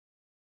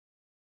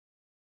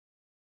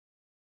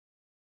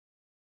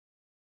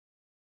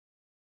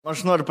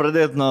Aš noriu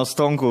pradėti nuo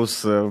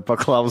Stonkaus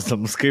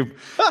paklausdamas, kaip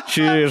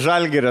šį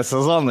Žalgirio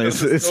sezoną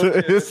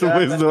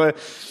įsivaizduoja.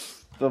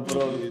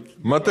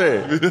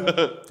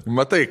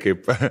 Matai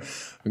kaip.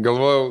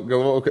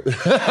 Galvojau, kad...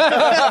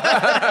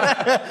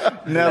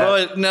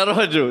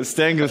 Nerodžiau,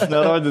 stengiuosi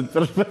nerodyti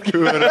per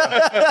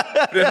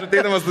Prieš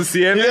ateinamas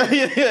nusijėmė.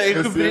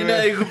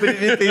 Jeigu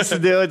privytai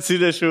įsidėjau,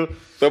 atsinešiau.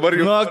 Dabar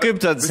jau...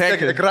 kaip ten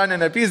sekė. Ekranė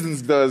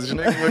nepyzdins,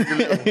 žinai,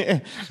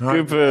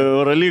 kaip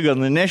Eurolyga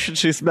nunešit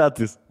šiais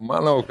metais.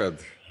 Manau, kad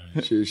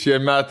šie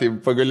metai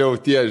pagaliau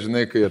tie,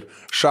 žinai, kai ir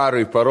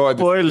Šarui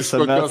parodė,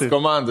 kokios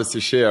komandos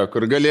išėjo,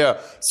 kur galėjo,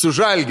 su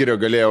Žalgirio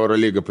galėjo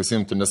Eurolygą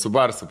pasimti, ne su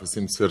Barsa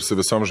pasimti ir su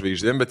visom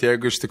žvaigždėm, bet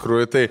jeigu iš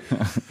tikrųjų tai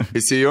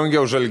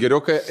įsijungiau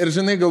Žalgiriuką ir,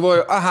 žinai,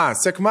 galvoju,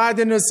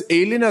 sekmadienis,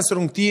 eilinės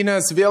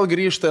rungtynės, vėl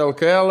grįžta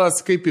LKL'as,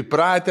 kaip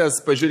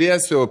įpratęs,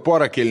 pažiūrėsiu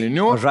porą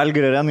kelinių. O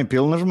Žalgirio arenai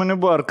pilna žmonių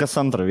buvo ar kas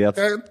antrą vietą?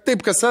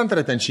 Taip, kas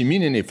antrą, ten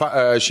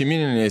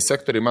šeimininiai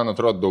sektoriai, man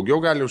atrodo,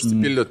 daugiau gali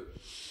užsipildyti.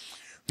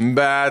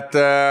 Bet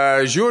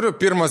žiūriu,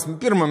 pirmas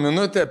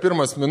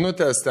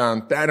minutės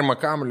ten perima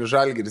kamuolį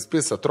Žalgiris,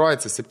 pisa,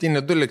 Trojica,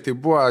 7-2, tai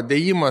buvo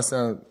dėjimas.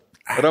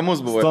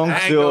 Ramus buvo.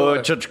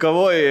 Stonksiu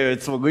Čečkavoje,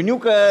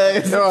 Cvaguniuką,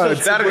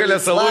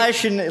 pergalės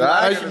lašinį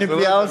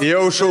pjaus.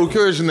 Jau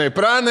šaukiu, žinai,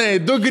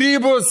 Pranai, 2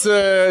 grybus,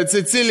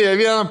 Cecilija,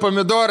 1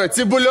 pomidorą,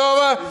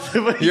 Cibuliova,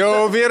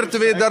 jau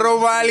virtuviai darau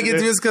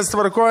valgyti, viskas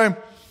tvarkoja.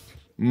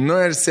 Nu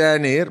ir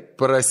seniai, ir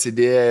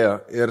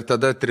prasidėjo. Ir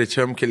tada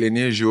trečiam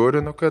kėlinį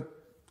žiūriu, kad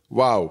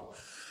wow,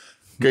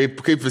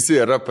 kaip visi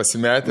yra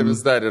pasimetę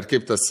vis dar ir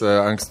kaip tas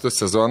ankstus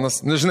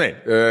sezonas. Nu, žinai,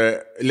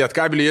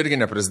 Lietkabiliai irgi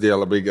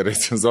neprasidėjo labai gerai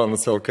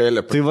sezonas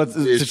LKL. Tai va,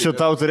 čia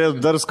tau turėtų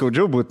dar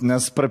skaudžiau būti,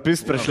 nes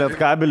prapis prieš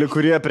Lietkabilių,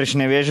 kurie prieš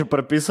Nevėžį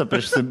prapisa,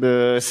 prieš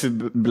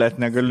blet,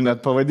 negaliu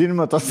net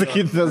pavadinimą to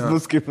sakyti, nes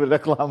bus kaip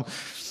reklamą.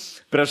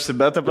 Prieš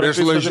Sibetą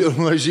prapisa. Prieš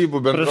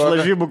lažybų bendrovę. Prieš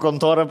lažybų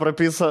kontorą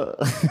prapisa.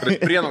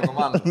 Prieš Prienų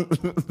komandą.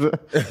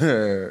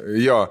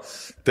 Jo,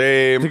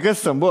 tai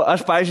kas tam buvo?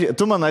 Aš, pavyzdžiui,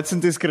 tu man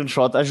atsintai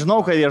screenshot, aš žinau,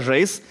 kad jie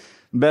žais,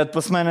 bet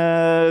pas mane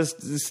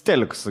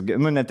telikus,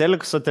 ne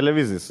telikus, o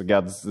televizijai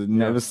sugedus,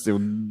 ne vis jau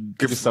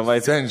kaip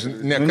savaitę.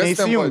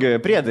 Neįsijungė,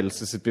 priedėlis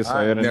susipiso.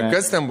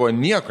 Kas ten buvo,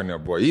 nieko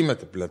nebuvo,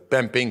 įmetė,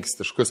 5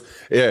 taškus.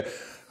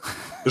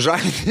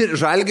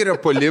 Žalgirio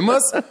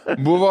puolimas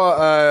buvo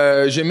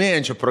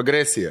žemėjančia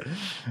progresija.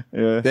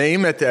 Tai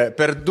įmetė,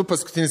 per 2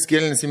 paskutinius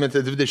kėlinius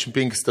įmetė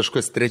 25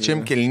 taškus.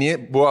 Trečiam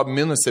kėlinį buvo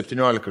minus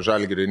 17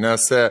 Žalgiriui,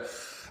 nes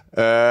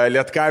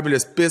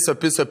Lietkabilis piso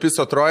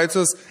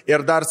Trojicus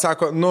ir dar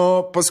sako,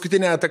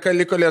 paskutinė ataka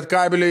liko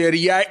Lietkabiliui ir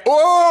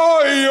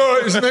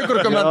žinai, kur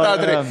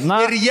komentatoriai.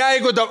 Ir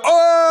jeigu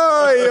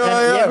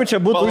jeigu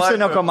čia būtų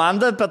užsienio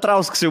komanda,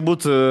 Petrauskas jau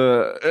būtų,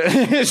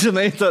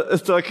 žinai,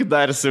 tokį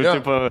darys,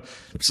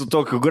 su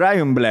tokiu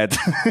grajum, blėt.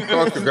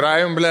 Tokiu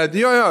grajum, blėt.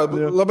 Jo,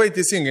 labai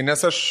teisingai,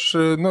 nes aš,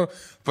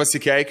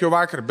 pasikeikiau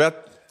vakar, bet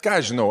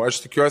ką žinau,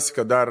 aš tikiuosi,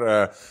 kad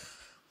dar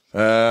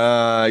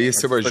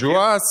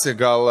įsivažiuos,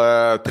 gal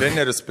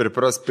treneris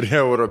pripras prie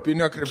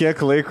europinio krepšinio.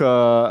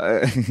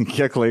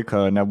 Kiek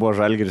laiko nebuvo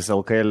Žalgiris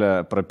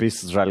LKL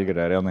prapysis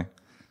Žalgirio arenai?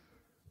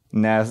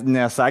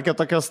 Nesakė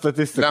tokios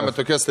statistikos? Ne, bet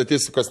tokios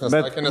statistikos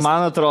nesakė. Bet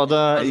man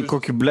atrodo,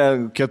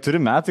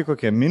 4 metai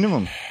kokie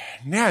minimum.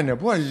 Ne,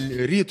 nebuvo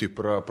rytui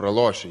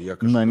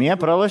pralošę. Namie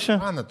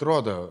pralošė? Man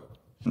atrodo...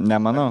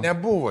 Nemanau.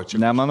 Nebuvo čia.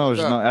 Nemanau,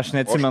 žinau. Aš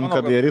neatsimenu,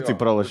 kad jie rytui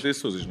pralašė.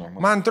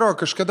 Man atrodo,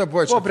 kažkada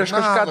buvo čia. Prieš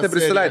kažką tai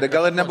prisileidė.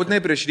 Gal ir nebūtinai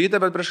prieš rytą,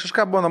 bet prieš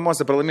kažką buvo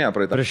namuose pralaimėję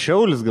praeitą. Prieš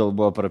Šiaulis gal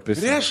buvo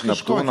prapisę. Prieš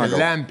kažkokią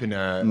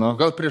lempinę.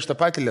 Gal prieš tą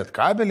patį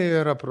Lietkabelį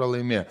yra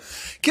pralaimėję.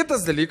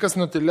 Kitas dalykas,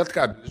 tai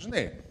Lietkabelį,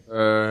 žinai,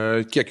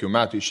 kiek jau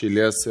metų iš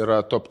eilės yra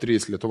top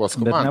 3 Lietuvos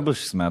komanda. Bet nebus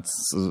šis metas.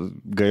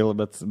 Gaila,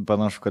 bet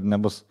panašu, kad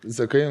nebus.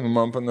 Sakai,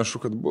 man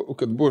panašu, kad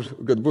bus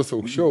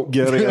aukščiau.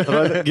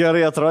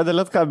 Gerai atrodė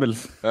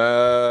Lietkabelis.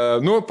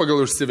 Pagal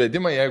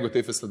užsivedimą, jeigu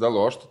taip visada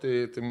loštų,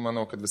 tai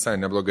manau, kad visai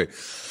neblogai.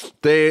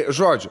 Tai,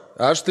 žodžiu,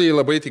 aš tai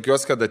labai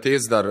tikiuosi, kad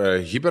ateis dar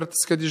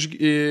Hibertas, kad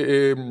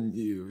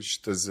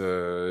šitas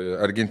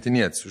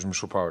argentinietis,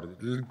 užmiršau pavardį.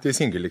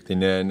 Teisingai, lyg tai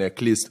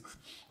neklystų.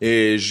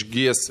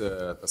 Išgys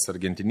tas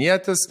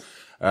argentinietis,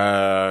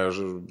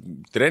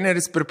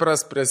 treneris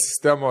pripras prie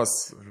sistemos.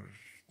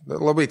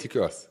 Labai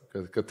tikiuosi,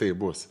 kad tai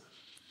bus.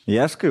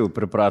 Jaska jau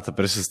priprato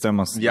prie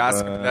sistemos.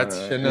 Jaska, net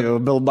šiandien. Jau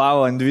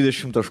Bilbao ant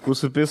 20 taškų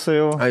supisa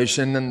jau.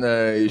 Šiandien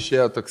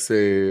išėjo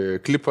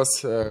toksai klipas,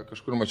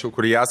 kažkur mačiau,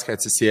 kur Jaska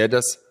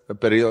atsisėdęs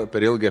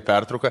per ilgą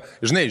pertrauką.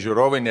 Žinai,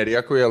 žiūrovai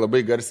neriekauja,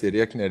 labai garsiai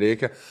riek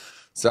nereikia.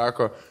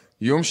 Sako,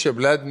 jums čia,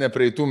 blėd, ne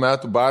praeitų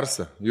metų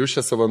Barsa, jūs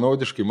čia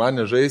savanaudiškai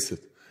man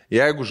nežaisit.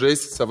 Jeigu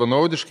žaisit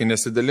savanaudiškai,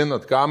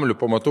 nesidalinat kamuoliu,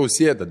 pamatau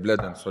sėdat,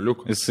 blėd, ant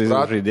soliukų. Jisai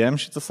žaidėjom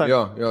šitą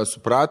sakė? Jo,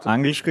 suprato.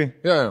 Angliškai?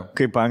 Jo.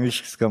 Kaip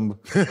angliškai skamba?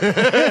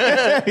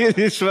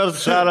 Išvers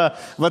Šarą.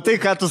 Va tai,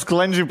 ką tu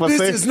sklandžiai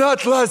pasakė. This is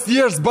not last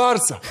year's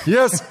Barca.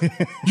 Yes,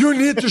 you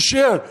need to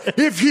share.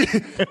 If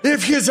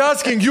he's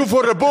asking you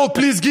for a ball,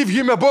 please give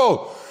him a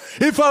ball.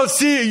 if I'll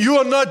see you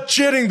are not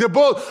cheering the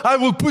ball, I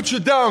will put you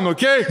down,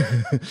 okay?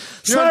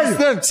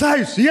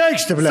 Sajus, į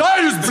aikštę, blėt.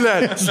 Sajus,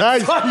 blėt!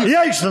 Sajus, į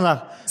aikštę, na.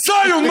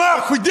 Sajus,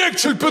 nahui, dėk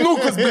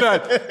čelpinukus,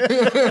 blėt!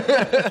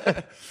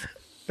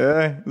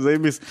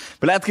 Zaibys.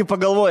 Blėt, kaip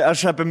pagalvoju,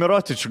 aš apie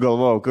Mirotičių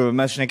galvojau, kai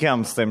mes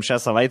šnekėjom su taim šią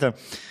savaitę,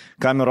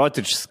 ką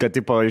Mirotičius, kad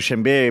tipo iš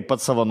NBA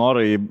pats savo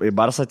norą į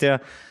Barsą atėjo.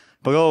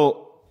 Pagalvojau,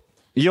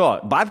 jo,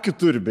 babkių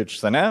turi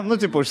bičius, ne? Nu,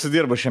 tipo,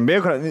 užsidirba NBA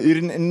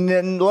ir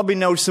labai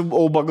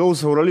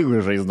neužsiaubagaus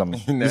Eurolygui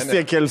žaisdamas. Vis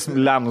tiek kelis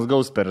lemus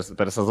gaus per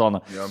sezoną.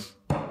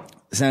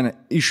 Seniai,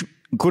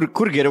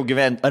 kur geriau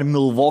gyventi? Ar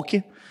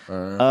Milwaukee?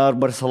 Ar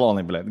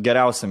Barcelonai, blėt?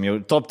 Geriausiam jau.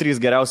 Top 3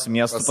 geriausių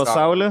miestų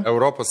pasaulyje.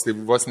 Europos tai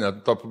vos ne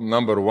top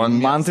number 1.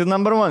 Man tai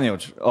number 1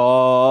 jaučiu.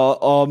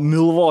 O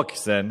Milwaukee,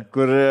 seniai,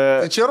 kur...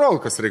 Tai čia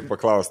Rolkas reikia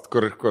paklausti,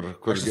 kur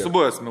Aš esu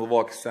buvęs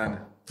Milwaukee,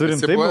 seniai. Turim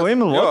tai buvai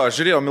Milwaukee? Jo, aš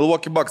žiūrėjau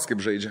Milwaukee Bucks kaip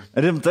žaidžia.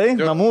 Rimtai?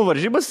 Namų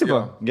varžybas, tipo?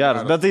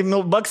 Geras. Bet tai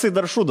Bucksai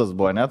dar šūdas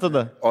buvo, ne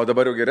tada? O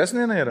dabar jau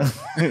geresnė jinai yra?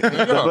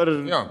 Dabar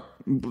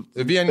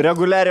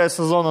reguliariojo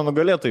sezono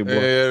nugalėtojai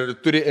buvo. Ir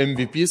turi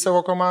MVP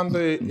savo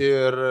komandai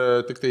ir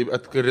tik tai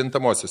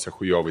atkrintamosiose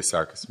hujovai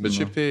sekas. Bet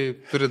šiaip tai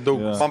turi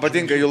daug... Man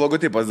patinka jų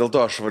logotipas, dėl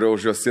to aš variau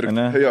už juos ir...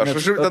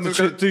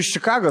 Tu iš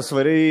Čikagos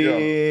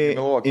variai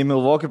į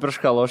Milwaukee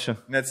prieš ką lošė?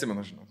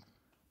 Neatsimenu, žinau.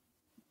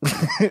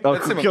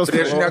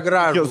 Prieš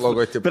negražų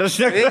logotipą.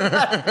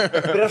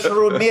 Prieš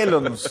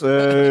rumėlinus.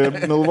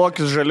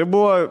 Milwaukee žali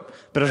buvo,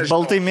 prieš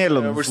baltai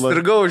mėlynus.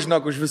 Užsirgau,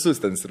 žinok, už visus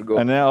ten sirgau.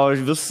 Ne, o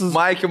visus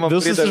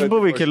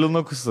išbuvai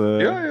kelinukus.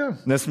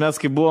 Nes mes,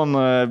 kai buvom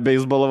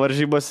beisbolo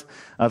varžybos,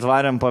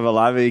 atvarėm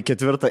pavėlavę į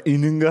 4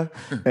 inningą,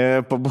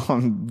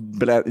 pabuvom,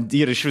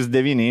 ir iš vis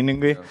 9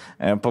 inningai,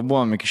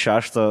 pabuvom iki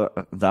 6,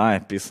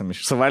 pisam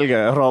iš.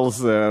 Suvalgė Rolls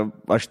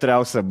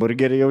aštriausią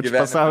burgerį jau čia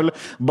pasaulį.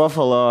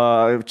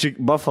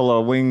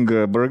 Buffalo Wing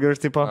Burger,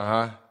 tipo.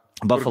 Aha.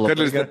 Buffalo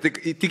Burger.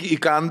 Tik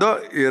įkando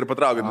ir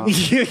patraukė.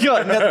 Jo,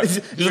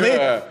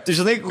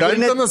 žinai,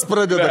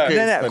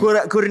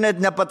 kur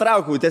net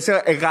nepatraukau,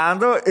 tiesiog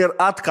įkandau ir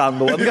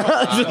atkandau.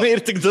 Žinai,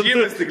 ir tik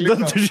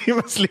dantų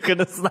žymas liko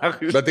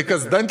nesnakui. Bet tai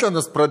kas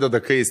Dantlenas pradeda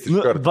kaisti?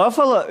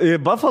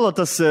 Buffalo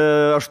tas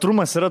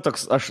aštrumas yra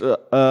toks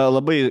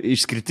labai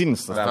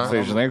išskirtinis.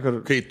 Žinai,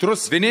 kur...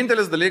 Kaitrus.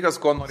 Vienintelis dalykas,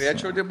 ko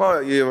norėčiau,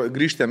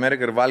 grįžti į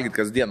Ameriką ir valgyti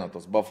kasdieną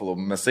tos Buffalo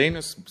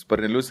mėsainius,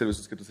 sparnelius ir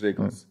visus kitus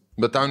reikalus.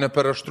 Bet tau ne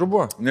per aštru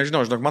buvo?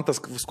 Nežinau, žinok, man tas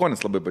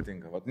skonis labai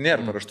patinka.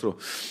 Nėra per aštru.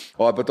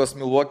 O apie tos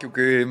Milwaukee,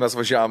 kai mes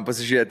važiavam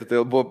pasižiūrėti,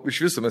 tai buvo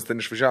iš viso, mes ten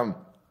išvažiavam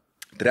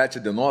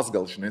 3 dienos,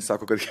 gal, žinai,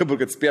 sako,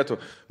 kad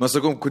spėtų. Mes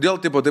sakom, kodėl,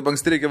 tipo, taip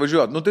anksti reikia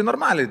važiuoti? Nu, tai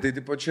normaliai, tai,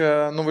 tipo,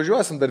 čia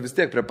nuvažiuosim dar vis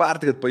tiek prie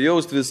partį, kad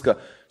pajaust viską.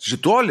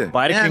 Žitoli.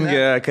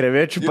 Parkingė,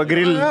 krevečių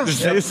pagrilinti.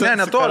 Ne,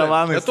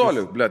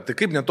 netoli. Ble, tai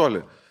kaip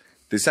netoli?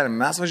 Tai seniai,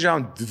 mes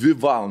važiavom 2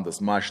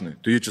 valandas mašinai.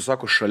 Tu jį čia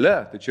sako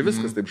šalia, tai čia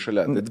viskas taip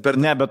šalia.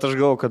 Ne, bet aš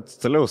galvoju, kad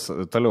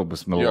toliau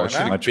bus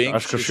Milwaukee.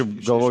 Aš kažkaip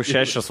galvoju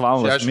 6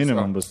 valandas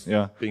minimum bus.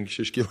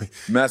 5-6 kilai.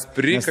 Mes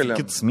prikalėm.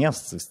 Kitas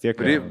miestas vis tiek.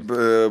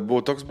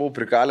 Buvau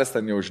prikalęs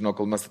ten jau, žinau,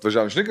 kol mes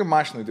atvažiavom. Žinai, kaip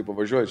mašinai taip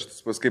pavažiuoju,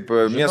 šitas kaip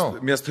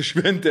miesto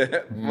šventė.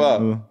 Va,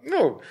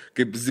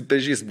 kaip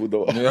zipežys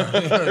būdavo.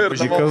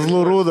 Į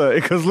Kazlų rūdą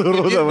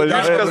važiuoju.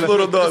 Iš Kazlų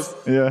rūdos.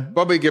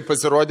 Pabaigė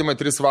pasirodymą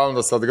 3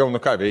 valandas atgal, nu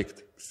ką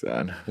veikti?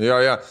 Sen.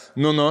 Jo.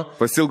 Nu.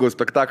 Pasilgau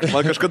spektaklį.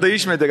 Man kažkada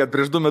išmetė, kad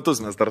prieš 2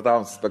 metus mes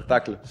startavom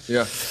spektaklį.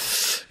 Ja.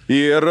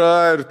 Ir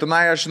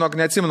tenai aš, žinok,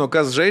 neatsimenu,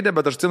 kas žaidė,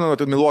 bet aš atsimenu,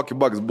 kad Milwaukee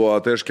Bucks buvo.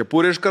 Tai aš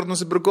kepurį iškart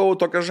nusipirkau,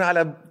 tokią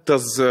žalę,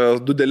 tas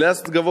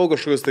dudelės gavau,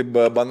 kažkokius taip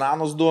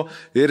bananus 2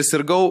 ir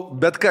sirgau,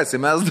 bet kas,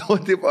 įmesdavau,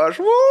 tipo, aš,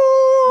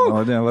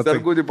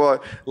 sergu, tipo,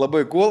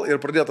 labai cool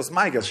ir pradėjo tas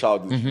maikės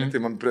šaudyti. Tai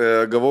man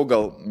gavau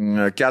gal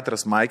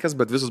 4 maikės,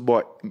 bet visus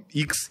buvo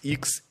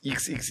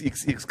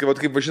XXXXX,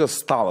 kaip va šitas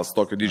stalas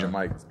tokio dydžio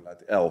maikės.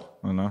 L.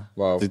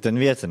 Wow. Tai ten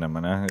vietinė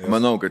mane.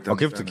 Manau, kad ten. O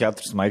kaip tu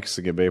 4 maikės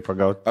sugebėjai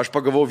pagauti? Aš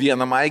pagavau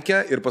 1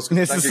 maikę ir paskui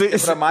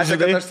matė,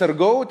 kad aš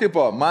sergau,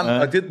 tipo,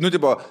 man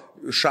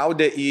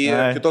šaudė į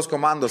kitos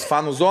komandos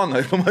fanų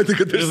zoną ir pamatė,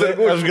 kad aš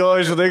sergau. Aš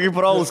galvoju, žinai,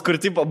 kaip Rolls, kur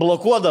tipo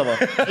blokuodavo.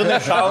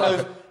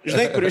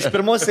 Žinai, kur iš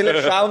pirmos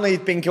eilės šauna į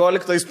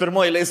 15, iš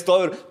pirmo eilės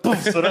stovi ir puf,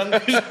 suranka,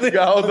 žinai,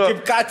 gaudo.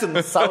 Kaip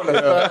katinas saulė.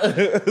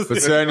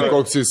 Pasienį,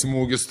 koks jis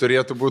smūgis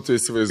turėtų būti,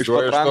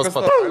 įsivaizduoju, iš tos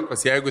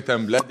patrankos, jeigu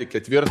ten blėdi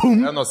 4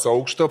 menos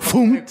aukšto.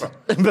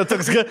 Bet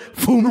toks,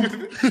 fum.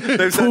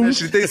 Taip,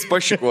 aš rytais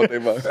pašiko,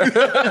 tai va.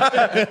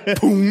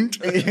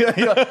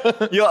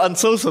 Jo, ant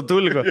sauso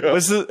tuliko.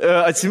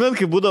 Atsimint,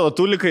 kai būdavo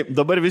tulikai,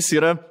 dabar visi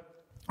yra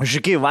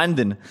žikiai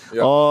vandenį.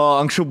 O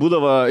anksčiau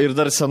būdavo ir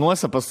dar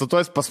senuose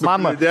pastatuos pas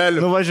mamą.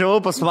 Nuvažiavau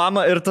pas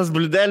mamą ir tas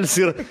bliudelis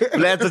ir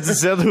blėt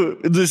atsisėdau,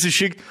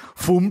 nusišyk,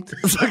 fum.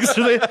 Sakai,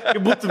 žinai,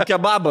 kaip būtum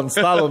kebabą ant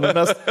stalo.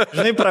 Mes,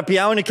 žinai,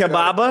 prapjauni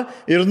kebabą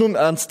ir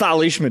ant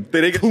stalo išmet. Tai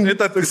reikia, žinai,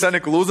 tą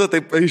senį klūzą,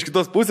 taip iš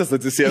kitos pusės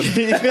atsisėdų.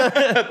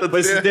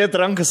 Pasidėti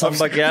rankas ant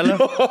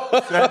bakelio.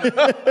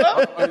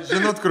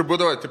 Žinot, kur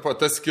būdavo, tipo,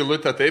 tas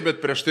skilutė taip,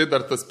 bet prieš tai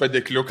dar tas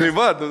padėkliukas. Tai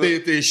va,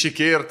 tai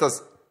šikiai ir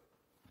tas...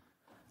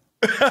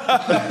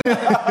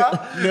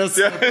 Nes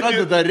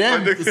pradeda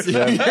remtis.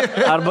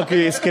 Arba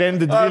kai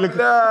skrendi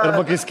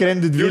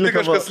 12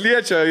 kažkas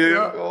liečia.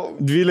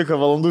 12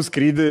 valandų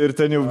skrydį ir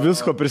ten jau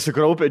visko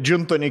prisikraupė,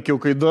 džinto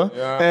nekiaukai 2,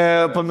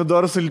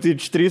 pomidorų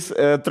sultyč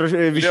 3,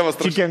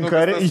 chicken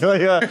curry,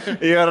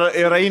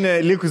 ir eini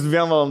likus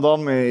 2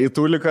 valandom į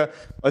Tuliką,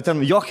 o ten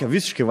jokia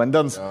visiškai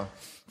vandens.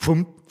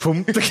 Fum,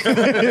 bum,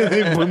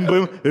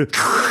 bum.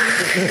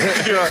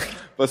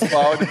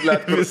 Paspaudį,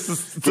 blėt,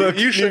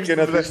 iššakė,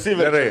 net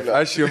Gerai,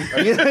 aš jums...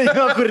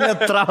 Jo, kur net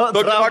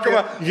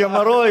traukia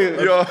hemarojų.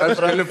 Aš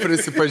galiu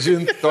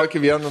prisipažinti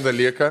tokį vieną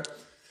dalyką,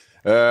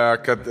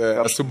 kad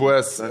esu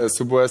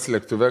buvęs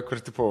lėktuve, kur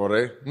tipo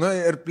orai. Na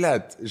ir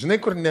blėt, žinai,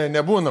 kur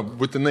nebūna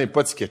būtinai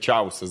pats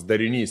kiečiausias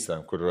darinys,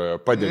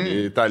 kur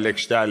padedi į tą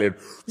lėkštelę ir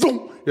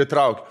vum,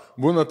 įtraukia.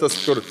 Būna tas,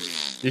 kur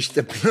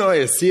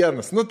ištepinioja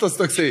sienas. Nu, tas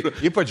toksai,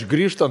 ypač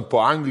grįžtant po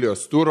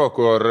Anglijos turo,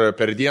 kur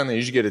per dieną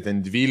išgeri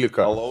ten 12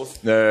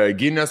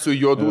 Guinnessų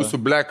juodų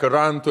su Black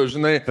Ranto,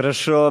 žinai.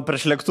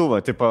 Prieš lėktuvą,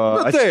 tipo,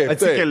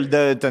 atsikeli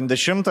ten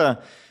 10.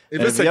 Ir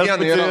visą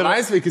dieną yra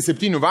laisvė iki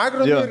 7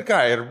 vakarų ir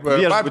ką. Ir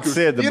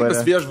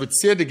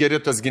viešbutis sėdi, geri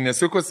tas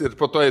Guinnessiukus ir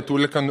po to į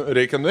Tuliką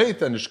reikia nueiti,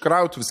 ten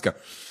iškrauti viską.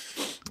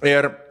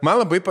 Ir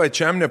man labai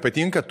pačiam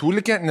nepatinka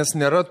Tulikė, nes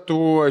nėra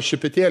tų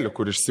šipetėlių,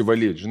 kur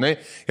išsivalyti, žinai.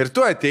 Ir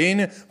tu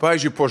ateini,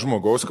 pavyzdžiui, po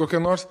žmogaus kokią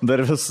nors.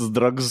 Dar visus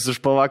dragus iš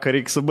pavakar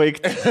reikia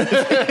subaigti.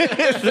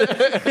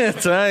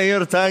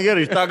 Ta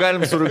gerai, tą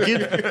galim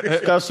surūkyti,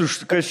 kas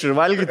ir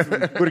valgyti,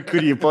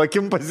 kurį po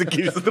akim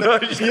pasikeisti.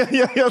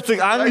 Jo, tai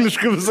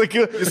angliškai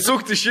visakiu.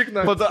 Įsukti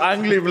šikną. Po to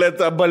Anglijai, blė,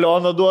 tą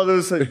balioną duoda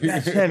visą.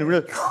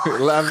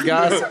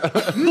 Lavgas.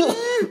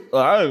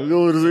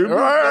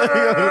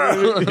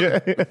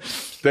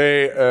 Tai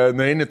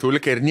nueini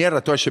Tuliką ir nėra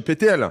to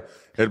šepetėlio.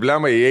 Ir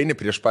blemai įeini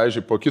prieš,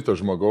 pavyzdžiui, po kito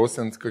žmogaus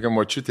ant kokią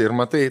močiutę ir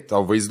matai,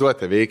 tau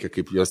vaizduotė veikia,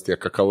 kaip jos tie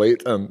kakalai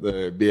ten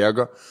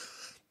bėgo.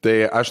 Tai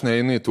aš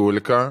nueinu į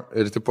Tuliką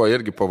ir tipo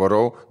irgi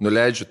pavarau,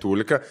 nuleidžiu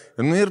Tuliką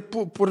ir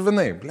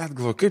purvinai, blet,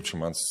 galvoju, kaip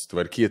čia man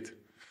susitvarkyti.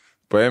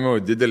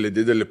 Paėmiau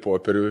didelį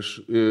popierių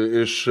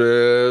iš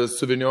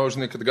suviniau,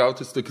 žinai, kad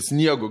gautis tokį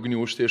sniego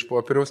gniūžtį iš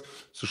popieriaus,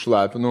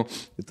 sušlapinau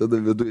ir tada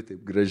viduje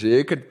taip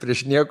gražiai, kad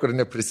prieš niekur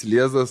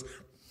neprisiliesas,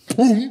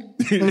 pum,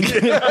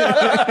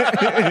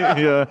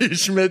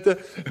 išmetė,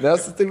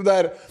 nes taip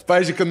darė.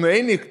 Pavyzdžiui, kad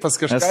nueini pas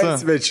kažką į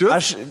svečius,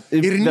 aš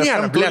ir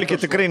nėra, blėt,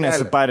 tikrai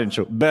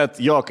nesiparinčiau, bet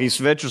jo, kai į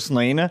svečius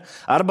nueini,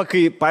 arba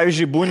kai,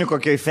 pavyzdžiui, būni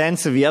kokiai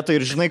fancy vietoje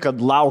ir žinai, kad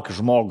laukia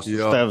žmogus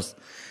už tavęs.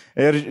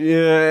 Ir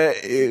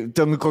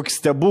ten kokį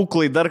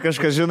stebuklai, dar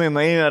kažkas, žinai,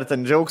 naini, ar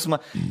ten džiaugsmą.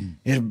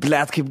 Ir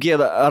blėt, kaip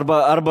gėda.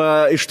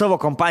 Arba iš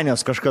tavo kompanijos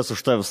kažkas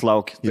už tavęs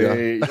laukia.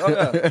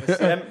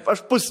 Tai,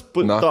 aš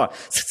to.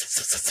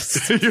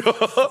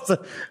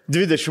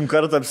 20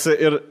 kartų apsi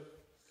ir...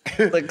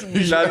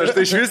 Aš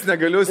tai iš vis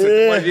negaliu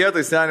sėti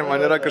vietoj, seniai,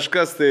 man yra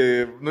kažkas,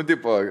 tai, nu,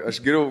 tipo, aš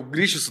geriau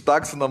grįšiu su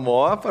taksi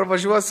namo,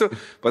 parvažiuosiu,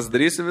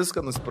 pasidarysiu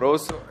viską,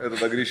 nusprausiu ir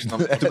tada grįšiu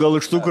namo. Tu gal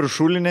iš tų, kur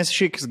šulį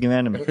nesišykis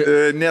gyvenime?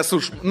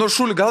 Nesu, nu,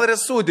 šulį gal ir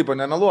esu, tipo,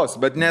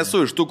 nemeluosiu, bet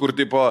nesu iš tų, kur,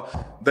 tipo,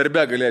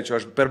 darbe galėčiau.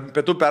 Aš per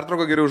pietų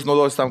pertrauką geriau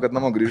užnaudosiu tam, kad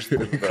namo grįžti.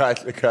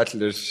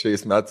 Katlis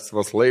šiais metais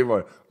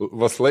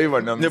Vaslaivo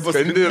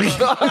nenuskandino.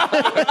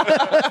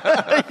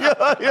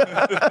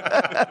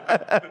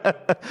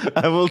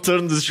 I will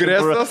turn this ship.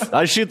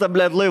 Aš šitą,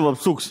 blėt, laivą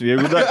apsuksiu.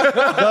 Jeigu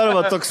dar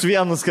va toks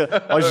vienas,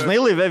 o žinai,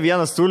 laive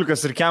vienas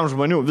Tulikas ir kem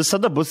žmonių,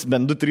 visada bus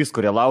bent 2-3,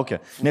 kurie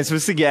laukia. Nes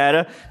visi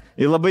geria.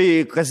 Ir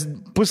labai, kas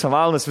pusę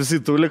valandas visi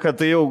Tulika,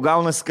 tai jau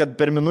gaunasi, kad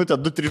per minutę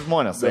 2-3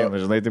 žmonės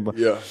eina, žinai, taip.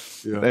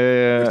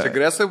 Čia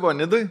Gresai buvo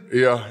Nidai?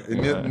 Jo,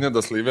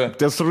 Nidos laive.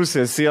 Ties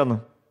Rusijos sienų.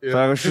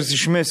 Aš jūs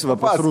išmėsiu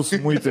pas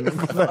rusų muitinį.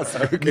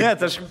 Ne,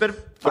 aš per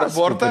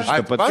bortą.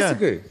 Ai,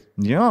 pasakai?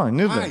 Jo,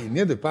 Nidai. Ai,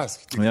 Nidai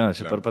pasakai. Jo,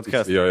 čia per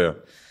podcast. Jo.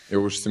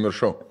 Jau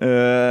užsimiršau.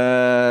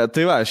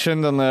 Tai va,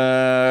 šiandien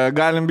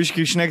galim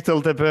biškai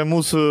išnektelt apie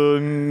mūsų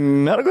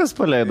mergos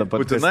paleidą.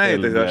 Būtinai,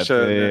 tai aš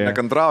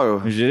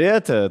nekantrauju.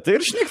 Žiūrėti, tai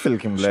ir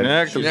šnektelkim, blė.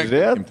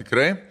 Šnektelkim,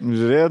 tikrai.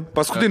 Žiūrėt.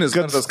 Paskutinis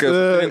kartas, kai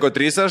susirinko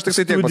 3, aš tik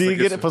tai tiek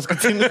pasakysiu.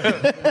 Paskutinį.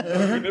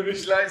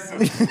 Nebeišleisiu.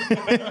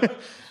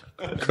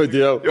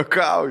 Kodėl?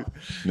 Jokauju.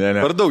 Ne.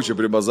 Per daug čia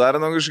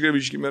pribazarino kažkaip,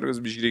 biški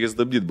mergos, biški reikia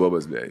stabdyti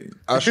bobas, blė.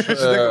 Aš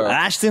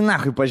tai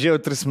nahui,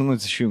 pažiūrėjau 3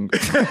 minutės išjungti.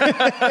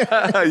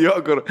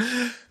 Jo, kur.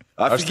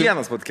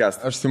 Aфигенnas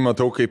podcastas. Aš tai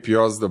matau, kaip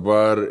jos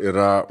dabar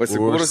yra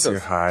pasikūrusios.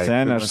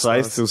 Sen, aš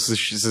saistiu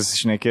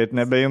susišnekėti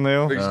nebeinu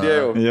jau.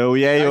 Ždėjau.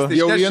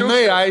 Jau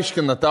jinai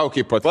aiškina tau,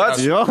 kaip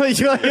podcastas. Jo.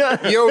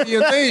 Jau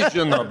jinai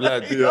žino,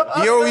 blėt.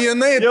 Jau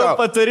jinai tau. Jau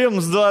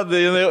patarimus duoda.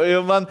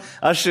 Man,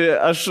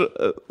 aš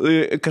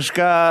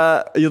kažką,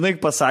 jinai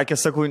pasakė,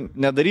 sakau,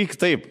 nedarykit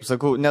taip.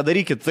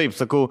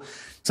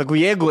 Sakau,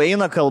 jeigu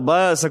eina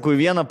kalba, sakau,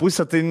 į vieną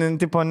pusę, tai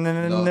tipo,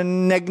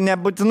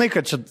 nebūtinai,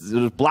 kad čia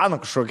planą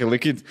kažkokį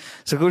laikyti.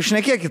 Sakau,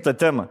 šnekėkit tą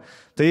temą.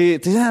 Tai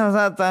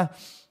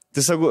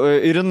sakau,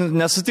 ir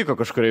nesutiko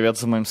kažkurį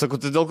vietą su manim.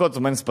 Sakau, tai dėl ko tu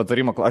manis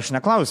patarimą? Aš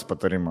neklausiu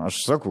patarimą,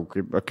 aš sakau,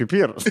 kaip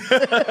ir.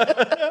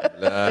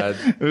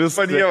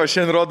 Man jau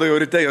šiandien rodo jau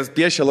ryte, jos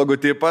piešia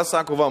logotipą,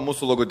 sako, va,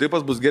 mūsų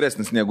logotipas bus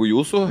geresnis negu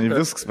jūsų.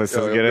 Viskas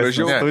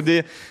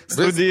geresnis.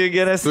 Studija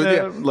geresnė,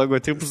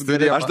 logotipas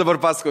geresnis. Aš dabar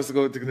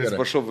pasakosiu, tik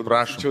prašau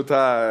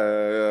tą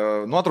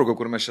nuotrauką,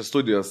 kur mes čia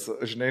studijos,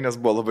 žinai, nes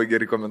buvo labai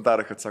geri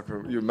komentarai, kad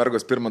sako, jų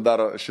mergos pirmą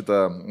daro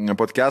šitą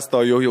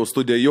podcastą, o jau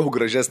studija jau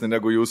gražesnė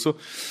negu jūsų.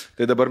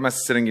 Tai dabar mes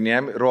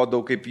įsirenginėjom,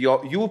 rodau, kaip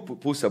jų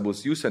pusė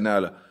bus, jų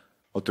senelė.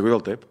 O tai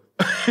kodėl taip?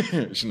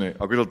 Žinai,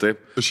 o kodėl taip?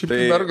 Šiaip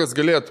mergas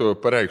galėtų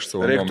pareikšti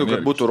savo nuomonę. Reiktų,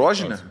 kad būtų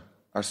rožinė.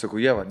 Aš sakau,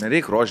 Ieva,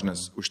 nereik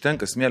rožinės,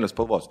 užtenka smėlio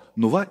spalvos.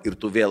 Nu va, ir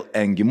tu vėl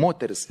engi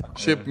moteris.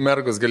 Šiaip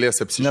mergas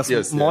galės apsišviesti.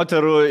 Nes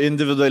moterų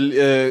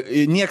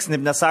nieks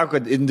nesako,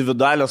 kad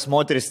individualios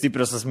moteris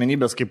stiprios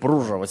asmenybės kaip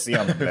rūžavas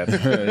siena.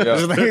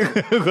 Žinai,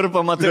 kur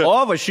pamatai, o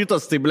va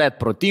šitos tai, blėt,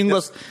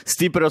 protingos,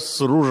 stiprios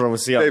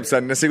rūžavas siena. Taip,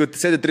 sen, nes jeigu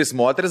sėdi 3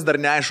 moteris, dar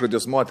neaišku, kad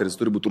jos moteris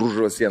turi būti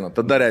rūžavas siena.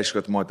 Tada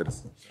reiškia, kad moteris.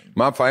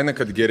 Man faina,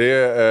 kad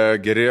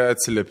geri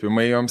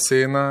atsiliepimai joms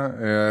eina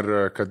ir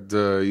kad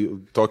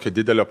tokio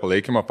didelio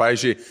palaikymo. Pavyzdžiui,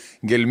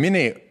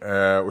 Gelminiai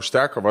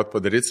užteko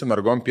padaryti su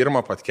mergom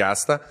pirmą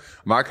podcastą.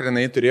 Vakar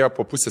jinai turėjo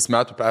po pusės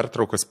metų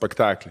pertraukos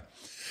spektaklį.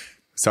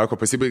 Sako,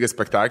 pasibaigė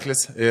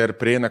spektaklis ir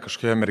prieina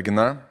kažkokia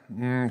mergina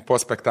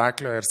po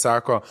spektaklio ir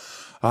sako,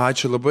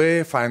 ačiū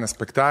labai, fainas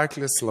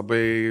spektaklis,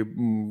 labai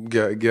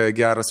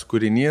geras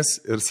kūrinys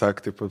ir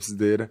sako, taip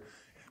apsidairė.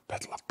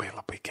 Bet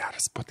labai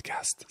geras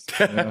podcastas.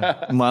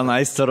 Man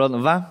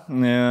aistaron, va,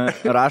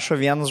 rašo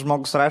vienas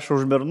žmogus, rašo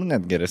už bernų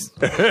net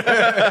geresnį.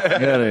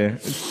 Gerai.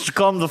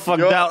 Calm the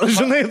fuck down.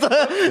 Žinai,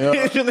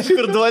 žinai,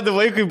 kur duodi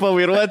vaikui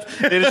pavairuoti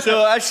ir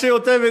aš jau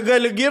tavi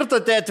galiu girto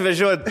te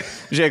atvežiuoti.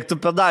 Žiūrėk, tu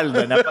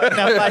pedalį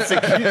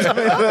nepasiekai.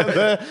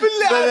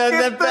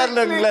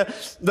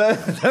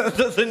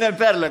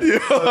 Neperlėk.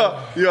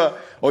 Jo.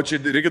 O čia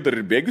reikia dar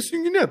ir bėgius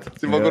junginėti.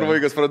 Tai vakar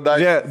vaikas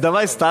pradėjo.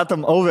 Davai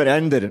statom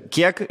over-under.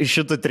 Kiek iš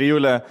šito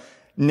trijulę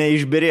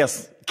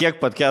neišbėrės? Kiek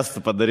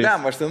podcastų padarys?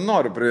 Ne, aš ten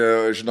noriu,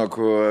 žinok,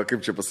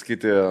 kaip čia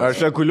pasakyti.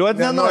 Aš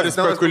spekuliuoti nenoriu.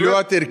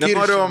 Spekuliuoti ir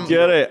kiršti.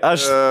 Gerai,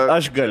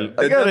 aš galiu.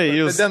 Gerai,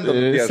 jūs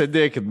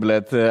sėdėkit,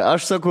 blėt.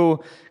 Aš sakau,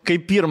 kai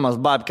pirmas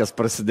babkės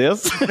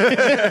prasidės,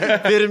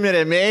 pirmi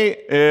rėmėjai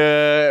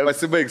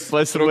pasibaigs.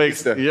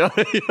 Jo.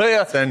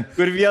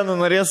 Kur vienu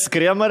norės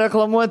kremą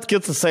reklamuoti,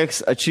 kitas sakys,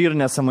 čia ir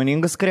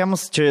nesąmoningas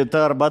kremas, čia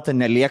ta arbata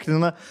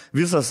nelieknina,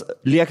 visas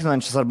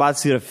liekninančias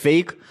arbatas yra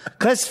fake.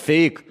 Kas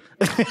fake?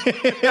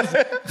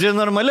 Čia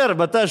normali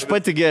arbata, aš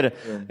pati geriu.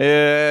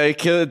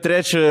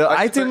 Trečia,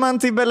 tai man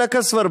tai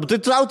belekas svarbu. Tai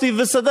tau tai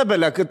visada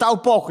belekas, tau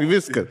pokui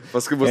viskas.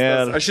 Paskui bus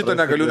tas. Aš šito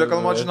negaliu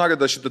dekalmuoti,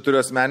 žinokit, aš šito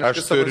turiu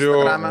asmeniškai.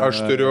 Aš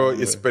turiu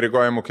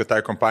įsipareigojimų kitai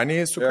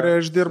kompanijai, su kuria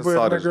aš dirbu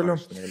ir negaliu.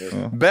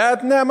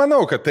 Bet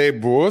nemanau, kad tai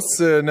bus,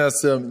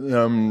 nes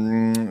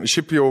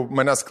šiaip jau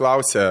manęs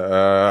klausė,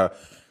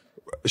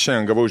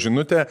 šiandien gavau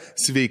žinutę,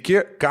 sveiki,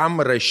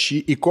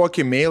 į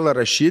kokį mailą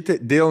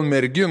rašyti dėl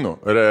merginų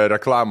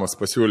reklamos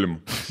pasiūlymų.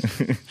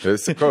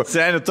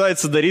 Seni, tu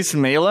atsidarysi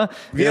mailą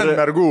ir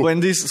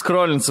bandysi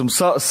scrollinsim,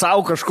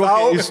 savo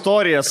kažkokią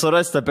istoriją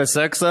surasti apie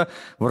seksą.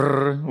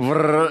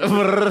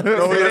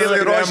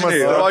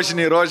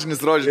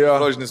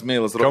 Rožinis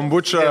mailas.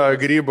 Kambučia,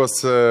 grybos,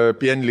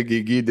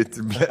 pienlygiai gydyti.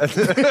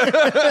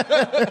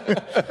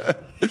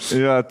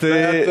 Ja,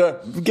 tai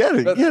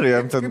gerai.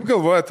 Kaip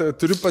galvojate,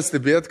 turiu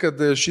pastebėti, kad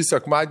šį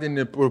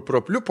sekmadienį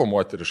prapliupo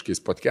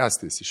moteriškais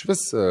podcastais iš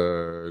vis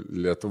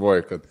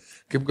Lietuvoje, kad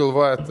kaip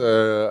galvojate,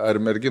 ar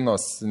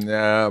merginos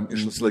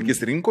išlaikys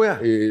rinkoje?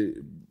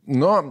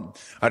 Nu,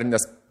 ar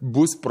nes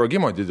bus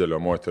sprogimo didelio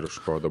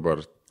moteriško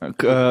dabar?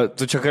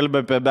 Tu čia kalbė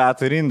apie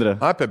Beatą ir Indrę.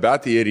 Apie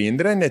Beatą ir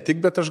Indrę, ne tik,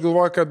 bet aš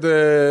galvoju, kad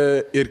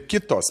ir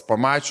kitos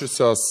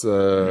pamačiusios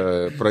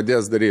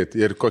pradės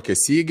daryti. Ir kokią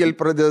Sygel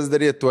pradės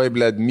daryti, tuoj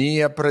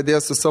Bledmija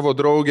pradės su savo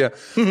draugė.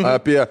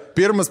 Apie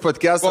pirmas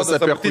podcastas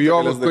apie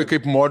Hujovą,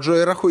 kaip Modžo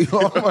yra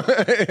Hujova.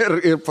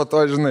 ir po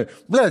to, žinai,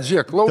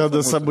 žiūrėk, klausom. Tada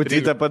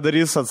Sabutytė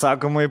padarys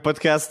atsakomą į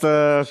podcastą,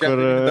 kur...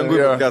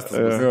 Dangui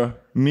podcastas.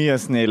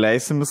 Mijas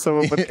neįleisim į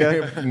savo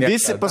podcastą.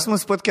 Visi pas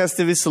mus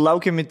podcastai, visi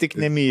laukiami, tik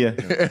ne Mija.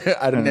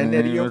 Ar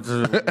nerijau?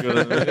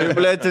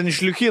 Blet, ten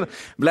išliukyr.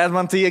 Blet,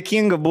 man tai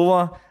juokinga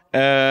buvo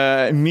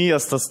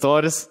Mijas tas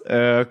storis,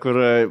 kur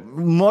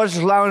Mož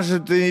laužė,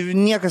 tai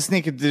niekas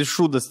nekit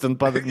šūdas ten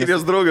padak. Ir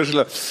jas draugė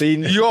žalia. Tai...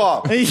 Jo!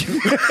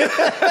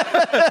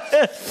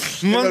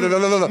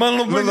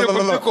 Man labai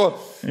nepatiko.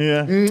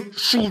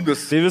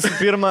 Šūdas. Tai visų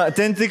pirma,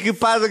 ten tik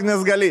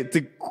padagnes gali,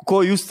 tai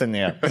ko jūs ten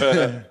jie?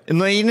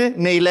 Nueini,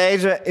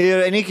 neįleidžia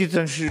ir enikit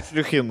ten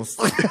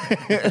šliuchinus.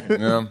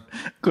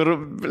 Kur,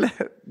 ble,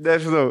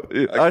 nežinau,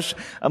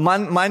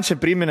 man čia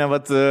priminė,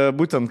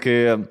 būtent, kai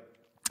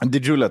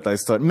didžiulė ta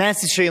istorija. Mes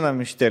išeinam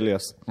iš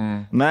Telijos.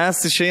 Mes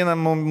išeinam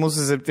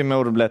mūsų 7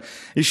 eurų, ble.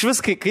 Iš vis,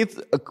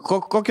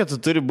 kokia tu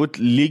turi būti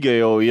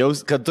lygio jau,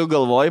 kad tu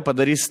galvoji,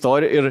 padarys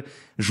istoriją ir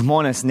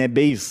žmonės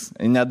nebeis,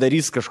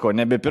 nedarys kažko,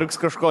 nebepirks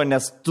kažko,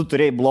 nes tu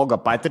turėjai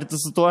blogą patirtį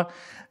su tuo.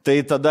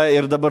 tai tada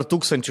ir dabar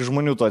 1000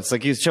 žmonių to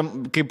atsakys. Čia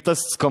kaip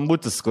tas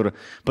skambutis, kur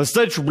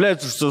pastačiu,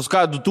 blėt,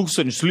 užsiska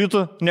 2000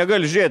 litų,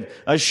 negali žiūrėti.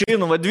 Aš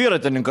einu,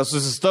 dviratininkas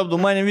susistabdu,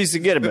 mane visi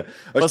gerbė.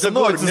 Aš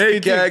nenoriu nei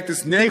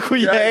keiktis, nei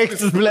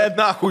keiktis, blėt.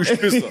 Nahu iš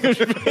viso.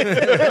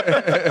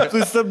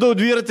 Susistabdau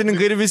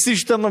dviratininką ir visi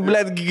iš ten,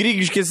 blėt,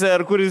 Grigiškėse,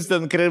 ar kuris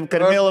ten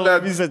Karmėlava,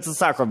 visi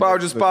atsisako.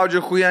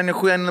 Spaudžia,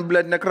 hujanį,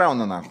 blėt,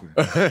 nekrauna, nahu.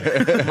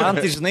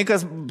 Man tai žinai,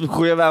 kas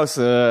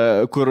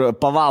hujaviausia, kur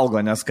pavalgo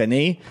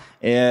neskaniai.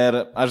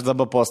 Ir aš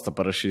dabar postą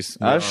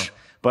parašysiu. Aš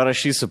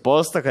parašysiu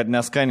postą, kad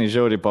neskaniai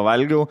žiauriai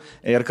pavalgiau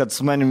ir kad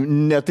su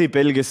manim netaip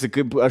elgėsi,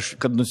 kaip aš,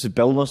 kad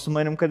nusipelno su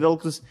manim, kad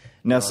elgtus,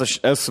 nes aš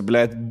esu,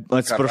 blėt,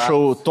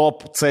 atsiprašau,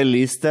 top C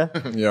listė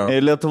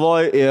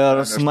Lietuvoje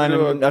ir su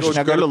manim aš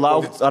negaliu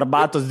laukti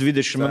arbatos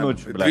 20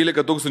 minučių.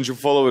 12 000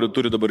 followerių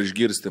turi dabar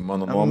išgirsti,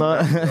 mano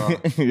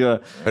nuomonė.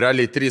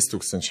 Realiai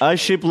 3000.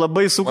 Aš šiaip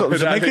labai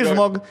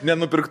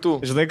nenupirktų.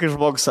 Žinai, kai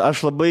žmogus,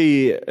 aš labai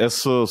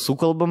esu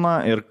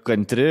sukalbama ir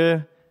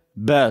kantri,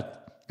 bet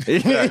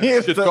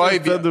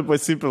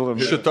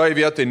šitoj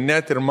vietoj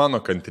net ir mano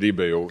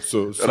kantrybė jau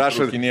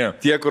sutrūkinėjo.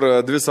 Tie,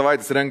 kur 2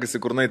 savaitės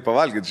renkasi, kur nait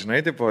pavalgyti,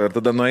 žinai, tipo, ir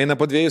tada nueina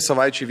po 2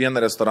 savaičių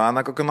vieną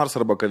restoraną kokį nors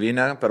arba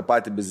kavinę, per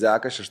patį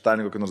bizeką,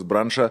 šeštadienį kokį nors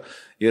branšą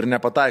ir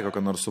nepataiko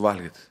kokį nors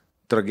suvalgyti.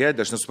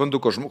 Tragedija, aš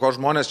nesuprantu, ko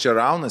žmonės čia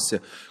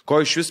raunasi,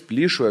 ko iš vis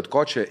plyšuojat,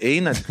 ko čia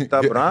einat į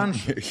tą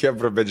branšą.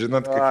 Hebra, bet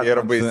žinot, kokie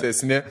yra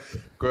baisesni,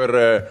 kur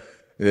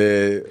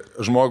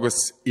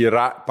žmogus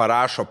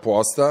parašo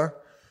postą,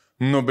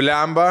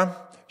 nublemba,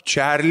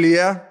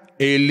 Čarlyje,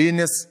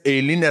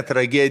 eilinė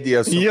tragedija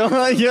su... Jo,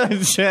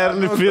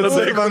 Čarly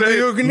pizza.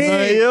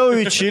 Nuėjau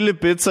į Čili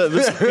pizzą,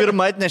 visų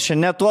pirma atnešė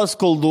ne tuos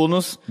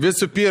koldūnus.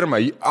 Visų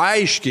pirma,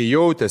 aiškiai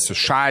jautėsi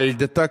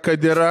šaldyta,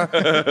 kad yra.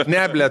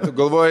 Ne, blėt,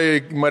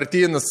 galvoju,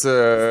 Martynas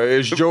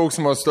iš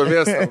džiaugsmo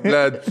stovės,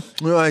 blėt,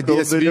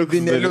 dės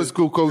vilbinėlius,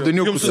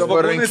 koldūniukus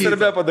savo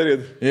rankį.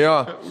 Jo,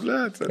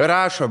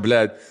 rašo,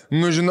 blėt,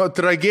 nu žinau,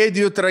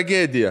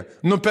 tragedija.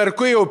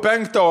 Nuperku jau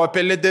 5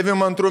 Opelį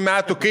 92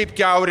 metų, kaip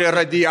kiaurė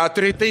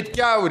radiatoriai, taip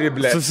kiauri,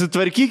 blėt.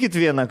 Susitvarkykit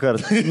vieną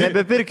kartą,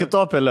 nebepirkit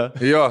Opelio.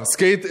 Jo,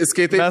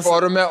 skaitai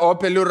forume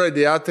Opelių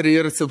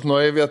radiatoriai ir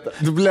silpnoji vieta.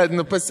 Blėt,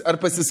 ar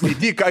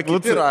pasiskaityk, ką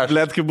kiti rašo.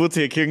 Blėt, kaip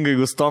būtų jėkinga,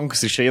 jeigu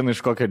Stonkus išeina iš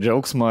kokio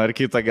džiaugsmo ar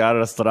kitą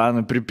gerą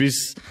restoraną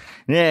pripis.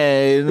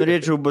 Ne,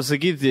 norėčiau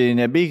pasakyti,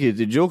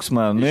 nebeikite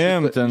džiaugsmą,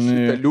 nuėjom ten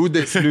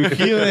liūdėsi,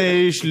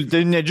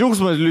 ten ne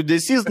džiaugsmas,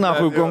 liūdėsys,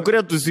 nahui,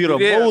 konkretus yra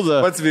bauda.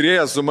 Pats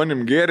vyrėjas su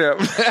manim gėrė.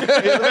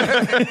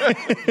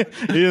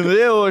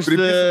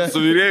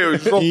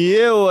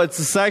 Jau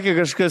atsisakė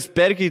kažkas,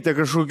 perkeitė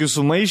kažkokį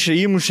sumaišę,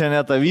 įmušė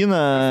net tą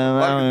vyną.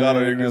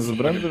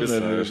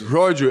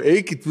 Žodžiu,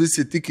 eikit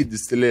visi tik į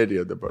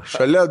distileriją dabar.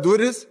 Šalia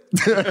duris.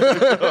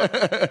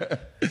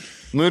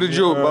 Nu ir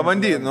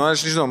pabandy, nu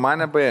aš nežinau,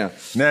 mane paėjo.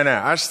 Ne,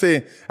 aš tai,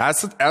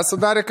 esu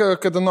darę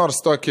kada nors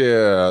tokį,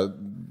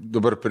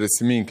 dabar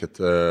prisiminkit,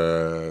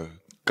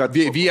 kad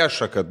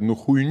viešą, kad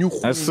nuhuinių.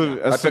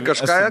 Apie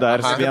kažką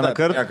daręs vieną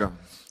kartą.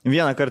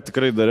 Vieną kartą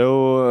tikrai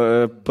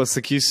dariau,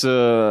 pasakysiu,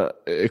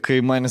 kai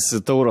manis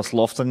Tauros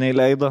loftą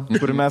neįleido,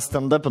 kur mes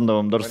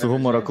stand-upindavom dar su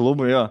humoro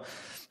klubu, jo.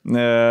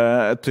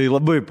 Tai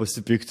labai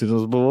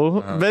pasipiktinus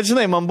buvau. Bet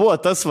žinai, man buvo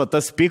tas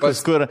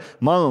pikas, kur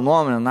mano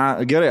nuomonė, na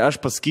gerai, aš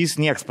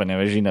pasakysiu, nieks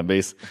Panevėžy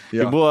nebeis.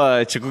 Tai buvo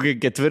čia kokie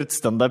 4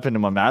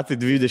 stand-upinimo metai,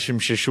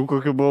 26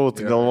 kokiu buvau,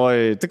 tai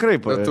galvoju, tikrai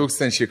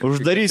 2000.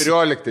 Uždarysiu.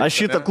 Aš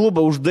šitą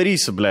klubą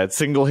uždarysiu, blėt,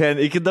 single hand,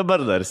 iki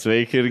dabar dar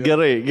sveiki ir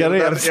gerai.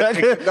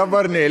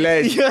 Dabar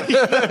neįleidžiu.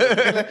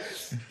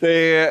 Tai,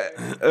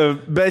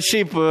 bet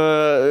šiaip,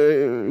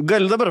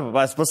 gali dabar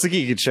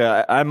pasakykit čia,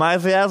 am I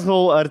the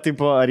asshole, ar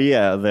tipo, ar jie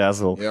the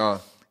asshole. Jo.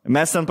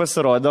 Mes ten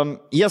pasirodom,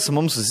 jie su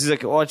mums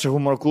susisiekė, o čia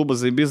humoro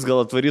klubas Zaibys,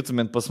 gal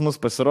atvarytumėt pas mus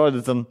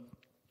pasirodyti ten.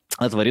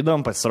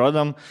 Atvarydom,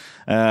 pasirodom,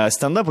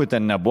 stand-upui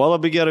ten nebuvo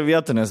labai gera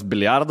vieta, nes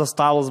biliardo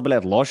stalas,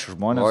 blėt, loši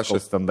žmonės, kol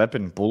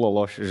stand-upinį pūlo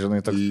loši, žinai,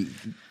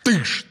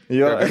 toks.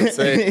 Jo,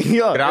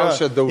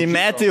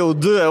 įmetė jau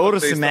 2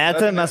 eurus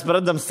įmetė, mes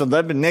pradedam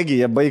stand-upinį, negi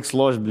jie baigs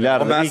loši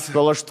biliardą,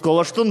 kol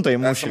 8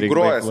 įmušį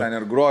reikia.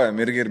 Ir grojam,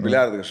 irgi ir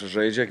biliardą kažką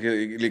žaidžia,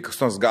 lyg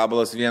kas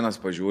gabalas vienas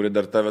pažiūri,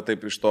 dar tave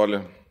taip iš toli.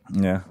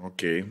 Ne.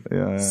 Okay.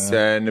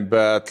 Seni,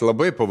 bet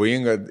labai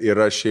pavojinga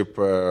yra šiaip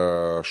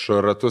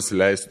šaratus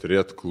leisti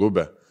turėti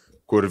klube,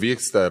 kur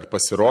vyksta ir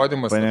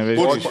pasirodymas,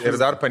 ir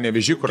dar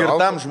Panevėžy, kur... Ir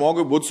tam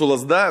žmogui būtų su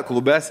lasda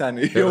klube,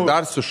 seniai. Ir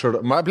dar su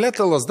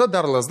blėtą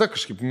lasda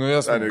kažkaip, nu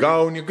jas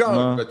gauni,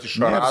 bet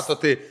iš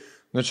šarato tai...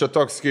 Nu čia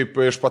toks kaip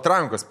iš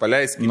patrankos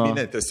paleis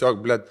kaimynę, tiesiog,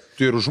 blėt,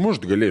 tu ir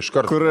užmušt gali iš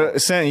karto. Kur,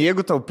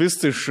 jeigu tau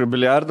pistų iš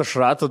biliardo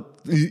šrato,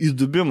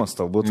 įdubimas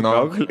tau būtų.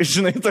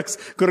 Žinai, toks,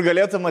 kur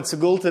galėtum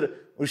atsigulti ir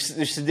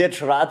išsidėti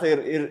šratą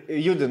ir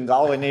judint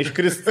galvą,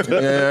 neiškristi.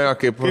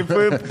 Kaip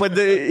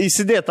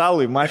įsidėti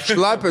alui mašinį.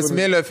 Šlapės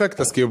mėlio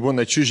efektas, kai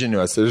būna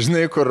čiužiniuose,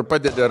 žinai, kur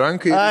padedė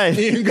rankai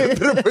ir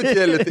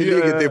truputėlį, tai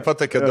lygiai taip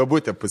pat tokia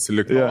dobutė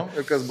pasiliko.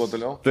 Ir kas buvo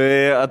toliau? Tai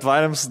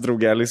atvarėm su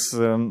draugeliais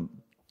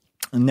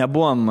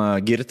Nebuvom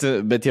girti,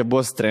 bet jie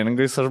buvo su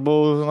treningais, aš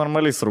buvau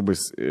normaliais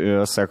rūbais.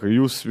 Sako,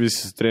 jūs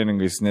visi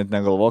treningais net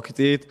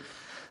negalvokite įeit.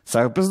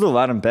 Sako, pizdu,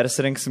 varom,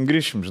 persirengsim,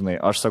 grįšim, žinai.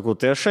 Aš sakau,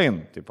 tai aš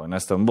einu, tipo,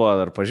 nes ten buvo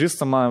dar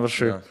pažįstama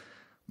viršai.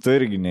 Tu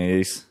irgi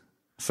neįeis.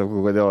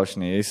 Sakau, kodėl aš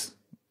neįeis.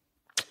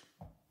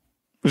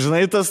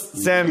 Žinai, tas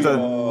senta.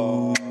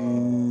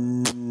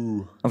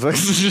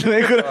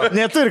 Žinai, kur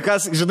neturi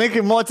kas, žinai,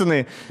 kaip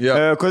motinai.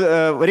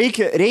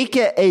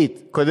 Reikia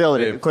eit.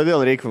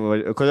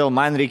 Kodėl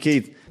man reikia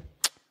eit?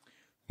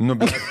 Nu,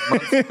 bet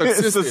man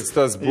taksistas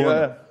tas buvo.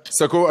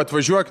 Sakau,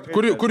 atvažiuokit,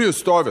 kur jūs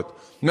stovit?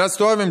 Mes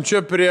stovim čia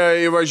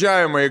prie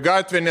įvažiavimo į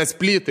gatvę, nes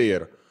plytai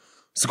yra.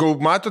 Sakau,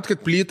 matot, kad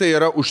plytai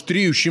yra už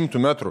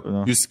 300 metrų.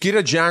 Jūs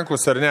skiriat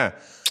ženklus ar ne?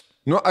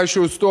 Nu, aš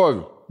jau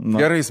stoviu.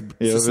 Gerai,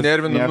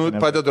 susinervinu,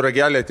 padedu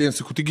ragelį, ateinu,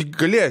 sakau, taigi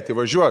galėjote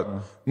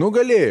važiuoti. Nu,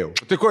 galėjau.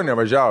 Tai ko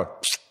nevažiavo?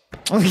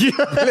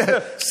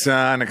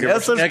 Seniai, kaip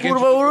aš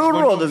kurva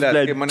urodas,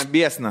 kaip mane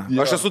biesina.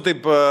 Aš esu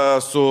taip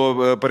su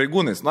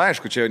pareigūnais. Na,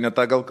 aišku, čia ne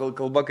ta gal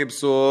kalba kaip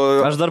su...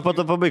 Aš dar po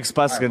to pabaigs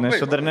pasaką, nes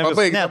čia dar ne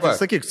visą. Ne, tai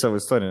sakyk savo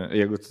istoriją,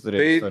 jeigu tu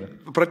turėjai istoriją.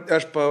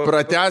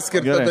 Pratęsk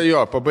ir tada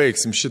jo,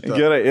 pabaigsim šitą.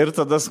 Gerai, ir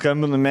tada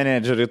skambinu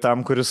menedžeriui tam,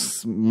 kuris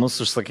mūsų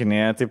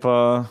užsakinėja, taip,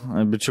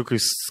 bičiukai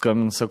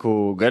skambinu, sakau,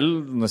 gal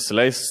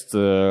nusileist...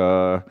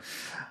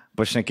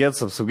 Pašnekėt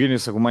su apsauginiu,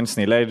 sakau, man jis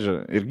neįleidžia.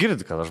 Ir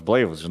girdi, kad aš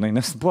blaivus, žinai,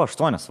 nes buvo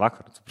 8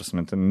 vakar, tu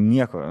prasme, ten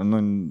nieko.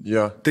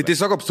 Tai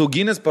tiesiog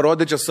apsauginis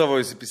parodė čia savo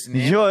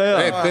įsipisinėjimą. Jo.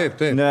 Taip.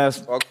 Nes,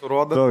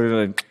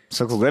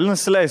 sakau, gali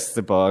nusileisti,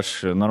 tipo, aš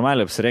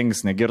normaliai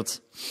apsirengęs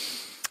negirds.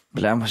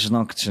 Blem, aš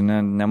žinau, kad čia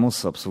ne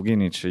mūsų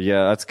apsauginiai, čia jie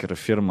atskira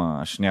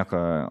firma, aš nieko.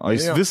 O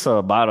jis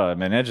visą barą,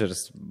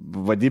 menedžeris,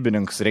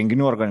 vadybininkas,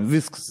 renginių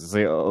viskas.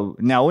 Jisai,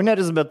 ne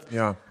owneris, bet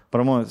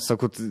pramu,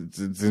 sakau,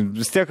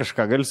 vis tiek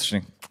kažką gali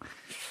sužinai.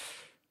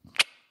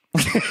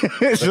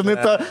 Žinai,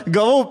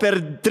 gavau per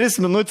 3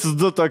 minutės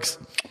 2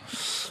 toks.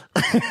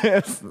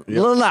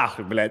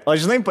 Nahui, blėt. O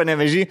žinai,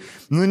 Panevėžy,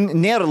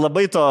 nėra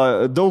labai to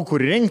daug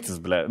kur rinktis,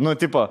 blėt.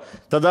 Tipo,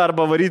 tada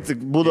arba varyti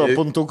būdavo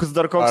puntukus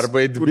dar koks.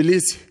 Arba į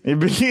Tbilisį. Į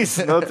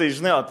Tbilisį, tai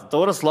žinai,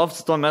 Tauras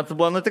Loftas tuo metu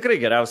buvo,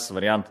 tikrai geriausias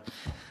variantas.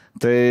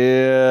 Tai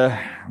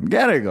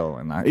gerai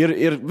galvoju, na.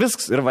 Ir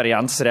viskas, ir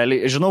variantas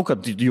realiai, žinau,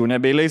 kad jų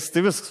nebeįleis,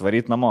 tai viskas,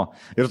 varyt namo.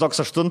 Ir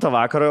toks 8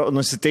 vakaro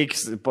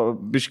nusiteikis,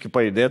 biški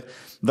pajudėt,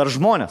 dar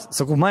žmonės,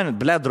 sakau, mane,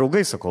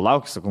 draugai, sakau,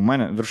 laukia, sakau,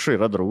 mane, viršui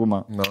yra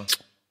drauguma.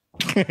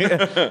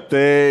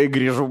 Tai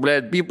grįžau,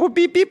 pip,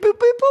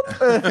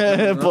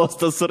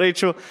 postas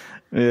suraičiau.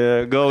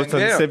 Gau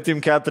ten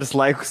 7-4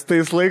 laikus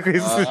tais laikais,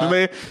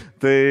 žinai,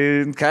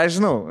 tai ką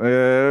žinau,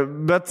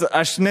 bet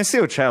aš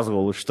nesijaučiu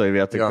asgol už toj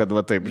vietoj, kad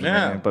va taip,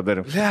 žinai,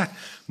 padariau.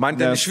 Man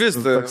ten iš vis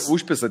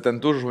užpisa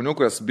ten tų žmonių,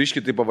 kas biški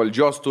tipo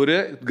valdžios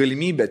turi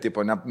galimybę tipo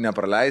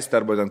nepraleisti,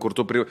 arba ten kur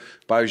tu,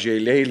 pavyzdžiui,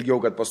 eilė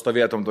ilgiau, kad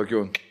pastovėtum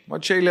tokių, o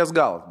čia eilės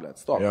galas,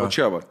 stop, o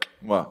čia va.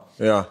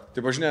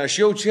 Taip, aš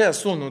jau čia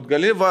esu,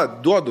 gali,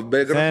 duodu,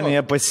 be grąžos.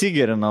 Jie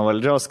pasigerino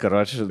valdžios,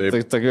 karočiui,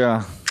 tai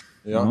tokia...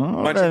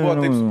 Man čia buvo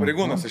taip su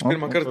pareigūnas, aš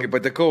pirmą kartą, kai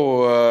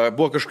patekau,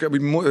 buvo kažkokia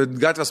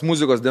gatvės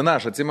muzikos diena,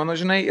 aš atsimenu,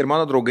 žinai, ir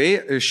mano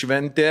draugai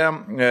šventė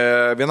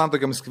vienam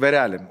tokiam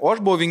skverelį. O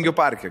aš buvau Vingio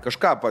parke,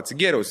 kažką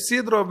atsigėriau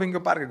sidro, Vingio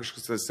parke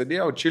kažkas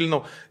sėdėjau,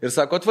 čilinau ir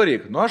sako,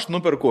 atvaryk. Nu, aš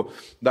nuperku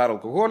dar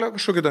alkoholio,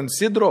 kažkokį ten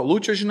sidro,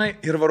 lūčio, žinai,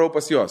 ir varau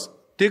pas juos.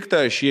 Tik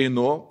tai aš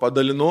įeinu,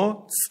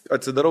 padalinu,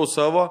 atsidarau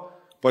savo.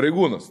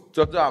 Pareigūnas,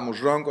 tada už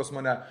rankos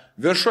mane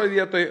viešoje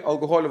vietoje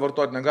alkoholį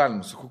vartoti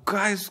negalim. Sakau,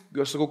 aš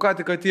sakau, ką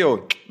tik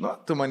atėjau. Nu,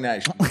 tu mane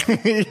aiškiai.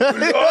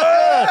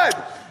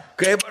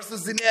 Kaip aš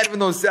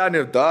susinervinau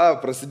seniai,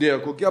 prasidėjo,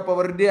 kokia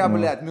pavardė,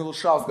 blėt,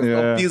 Milušauskas,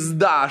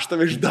 pizda, aš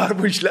tave iš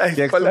darbo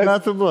išleidžiu. Kiek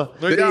metų buvo?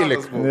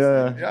 13 buvo.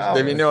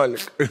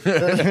 19.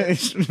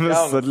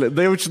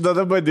 Da jaučiu,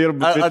 dabar dirbu.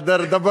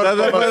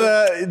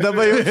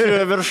 Dabar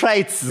jaučiu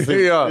viršaitis.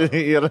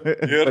 Ir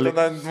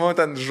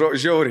ten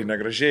žiauriai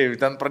negražiai,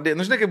 ten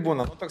pradėjo, nu žinai kaip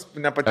būna, toks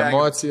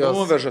nepatenkintas.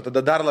 Nuvežė, tada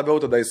dar labiau,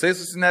 tada jisai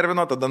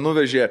susinervino, tada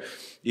nuvežė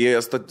į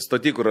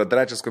stotį, kur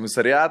 3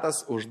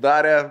 komisariatas,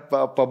 uždarė,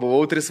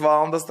 pabuvau 3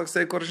 valandas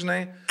toksai, kur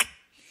žinai.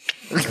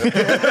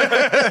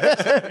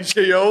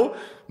 Išėjau,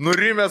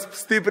 nurimęs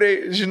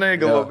stipriai,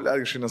 žinai, galvo,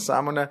 kažkai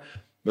nesąmonė.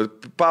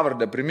 Bet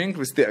pavardę primink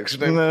vis tiek,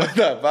 žinai.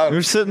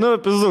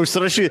 Pizdu,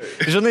 užsirašy.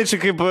 Žinai, čia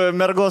kaip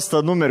mergos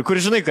tą numerį, kur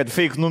žinai, kad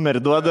fake numerį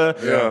duoda.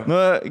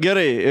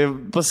 Gerai,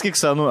 pasakyk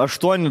savo,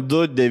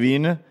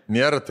 829.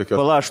 Nėra tokio.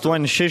 Pala,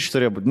 86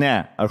 turėjo būti.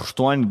 Ne,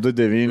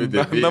 829.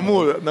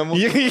 Namų. Namų.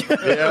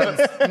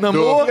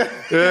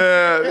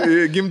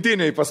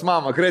 Gimtiniai pas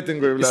mamą,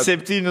 kretingui.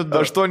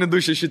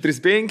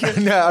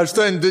 82635. Ne,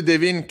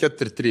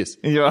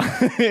 82943. Jo.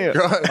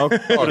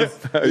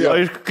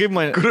 Kaip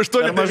man? Kur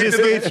 8 mažai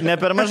skaičių, ne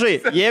per mažai.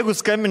 Jeigu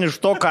skambini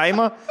iš to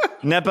kaimo,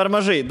 ne per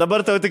mažai.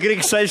 Dabar tau tik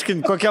reikia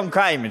išaiškinti, kokiam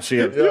kaimui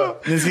čia yra.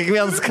 Nes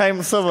kiekvienas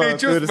kaimas savo.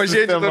 Skaičius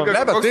pažiūrėti, koks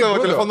tavo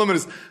telefono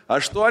numeris.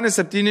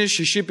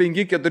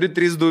 87654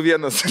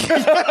 321.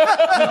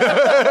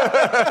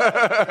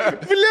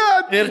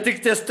 Ir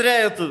tik ties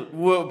trejetų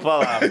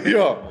palauk.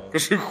 Jo.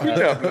 Kažkokiu.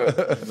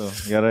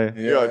 Gerai.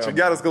 Jo, čia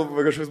geras, gal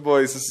kažkas buvo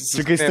įsisakymas.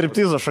 Čia kai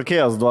striptizo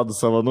šokėjas duoda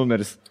savo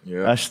numeris.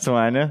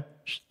 8,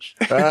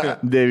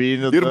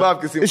 9. Ir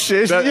babkis jau.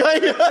 6.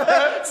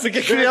 Su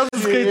kiekvienu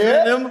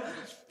skaitmenim.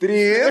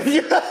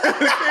 3.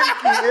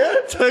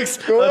 Toks,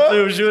 tai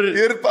jau žiūri.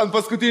 Ir ant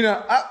paskutinio.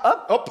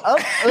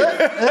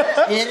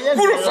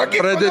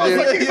 Pradedi.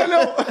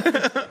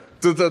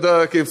 Tu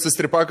tada, kaip su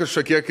stripakas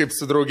šokė, kaip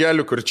su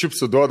draugeliu, kur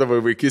čipsų duodavo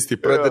į vaikystį,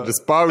 pradedi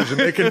spausti,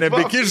 žinai, kad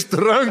nebekišt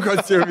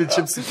rankos jau į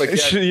čipsų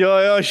pakelį.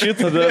 Jo,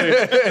 šitą darai.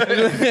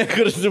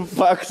 Kur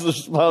stripakas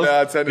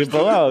užspausti.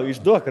 Palauk,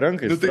 išduok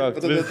ranką.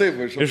 Taip,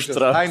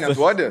 ištrauk. Ai,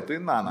 neduodė? Tai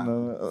na.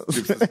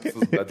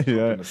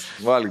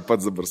 Valgyk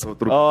pats dabar savo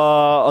trūkumą.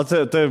 O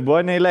tai buvo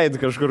neįleid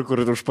kažkur,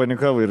 kur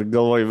užpanikavai ir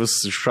galvoji vis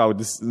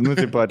iššaudys. Nu,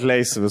 taip,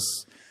 atleisi vis.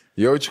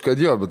 Jaučiu,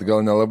 kad jo, bet gal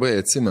nelabai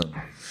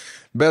atsimenu.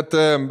 Bet...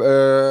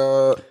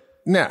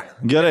 Ne.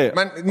 Gerai.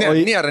 Man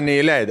nėra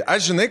neįleidę.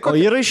 Aš žinai, O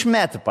yra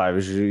išmetę,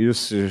 pavyzdžiui,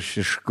 jūs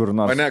iš kur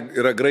nors. Mane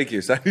yra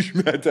Graikijai,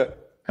 išmetę.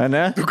 A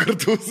ne? 2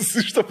 kartus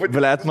iš to paties.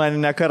 Blet,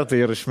 man ne kartą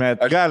yra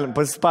išmetę. Galim,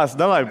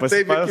 davai,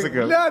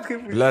 pasipasakok.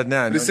 Blet,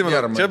 ne.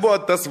 Prisimenu, čia buvo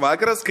tas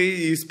vakaras, kai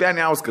į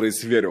Spenį Auskarą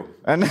įsivėriau.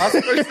 A ne?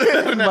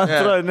 Man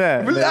atrodo,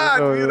 ne.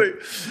 Blet, vyrai.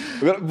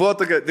 Buvo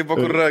tokia, tipo,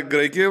 kur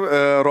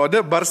Graikijai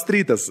rodė Bar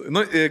Streetas.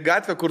 Nu,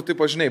 gatvė, kur,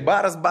 tipo, žinai,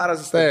 baras,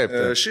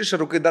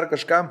 šišarukai, dar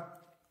kažką.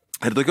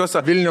 Ir tokiuose...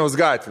 Vilniaus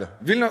gatvė.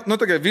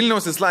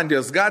 Vilniaus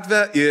Islandijos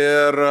gatvė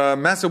ir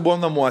mes jau buvom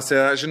namuose,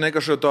 žinai,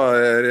 kažkokio to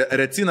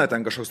recina,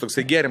 ten kažkoks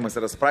toksai gėrimas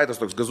yra spraitas,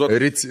 toks gazuotas.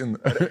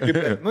 Ricina.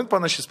 Nu,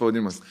 panašys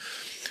pavadimas.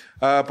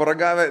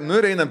 Paragavę,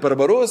 ir einam per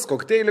barus,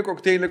 kokteilį.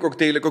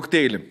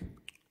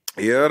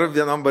 Ir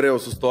vienam bare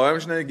jau sustojom,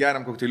 žinai,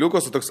 geriam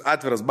kokteiliukus, toks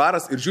atviras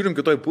baras ir žiūrim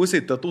kitoj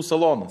pusėje tatų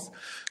salonas.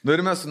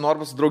 Ir mes su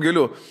Norba su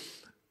draugeliu,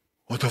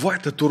 o davai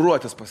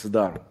tatuiruotės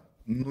pasidaro.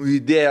 Nu,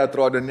 idėja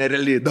atrodė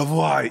nerealiai.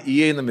 Davai,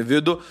 įeinam į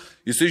vidų,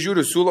 jisai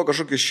žiūri, siūlo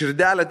kažkokią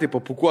širdelę, tai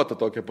papukuotą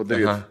tokią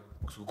padaryti.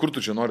 Kur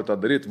tu čia nori tą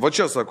daryti? Va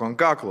čia, sako, ant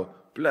kaklo.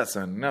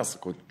 Plėsa,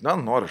 nesako,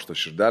 noriu šitą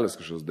širdelės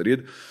kažkas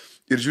daryti.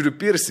 Ir žiūriu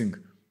piercing.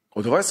 O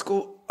davai,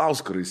 sakau,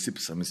 Auskarą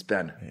įsipisam į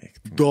Spenį.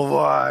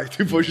 Davai,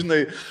 taip,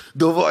 žinai,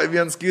 davai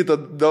viens kitą,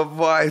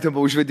 davai, taip,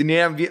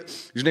 užvedinėjom.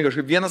 Žinai,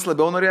 kažkaip vienas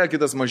labiau norėjo,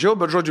 kitas mažiau,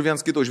 bet žodžiu,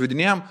 viens kitą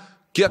užvedinėjom.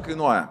 Kiek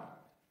kainuoja?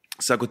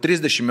 Sako,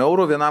 30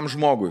 eurų vienam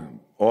žmogui.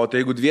 O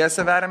tai jeigu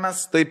dviese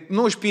verimės, tai,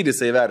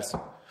 užpydysą įversiu.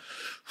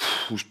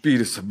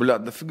 Užpydysą,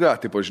 blėt, dafiga.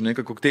 Taip, žinai,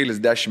 kad kokteilis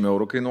 10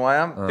 eurų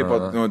kainuoja. Taip,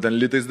 ten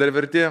litais dar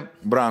verti.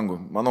 Brangu.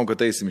 Manau,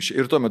 kad eisim iš.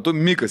 Ir tuo metu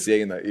Mikas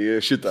eina į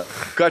šitą.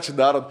 Ką čia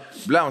darot?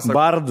 Blėm, sako.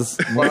 Bardas.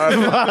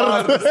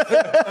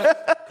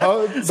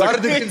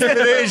 Bardic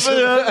inspiration.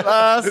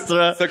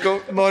 Astra. Sakau,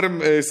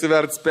 norim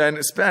įsiverti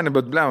Spenį,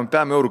 bet blėm,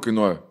 5 eurų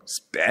kainuoja.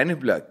 Spenį,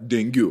 blėt,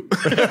 dengiu.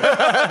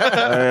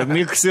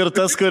 Miks ir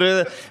tas,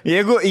 kuri...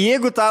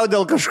 Jeigu tau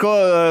dėl kažko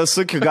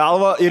suki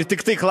galvą ir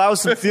tik tai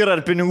klausimas yra,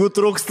 ar pinigų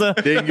trūksta,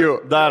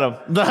 darom.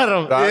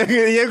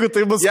 Jeigu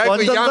tai bus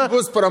kontentą... Jeigu jam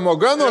bus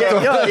pramoga nuo to...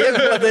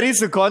 Jeigu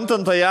padarysi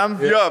kontentą jam...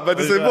 Jo,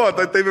 bet jisai buvo,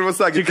 taip ir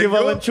pasakė. Tik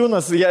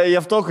Valančiūnas,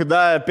 Javtokui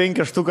davė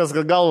 5 štukas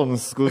galvą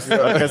nusiskus,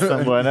 kas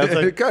ten buvo, ne?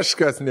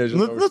 Kažkas,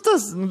 nežinau.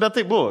 Bet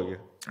tai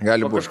buvo.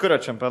 Gali būti. Kažkurio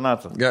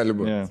čempionato. Gali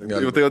būti.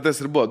 Jau tai tas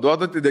ir buvo.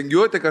 Duodate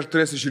dengiuoti, kad aš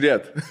turėsiu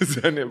žiūrėti.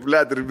 Seniai,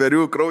 blėt, ir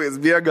berių, kraujas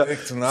bėga.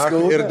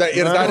 Ir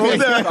dar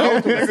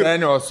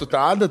senio su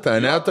ta adata,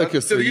 ne,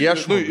 tokius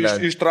iešmų.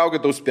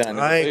 Ištraukė tau Spenį.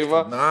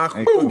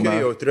 Kokia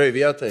jautrioje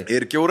vietoje.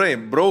 Ir kiaurai,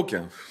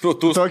 braukė.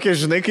 Tokie,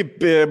 žinai, kaip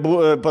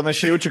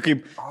panašiai jaučiu, kaip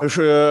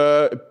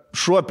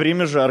šuo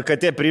primiža ar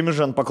katė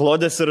primiža ant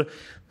paklodės ir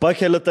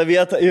pakelia tą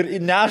vietą ir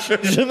neša,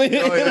 žinai,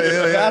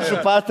 neša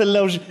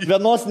patalę už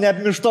vienos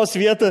neapmištos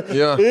vietą.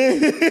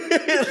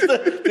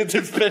 Tai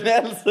taip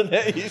Spenelis,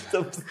 ne,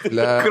 ištaps.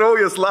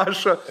 Kraujas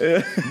laša.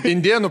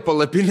 Indėnų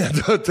palapinė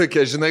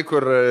tokia, žinai,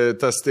 kur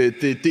tas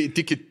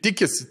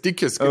tikis.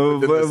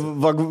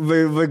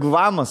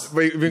 Vigvamas.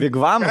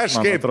 Vigvamas,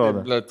 man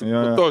atrodo.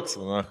 Toks,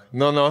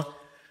 no.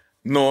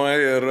 Nu,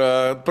 ir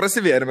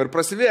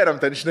prasivėrėm,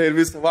 ten, žinai, ir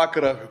visą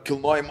vakarą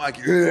kilnojimą,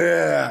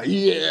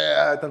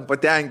 ten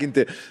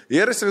patenkinti.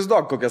 Ir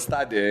įsivaizduok, kokią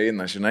stadiją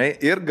eina, žinai,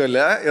 ir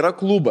gale yra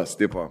klubas,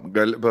 tipo,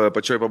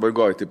 pačioj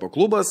pabaigoje, tipo,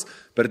 klubas,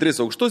 per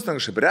 3 aukštus, ten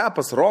kažkaip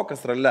repas,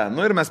 rokas, rale.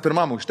 Nu, ir mes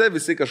pirmam aukšte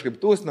visi kažkaip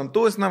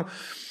tūsnam,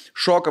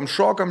 šokam,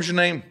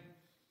 žinai.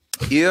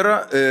 Ir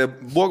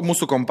buvo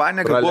mūsų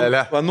kompanija, kad buvo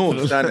planų,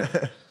 ten.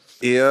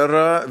 Ir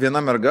viena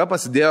merga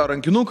pasidėjo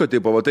rankinuką,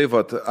 taip,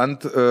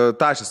 ant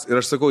tašės. Ir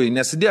aš sakau,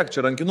 nesidėk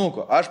čia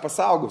rankinuko, aš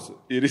pasaugosiu.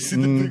 Ir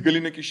įsidėti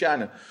galinę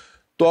kišenę.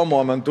 Tuo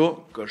momentu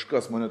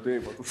kažkas mane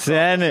taip...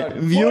 Seni,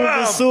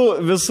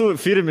 visų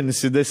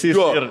firminis įdėsys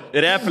ir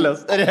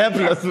replės,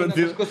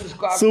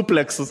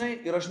 supleksus.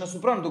 Ir aš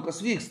nesuprantu,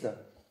 kas vyksta.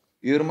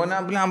 Ir mane,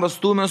 blemba,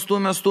 stumė,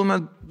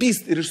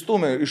 pist ir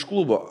išstumė iš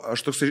klubo.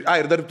 Aš toks,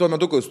 ir dar tuo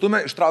metu, kai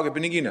stumė, ištraukė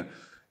piniginę.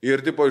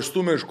 Ir tipo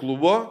išstumė iš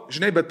klubo,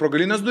 žinai, bet pro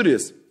galinės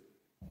duris.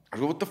 Aš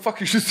galvoju, what the fuck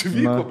iš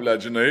įsivyko, ble,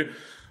 žinai.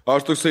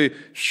 Aš toksai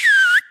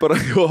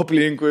Parajau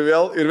aplinkui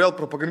vėl ir vėl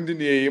pro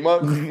pagrindinį įėjimą.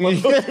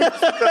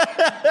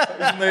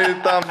 Žinai,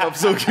 tam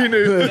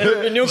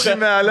apsauginiui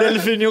žymelę.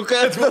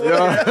 Delfiniuką.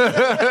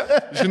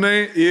 Žinai,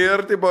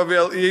 ir taip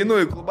vėl įeinu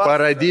į klubą.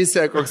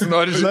 Paradysė, koks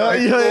nors,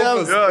 žinai.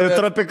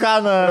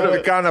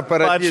 Tropikaną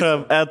paradysė.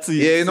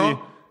 Įeinu.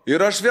 Ir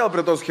aš vėl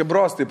prie tos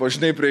hebros, taip,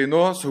 žinai,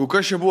 prieinu, sakau,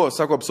 kas čia buvo,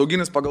 sako,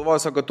 apsauginis pagalvoja,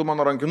 sako, tu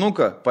mano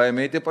rankinuką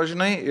paėmėjai, taip,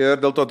 žinai, ir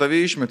dėl to tave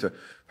išmetė.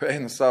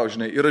 Eina savo,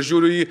 žinai, ir aš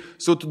žiūriu į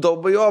su tu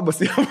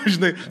dalbajobas,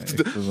 žinai,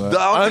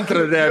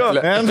 antrą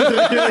replę.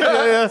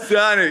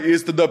 Seniai,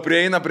 jis tada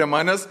prieina prie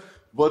manęs,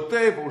 va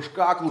taip, už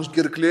kaklų, už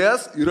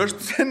kirklės, ir aš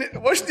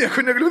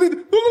nieko negaliu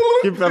daryti.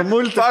 Kaip per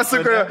multį.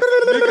 Pasakoja,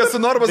 Mikas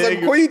su Normas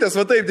ant kojytės,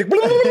 va taip, tik...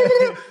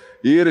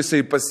 Ir jisai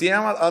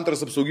pasiema,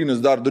 antras apsauginis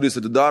dar duris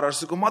atidaro,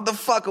 aš sakau,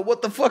 motherfucker,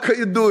 what the fuck are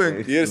you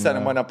doing? Ir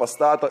seniai mane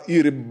pastato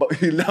ir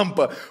į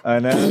lempą.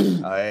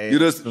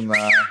 Ir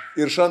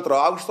iš antro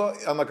aukšto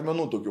ant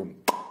akmenų tokių.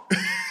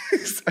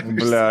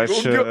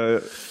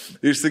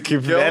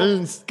 Kaip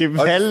velnis.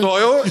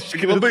 Atstojau,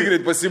 labai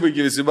greit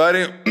pasibaigė visi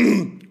bariai.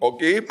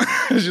 Ok,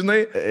 žinai.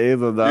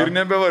 Ir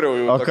nebevariau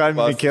jau. O ką,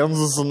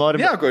 Mikenzas su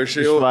Normi? Nieko, aš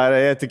jau.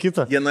 Išvarė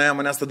tikitą. Jie nuėjo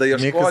manęs tada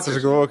ieškoti. Mikas, aš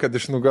galvoju, kad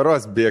iš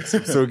nugaros bėgs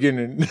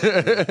apsauginiai.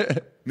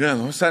 Ne,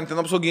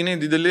 ten apsauginiai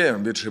dideli,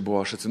 bičiai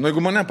buvo, aš atsimenu.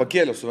 Jeigu mane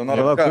pakėlė su viena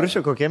ranka. Kur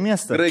čia, kokie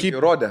miestai?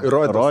 Rodė.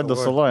 Rodė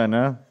saloje,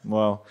 ne?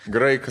 Wow.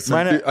 Graikas,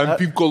 ant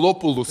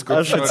Pinkolopulus.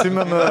 Aš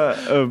atsimenu,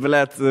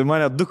 blėt,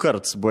 mane 2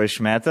 kartus buvo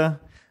išmetę.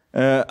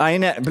 Ai,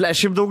 ne, blėt,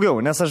 šiaip daugiau,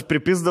 nes aš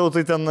pripisdavau,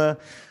 tai ten...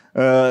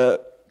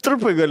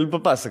 Trupai galiu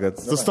papasakot.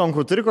 Tu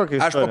Stonku turi kokį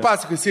istoriją? Aš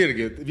papasakosiu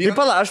irgi. Tai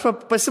pala, aš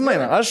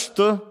pasimainu.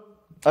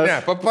 Ne,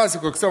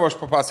 papasakok savo, aš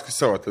papasakosiu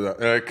savo tada.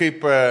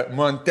 Kaip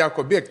man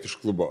teko bėgti iš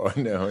klubo, o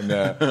ne.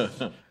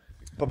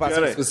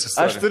 Papasakos visą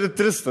istoriją. Aš turiu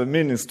 3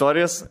 mini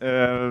istorijas.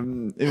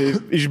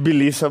 Iš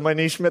Bilisio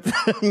mane išmetė,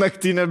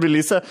 naktinio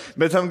Bilisio,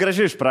 bet ten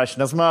gražiai išprašė,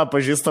 nes mano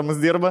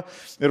pažįstamas dirba.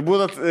 Ir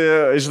būnat,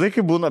 žinai,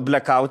 kai būna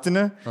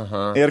blackoutinė.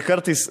 Ir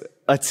kartais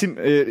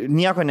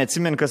nieko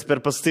neatsimeni, kas per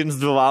paskutinius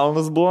 2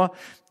 valandas buvo.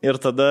 Ir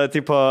tada,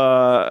 tipo,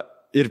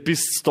 ir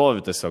pis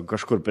stovi tiesiog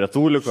kažkur prie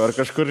tūliko ar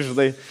kažkur,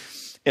 žinai.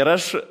 Ir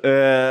aš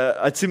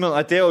atsimenu,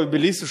 atėjau į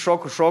Bilisį,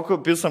 šoku,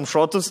 pisam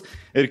šotus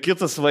ir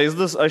kitas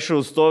vaizdas, aš jau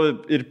stovi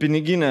ir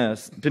piniginiai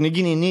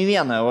nei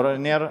 1 eurą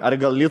nėra, ar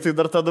gal litai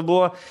dar tada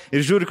buvo,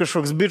 ir žiūri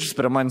kažkoks bičias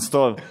prie man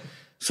stovi.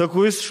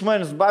 Sakau, jis iš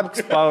manęs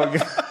babkis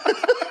pavagė.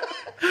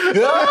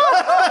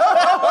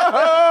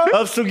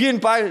 Apsauginį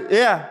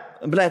pavagė,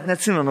 blėt,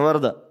 neatsimenu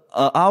vardą,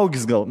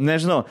 Augis gal,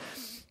 nežinau.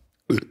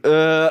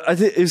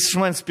 Jis iš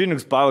manęs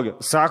pinigus pavagė.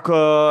 Sako,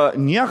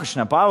 nieko aš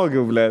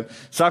nepavagiau, blėt.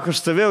 Sako, aš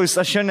stovėjau,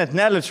 aš jo net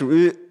neliečiau.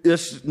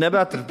 Aš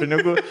nebeturiu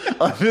pinigų.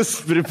 O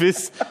vis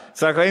pripis.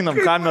 Sako, einam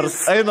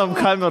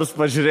kameras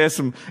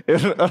pažiūrėsim.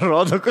 Ir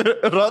rodo,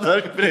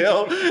 aš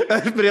priejau,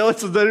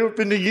 atsidariau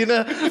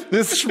piniginę.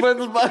 Jis iš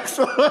manęs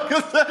bakso.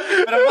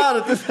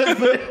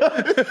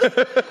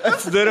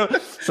 Atsidariau.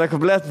 Sako,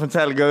 blėt,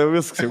 Matelė, gal jau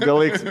viskas, gal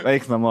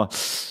eik namo.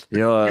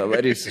 Jo,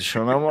 varysiu iš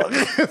namo.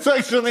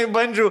 Sak, žinai,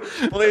 bandžiau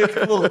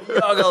laikų.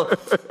 Jo,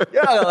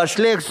 gal aš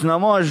lėksiu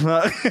namo,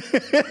 žinai.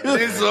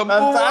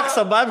 Ant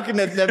takso babki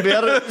net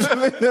nebėra.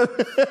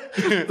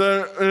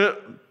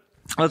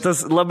 O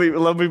tas labai,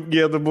 labai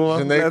gėda buvo.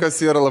 Žinai,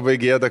 kas yra labai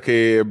gėda,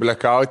 kai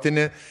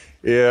blackoutini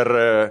ir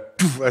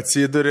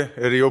atsiduri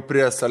ir jau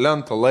prie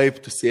Salento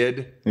laiptų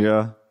sėdi.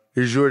 Jo.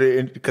 Ir žiūri,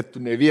 kad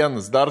tu ne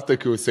vienas, dar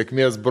tokių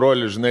sėkmės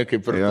brolių, žinai,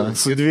 kaip ir... Ja,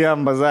 su 2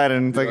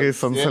 bazarinį tokiais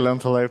ant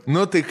Salento laiptų.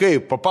 Nu tai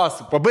kaip,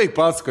 pabaig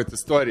pasakoti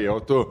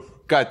istoriją, o tu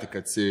ką tik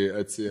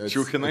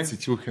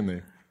atsičiūchinai.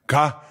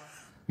 Ką?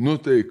 Nu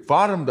tai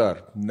varam dar.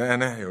 Ne,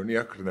 jau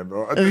niekur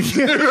nebevo.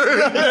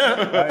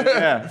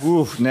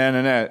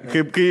 Ne.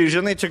 Kaip, kai,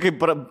 žinai, čia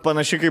kaip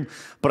panašiai kaip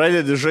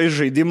pradedi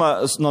žaidimą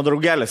nuo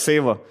draugelio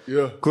seivo,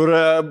 kur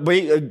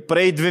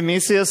praėjai 2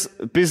 misijas,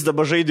 pis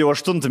dabar žaidė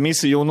 8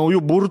 misiją, jau naujų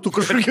burtų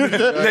kažkokių.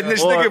 Net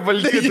nežinai, kaip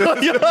valdyti.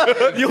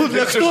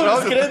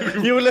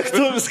 Jau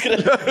lėktuvus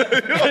skrenda.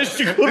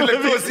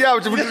 Lėktuvus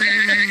jaučiu.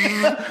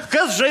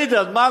 Kas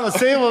žaidė ant mano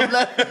seivo,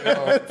 ble?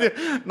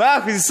 Na,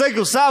 jis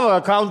sakiau savo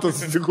akauntą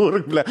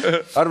susikūrk, ble.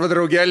 Arba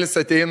draugelis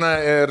ateina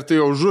ir tu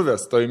jau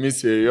žuvęs toj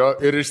misijoje jo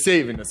ir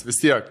išseivinęs vis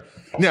tiek.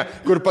 Ne,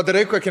 kur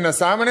padarai kokį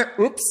nesąmonę,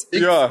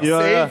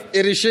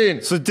 ir išeini.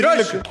 Su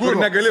 13, kur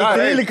negali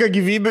 13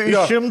 gyvybių iš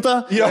 100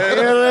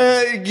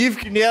 ir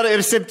gyvkių nėra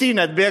ir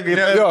 7 atbėga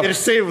ir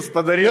seivus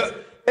padarys.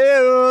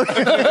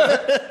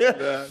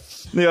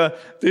 Tai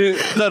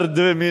dar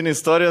 2 mini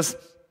istorijos.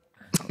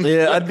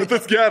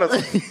 Tas geras.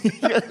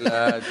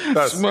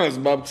 Smas,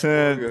 babs.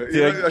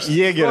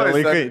 Jėgerio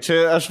laikai.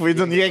 Čia aš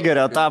vaidinu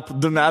Jėgerio etapą.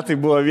 2 metai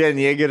buvo vien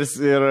Jėgeris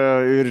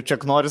ir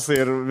Ček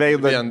Norisai ir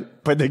veido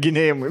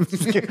padeginėjimai.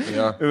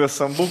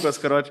 Sambukas,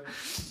 karoči.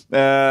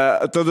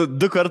 Tada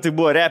 2 kartai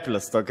buvo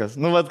replės tokias.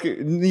 Nu, vat,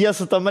 jie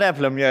su tam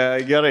repliam jie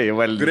gerai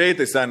valdė.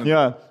 Greitai, seniai.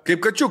 Ja. Kaip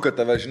kačiuką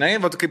tave, žinai,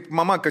 vat, kaip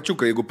mama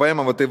kačiuką, jeigu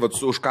paima va, tai vat,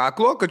 už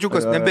kaklo,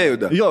 kačiukas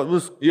nebejuda. Jo,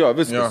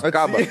 viskas,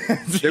 kaba.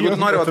 Jeigu tu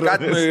nori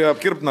katinui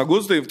apkirpti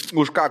nagus, tai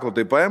už kaklo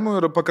tai paimu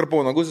ir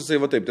pakarpau nagus,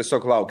 jisai va taip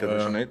tiesiog laukia,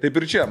 žinai. Taip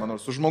ir čia,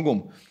 manau, su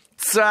žmogum.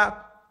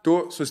 Tu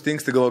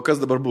sustingsti galvo,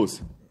 kas dabar bus.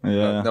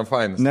 Ne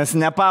fainas. Nes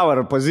ne power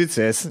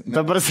pozicijas.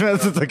 Ta prasme,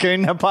 tu tokia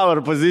ne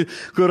power pozicija,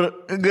 kur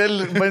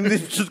gali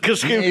bandyti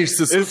kažkaip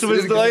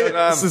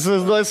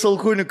įsivaizduoji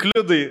salkūnių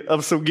kliudai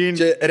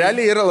apsauginti. Čia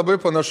realiai yra labai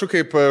panašu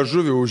kaip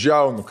žuvį už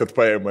jaunų, kad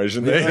paima,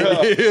 žinai.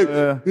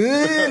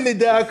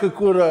 Lydeka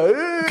kūra.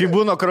 Kai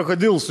būna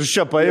krokodilus, už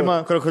čia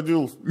paima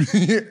krokodilus.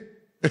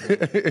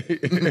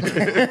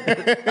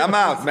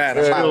 Amaut, man.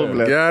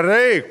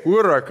 Gerai,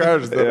 kūra, ką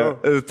aš darau.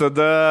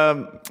 Tada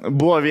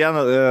buvo viena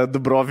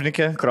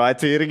Dubrovnikė,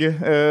 Kroatija irgi,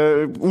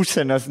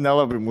 užsienės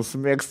nelabai mūsų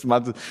mėgst,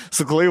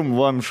 su Klajum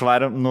buvom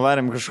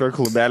nuvarėm kažkokį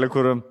klubelį,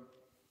 kur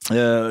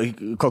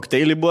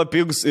kokteiliai buvo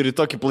pigus ir į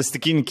tokį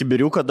plastikinį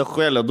kibiriuką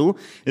dahuoja ledų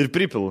ir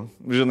pripil,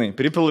 žinai,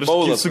 pripil ir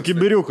su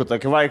kibiriuku,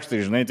 tokį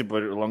vaikštai, žinai, tipo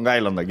Long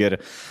Islandą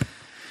geri.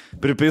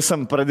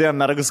 Pripisam, pradėjom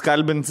mergas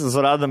kalbinti,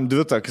 suradom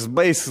dvi tokius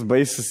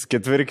baisis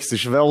ketvirkis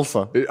iš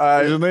Velso.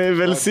 Žinai,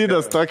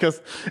 Velsidės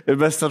tokias. Ir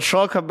mes ten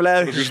šoka,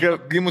 ble.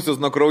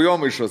 Gimusios nuo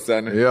kraujomaišos,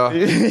 seniai. Jo.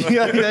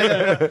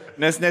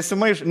 Nes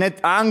nesimaiš,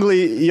 net anglai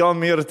jom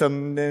ir ten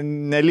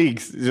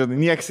nelygs. Žinai,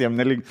 nieks jiem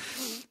nelygs.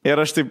 Ir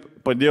aš taip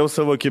padėjau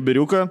savo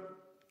kibiriuką.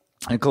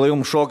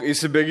 Klajum šok,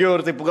 įsibėgiau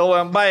ir taip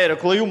galvojam, bairio,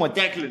 klajumo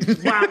teklį.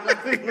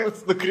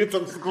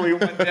 Nukritom su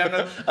klajumo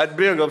teklį,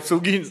 atbėgo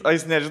apsauginis, o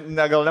jis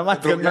gal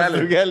nematė, kad mes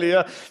draugelį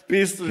jo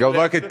pystų.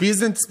 Galvoja, kad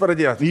pyzdintis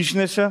pradėjo?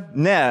 Išnešė?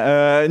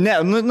 Ne,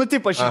 nu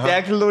taip aš į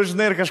teklį,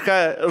 žinai, ir kažką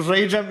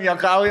žaidžiam,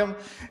 jokaujam.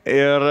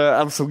 Ir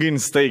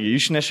apsauginis staigiai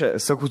išnešė,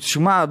 sakau,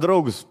 čia mano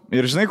draugus.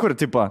 Ir žinai, kur,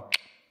 tipo...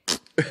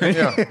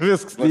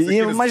 Viskas,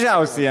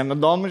 mažiausiai jam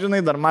įdomu,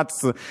 žinai, dar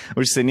matas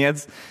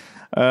užsienietis.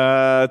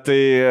 Tai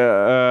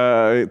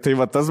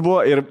va tas buvo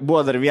ir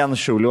buvo dar vienas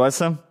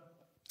Šiauliuose,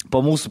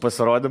 po mūsų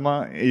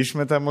pasirodymą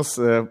išmetė mus,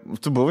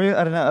 tu buvai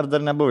ar dar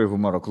nebuvai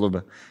humoro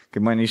klube,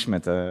 kai mane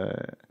išmetė?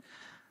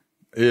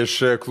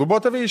 Iš klubo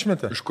tave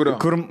išmetė? Iš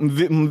kurio? Kur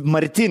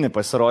Martinį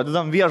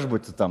pasirodydam,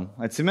 viešbutį tam,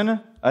 atsimeni?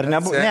 Ar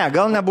nebuvo? Ne,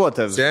 gal nebuvo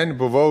tavęs. Sen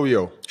buvau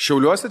jau.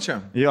 Šiauliuose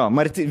čia? Jo,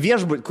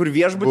 kur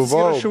viešbutis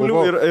yra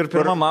Šiaulių ir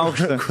pirmam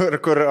aukšte.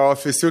 Kur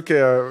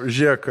ofisiukė,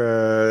 žiūrėk,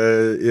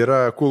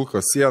 yra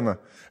kulkos siena.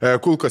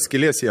 Kulkos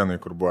skylės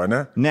sienai, kur buvo,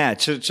 ne? Ne,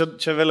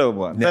 čia vėliau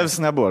buvo. Tavęs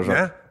nebuvo,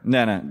 žodžiu.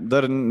 Ne,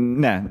 dar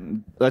ne.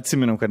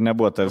 Atsiminiau, kad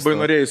nebuvo tavęs. Labai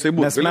norėjai jisai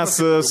būti. Nes mes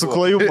su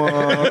Klajumu...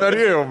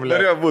 Norėjom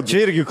būti. Čia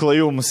irgi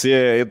Klajumus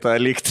į tą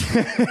lygtį.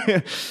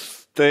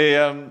 Tai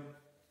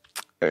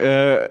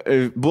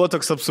buvo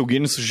toks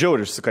apsauginis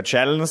žiaurius,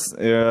 sukačelinis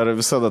ir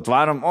visada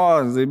atvarom,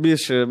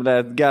 bišį,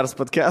 geras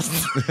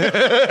podcastas.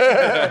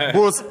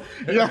 Bus.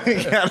 Jo,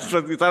 geras,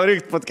 tau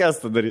reikia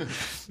podcastą daryti.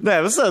 Ne,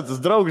 visada tas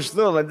draugiškas,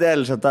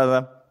 vadėlį čia tada.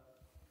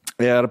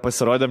 Ir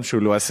pasirodėm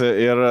Šiauliuose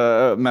ir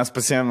mes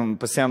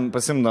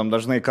pasimdom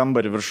dažnai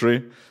kambarį viršui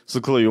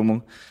su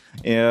Klajumu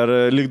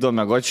ir lygdom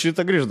mėgoti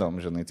šitą grįždom,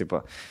 žinai, tipo.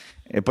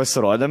 Ir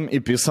pasirodėm,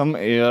 įpisam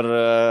ir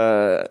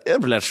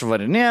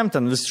švarinėjom,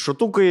 ten visi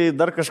šutukai,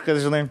 dar kažkas,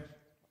 žinai.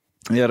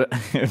 Ir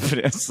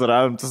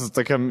suradom, tas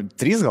tokiam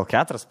 3 gal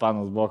 4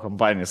 panas buvo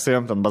kompanija, su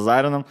jom ten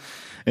bazarinam.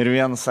 Ir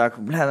vienas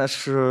sako,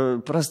 aš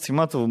prastai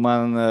matau,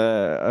 man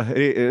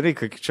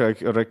reikia čia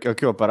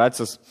akių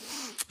operacijos.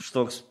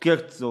 Štoks,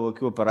 kiek tavo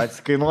akių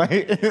operacijų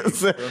kainuoja?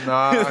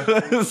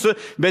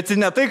 Bet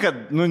ne tai,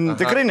 kad,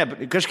 tikrai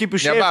kažkaip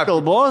išėjo iš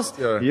kalbos,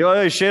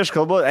 išėjo iš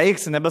kalbos,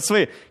 eiksi,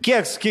 nebesvai.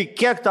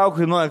 Kiek tau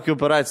kainuoja akių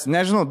operacijų?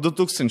 Nežinau,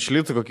 2000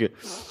 litų kokį.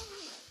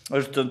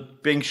 Aš ten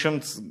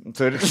 500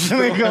 turiu,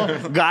 žinai,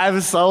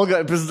 gavęs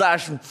algą,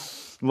 10.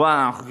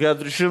 Wow,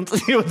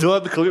 400 jau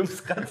duodu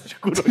Klajums, kad iš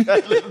kur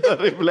gali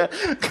darai, ble.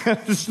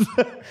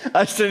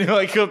 Aš ten jau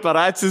akių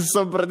operacijų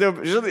visam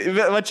pradėjau.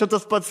 Žinai, va čia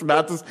tas pats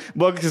metas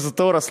buvo, kai su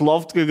Tauras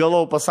Loft, kai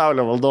galvojau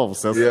pasaulio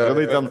valdovus.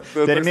 Žinai, ten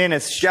per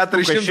mėnesį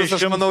 400,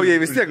 aš manau, jie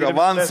vis tiek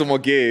avansų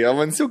mokėjai.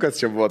 Avansiukas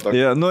čia buvo toks.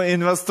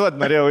 Investuot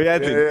norėjau ją.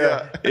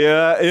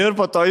 Ir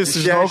po to jūs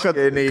žinau, kad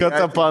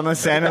ta pana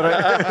senė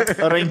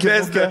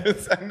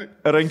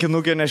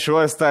rankinukė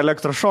nešiojas tą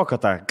elektrošoką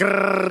tą.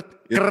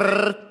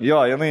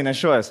 Jo, jinai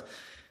nešiojas.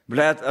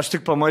 Blet, aš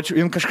tik pamačiau,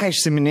 jin kažką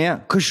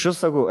išsiminėjo. Kas šis,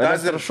 sakau,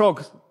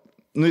 elektrošokas.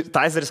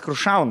 Tazeris kur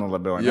šauna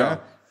labiau,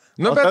 ne?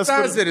 Bet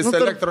tazeris,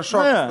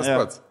 elektrošokas tas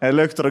pats.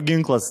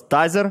 Elektroginklas,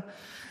 tazer.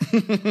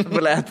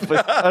 Blet,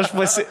 aš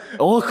kas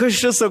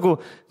šis,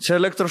 sakau, čia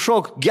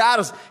elektrošok,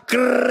 geras.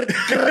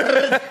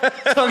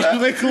 Toks,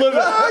 žinai,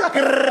 klubė.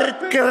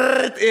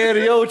 Ir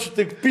jaučiu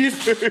tik pys.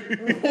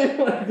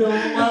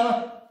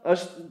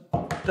 Aš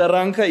per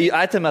ranką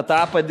atėmė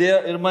tą,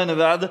 padėjo ir mane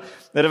veda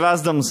ir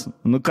vesdams,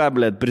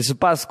 blėt,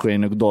 prisipasakoja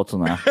anekdotų,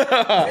 na.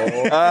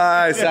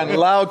 Ai, sen,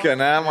 laukia,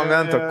 ne,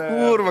 momento,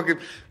 kurva,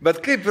 kaip,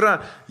 bet kaip yra,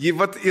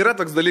 yra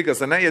toks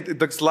dalykas, ne, jie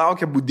toks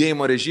laukia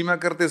budėjimo režime,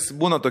 kartais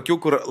būna tokių,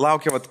 kur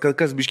laukia,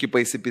 kas biškai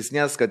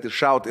paisipisnės, kad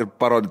iššaut ir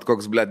parodyt,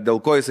 koks, blėt, dėl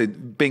ko jisai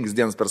 5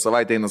 dienas per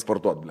savaitę eina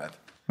sportuot, blėt.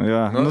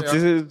 Ja,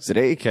 tai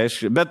reikia,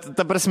 bet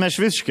ta prasme aš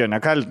visiškai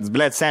nekaltins,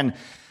 blėt, seniai.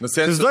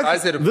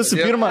 Visų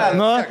pirma,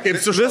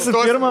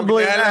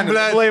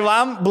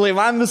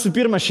 blaivam visų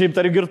pirma, šiaip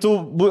tarp girtų,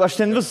 aš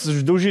ten vis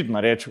išdaužyti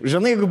norėčiau.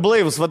 Žinai, jeigu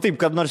blaivus, va taip,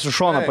 kad nors iš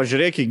šono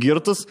pažiūrėk į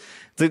girtus,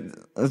 tai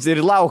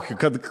ir laukiu,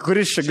 kad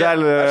kuris čia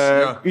gali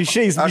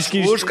išeis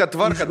biškai už kad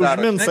tvarką dar.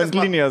 Užmins ant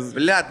linijos.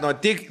 Blėt,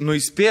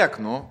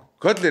 įspėk,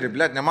 Kotlerį,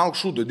 blėt, nemalk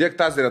šūdų, dėk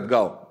tazerį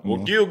atgal.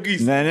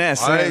 Augys. Ne,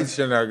 Ai,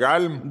 čia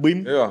negalim.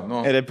 Baim. Jo,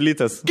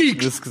 Replytas.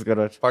 Viskas,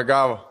 karoči.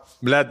 Pagavo.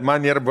 Blėt, man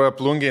ir buvo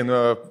plungiai,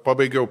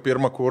 pabaigiau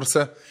pirmą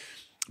kursą,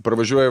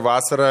 pravažiuoju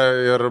vasarą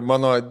ir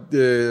mano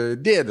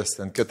dėdės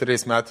ten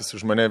 4 metais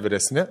už mane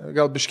vyresni,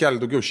 gal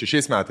biškelį daugiau,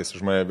 6 metais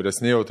už mane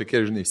vyresni, jau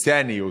tokie, žinai,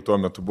 seniai jau tuo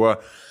metu buvo.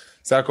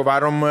 Sako,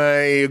 varom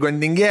į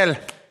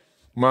Gondingėlį.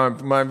 Man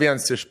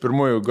vienas iš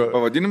pirmųjų...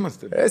 Pavadinimas?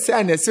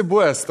 Seniai, esi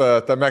buvęs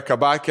tame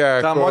kabake.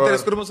 Ta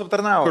moteris, kur mus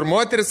aptarnavo. Kur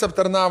moteris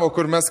aptarnavo,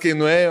 kur mes kai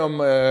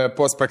nuėjom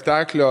po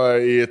spektaklio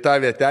į tą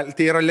vietelį.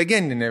 Tai yra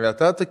legendinė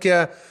vieta,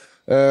 tokia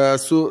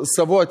su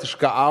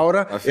savotiška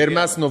aura. Ir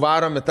mes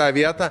nuvarom į tą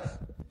vietą.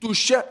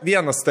 Tuščia,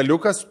 vienas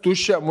staliukas,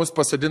 tuščia, mus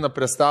pasodina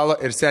prie stalo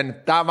ir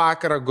seniai tą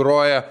vakarą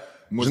groja,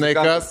 žinai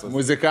kas,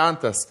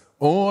 muzikantas.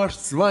 O aš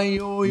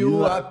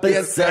svajoju apie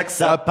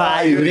seksą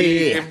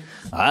pajūrį.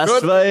 Aš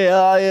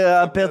svajoju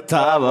apie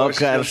tavo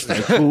karštą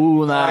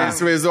kūną.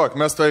 Įsivaizduok,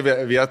 mes toje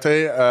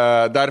vietoje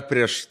dar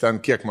prieš, ten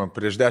kiek man,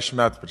 prieš 10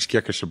 metų, prieš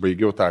kiek aš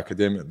baigiau tą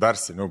akademiją, dar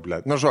seniau,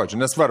 blėt, žodžiu,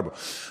 nesvarbu.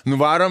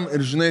 Nuvarom ir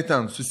žinai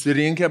ten,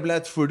 susirinkę,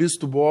 blėt,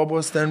 furistų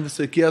bobos, ten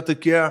visokie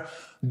tokie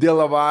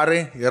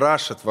dėlavarai ir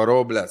aš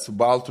atvarau, blėt, su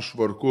baltu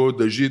švarku,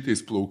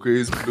 dažytais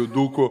plaukais,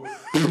 bliuduku,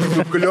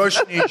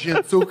 kliošniai,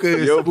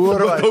 džinsukais,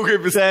 būro.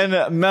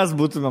 Seniai, mes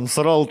būtumėm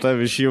sroltą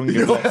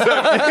išjungę.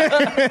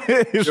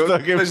 Iš to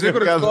kaip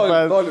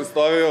toli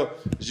stovėjau,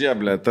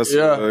 žieblė, tas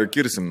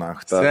kirsim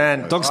nachtą.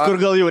 Toks, kur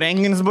gal jau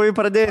renginis buvai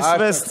pradėjęs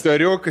vesti.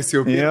 Tariukas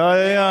jau. Jo.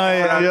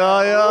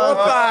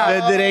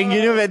 Bet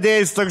renginių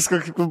vedėjas toks,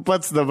 kokį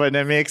pats dabar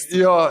nemėgsti.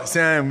 Jo,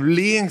 seniai,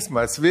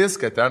 linksmas,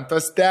 viską, ten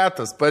tas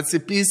tetas, pats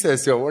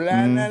įpysęs jau,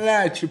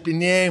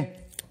 čiupinėjai.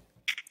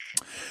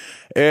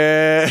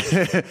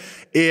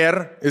 Ir,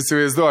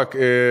 įsivaizduok,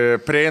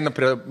 prieina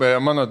prie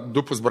mano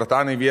 2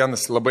 pusbratanai,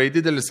 vienas labai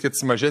didelis,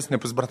 kitas mažesnis,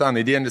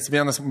 pusbratanai,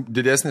 vienas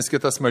didesnis,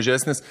 kitas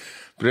mažesnis,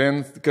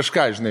 prieina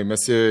kažką, žinai,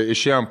 mes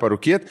išėjom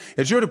parūkėti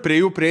ir žiūriu, prie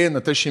jų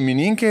prieina ta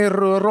šeimininkė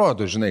ir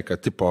rodo, žinai,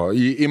 kad tipo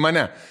į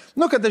mane,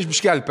 kad aš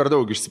biškelį per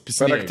daug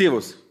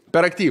išsipisinėjau.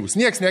 Per aktyvus.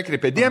 Niekas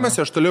nekreipė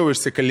dėmesio, aš toliau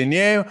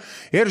išsikalinėjau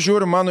ir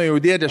žiūriu, mano jau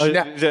dėdė.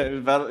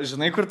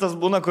 Žinai, kur tas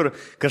būna, kur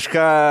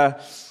kažką,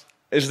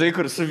 žinai,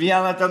 kur su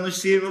viena ten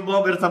užsiėmė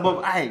bob ir ta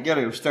bob, ai,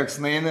 gerai,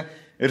 užteks naini.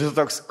 Ir tu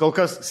toks, kol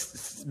kas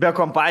be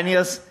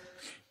kompanijas.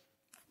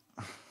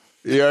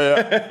 Jo.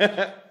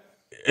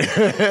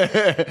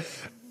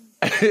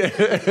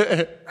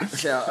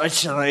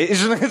 Žinai,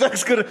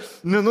 toks, kur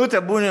minutė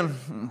būni.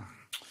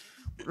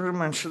 Ir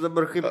man čia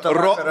dabar kaip tą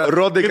vakarą...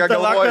 Rodai, ką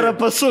galvoju. Vakarą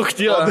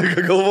pasukti, jo. Rodai,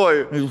 ką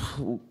galvoju.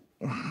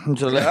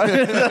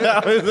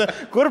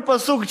 Kur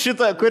pasuk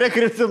šitą, kuria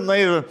kryptim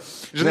naiviu.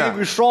 Žinai,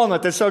 jeigu iš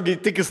šono tiesiog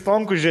tik į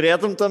stomkų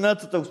žiūrėtum tuo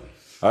metu, toks...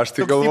 Aš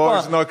tai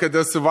galvoju, žinau, kad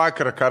esu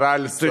vakarą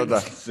karalis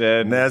tada.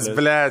 Nes,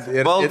 blėd,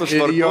 ir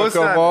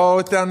juokavau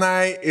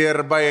tenai,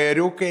 ir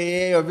bajeriukai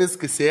ėjo,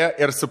 viskas ėjo,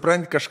 ir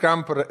supranti,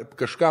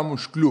 kažkam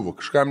užkliuvo,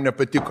 kažkam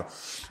nepatiko.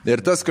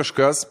 Ir tas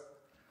kažkas...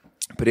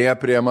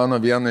 Prie mano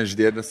vieną iš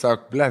dėdės,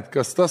 sako, blėt,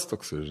 kas tas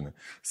toks, žinai?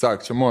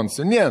 Sako, čia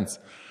Monsiniens.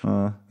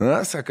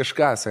 Sako,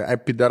 kažką, sako,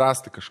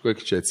 piderastą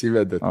kažkokį čia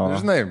atsivedė.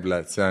 Žinai,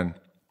 blėt, sen.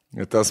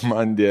 Ir tas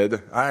man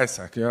dėdė. Ai,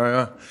 sako,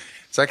 jo.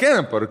 Sako,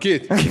 einam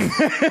parūkyti.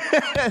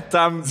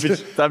 tam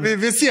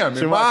visiems.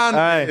 Man,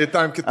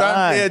 tam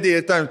kitam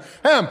dėdė, tam.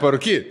 Einam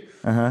parūkyti.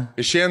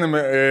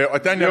 Išeiname,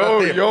 o ten yra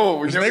taip.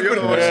 Žinai, kur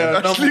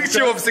aš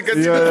likčiau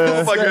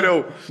apsikatyti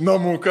pageriau.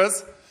 Namukas.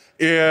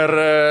 Ir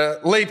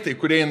laiptai,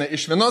 kurie eina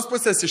iš vienos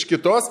pusės, iš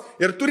kitos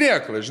ir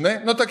turėklą, žinai,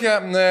 tokia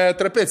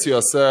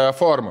trapecijos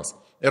formos.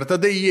 Ir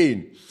tada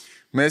įeini.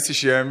 Mes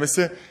išėjom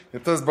visi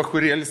ir tas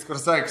bachurėlis, kur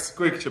sakys,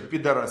 kuik čia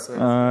pidaras,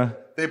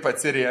 taip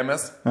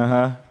atsirėmės.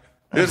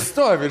 Ir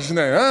stovi,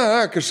 žinai,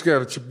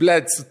 kažkaip, čia,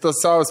 blėt, su tos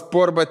savo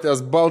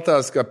sporbatės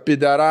baltas, kaip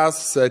pidaras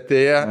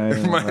atėjo.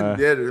 Ir man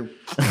dėdė.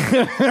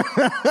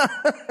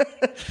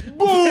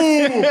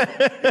 Bum!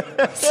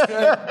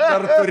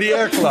 Per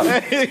turėklą.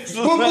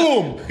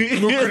 Bum!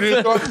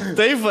 Nukrito.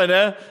 Taip,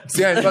 ne?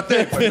 Sėdė,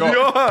 taip,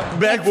 jo.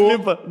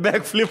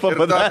 Backflipą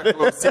padarė.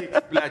 Klausyk,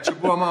 blėt, čia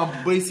buvo man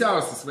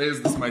baisiausias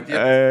vaizdas matyti.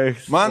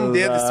 Man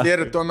dėdė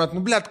svėrė tuo metu,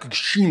 blėt, kaip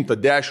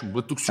 110,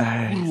 bet toks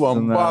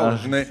kurvam balų,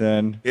 žinai.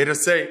 Ir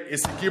jisai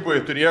įsikybo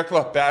į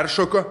turėklą,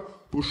 peršoko,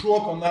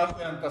 užšoko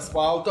naftą ant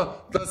asfalto,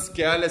 tas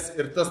kelias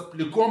ir tas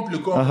plikom.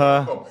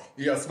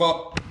 Į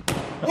asfaltą.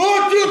 O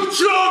tik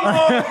čia,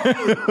 man!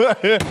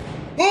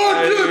 O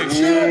tik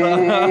čia!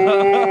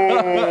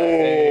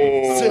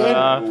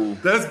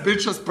 Tas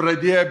bičas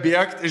pradėjo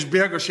bėgti,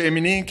 išbėgo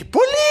šeimininkį.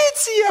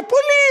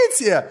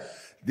 Policija!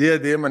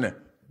 Dėdė į mane.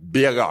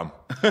 bėgam.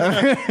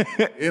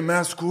 Ir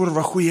mes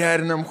kurva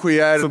hujarinam.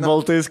 Su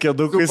baltais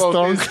kėdukais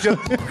tonk.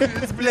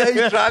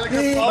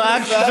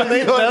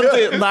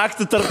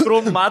 Naktį tarp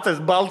krūmų matas,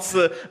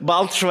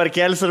 balts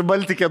švarkelis ir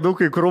balti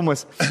kėdukai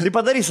krūmas. Tai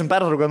padarysim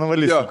pertrauką,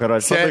 nuvalysim,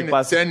 karočiui.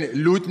 Sen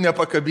liūtinė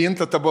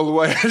pakabinta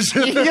tabaluoja.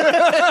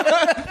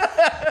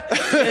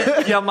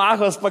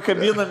 Yamahos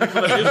pakabinami.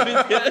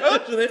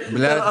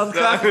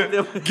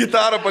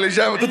 Gitarą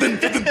paleidžiam.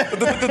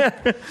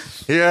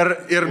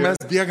 Ir mes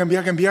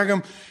bėgam.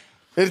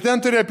 Ir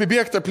ten turėjo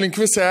apibėgti aplink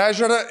visą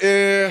ežerą.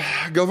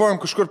 Galvojom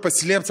kažkur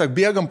pasilėpti,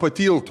 bėgam po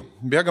tiltų.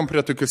 Bėgam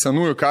prie tokių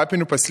senųjų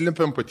kapinių,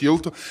 pasilėpėm po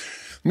tiltų.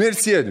 Nu ir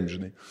sėdim,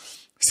 žinai.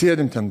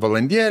 Sėdim ten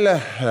valandėlę,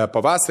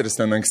 pavasaris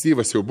ten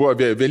ankstyvas jau buvo,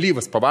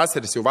 vėlyvas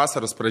pavasaris, jau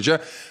vasaros pradžia,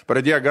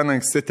 pradėjo gan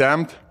anksti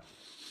tempt.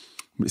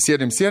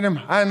 Sėdim,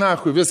 ai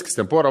nahui, viskas,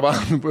 ten porą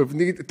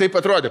valandų, taip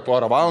atrodė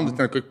porą valandų,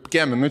 ten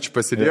kokie minučių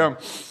pasidėjom.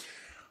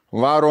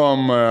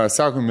 Varom,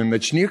 sakom, į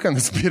načnyką,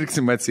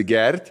 nusipirksim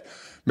atsigerti,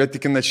 bet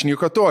iki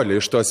načnyko toli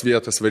iš tos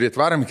vietos varyt.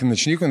 Varom iki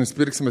načnyko,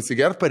 nusipirksim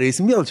atsigerti,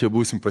 pareisim vėl čia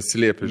būsim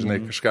pasilėpę,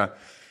 žinai, kažką.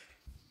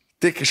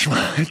 Tik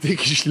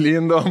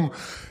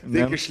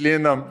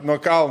išlindom nuo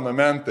kalno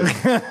mentai.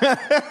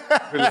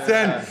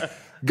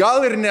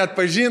 Gal ir net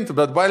pažintų,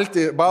 bet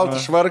balti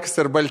švarkas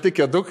ir balti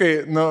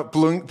kėdukai, nu,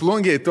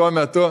 plungiai tuo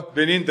metu.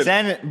 Vienintelis.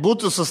 Seni,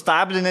 būtų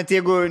sustabdė, net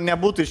jeigu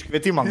nebūtų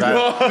iškvietimo.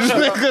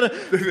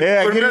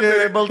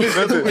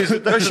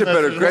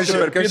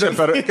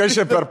 Kas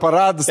čia per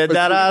paradus?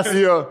 Pederas.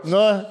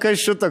 Nu,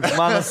 kas šitoks,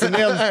 mano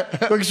senėl.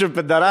 Koks čia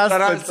pederas?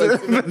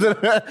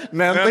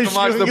 Mentai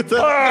švarkita.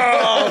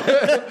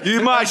 Į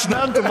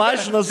mašiną. Mentų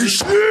mašinas.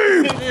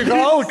 Į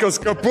galkas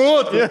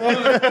kaput.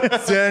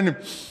 Seni.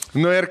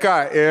 Nu ir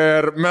ką,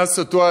 ir mes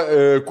su tuo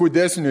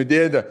kūdesniu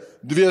dėdė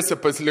dviese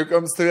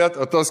pasilikom stovėt,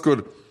 o tas,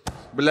 kur,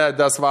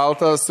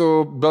 asfaltas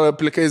su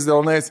plikais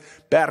delnais,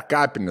 per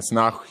kapinis,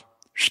 nahui.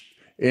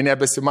 Ir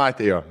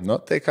nebesimatė jo. Nu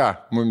tai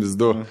ką, mumis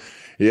du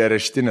į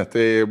areštinę.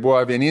 Tai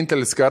buvo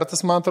vienintelis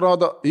kartas, man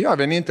atrodo,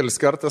 vienintelis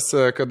kartas,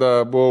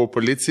 kada buvau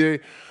policijai.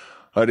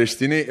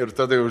 Areštiniai ir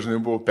tada jau, žinai,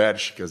 buvau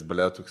peršykęs,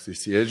 toks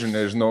įsėdžiu,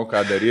 nežinau,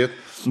 ką daryti.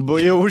 Buvo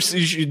jau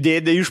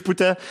dėdė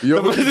išputė.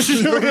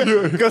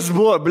 Kas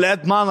buvo,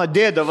 mano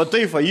dėdė, va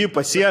taip, jį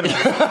pasiėmė.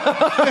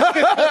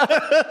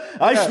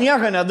 Aš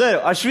nieko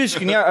nedariau,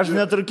 aš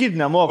netrukyti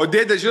nemoku. O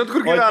dėdė, žinot,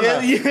 kur gyvena?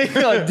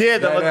 O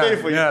dėdė, va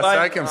taip.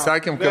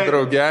 Sakėm, kad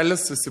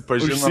draugelis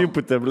susipažino.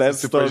 Užsiputė,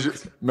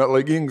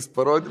 Melagingus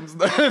parodymus.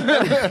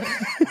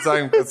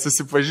 Sakėm, kad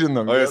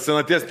susipažinom. O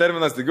senaties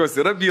terminas,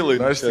 tikiuosi, yra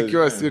bylai. Aš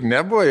tikiuosi ir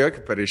nebuvo jokio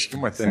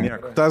pareiškimą ten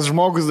nieko. Tas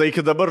žmogus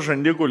iki dabar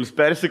žandikulis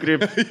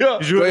persikreip.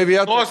 Žiūrė,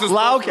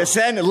 laukia,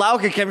 seni,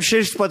 kiek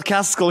šešis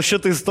podcastas, kol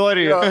šitą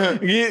istoriją.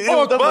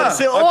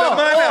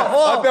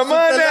 Apie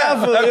mane.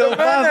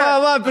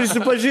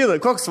 Prisipažino.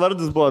 Koks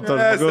vardas buvo to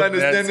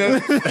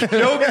žmogus?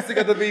 Džiaugiasi,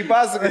 kad apie jį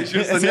pasakai.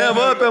 Ne,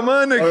 apie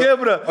mane,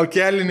 kebra. O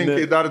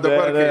kelininkai dar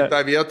dabar, kai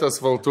tą vietą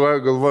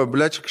asfaltuoja,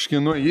 galvoja, čia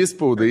kažkieno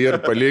įspaudą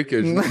ir palikė.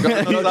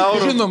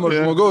 Žinoma,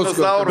 žmogaus.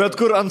 Bet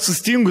kur ant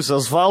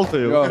sustingusio asfalto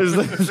jau.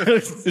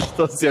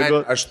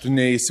 Aš tu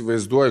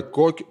neįsivaizduoju,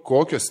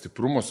 kokio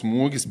stiprumo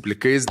smūgis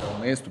plikais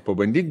delnais, tu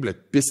pabandyk,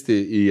 pisti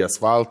į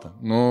asfaltą.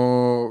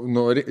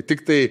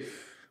 Tik tai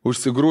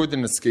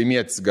užsigrūdinis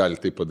kaimietis gali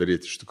tai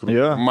padaryti, iš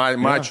tikrųjų.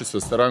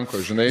 Mačiusios ranko,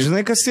 žinai.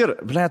 Žinai, kas yra?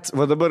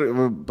 Va dabar,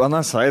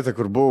 aną savaitę,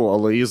 kur buvo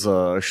Aloizo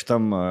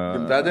šitam...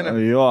 Gimtadienį?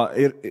 Jo,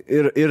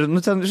 ir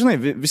ten, žinai,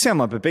 visiems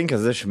apie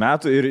 50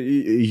 metų ir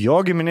jo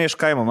giminė iš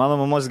kaimo, mano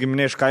mamos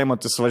giminė iš kaimo,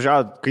 tai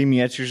važiavo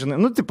kaimiečiai, žinai,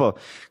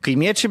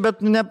 kaimiečiai,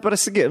 bet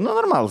neprasigėjo,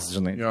 normalus,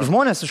 žinai. Jo.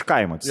 Žmonės iš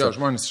kaimo. Jo,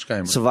 žmonės iš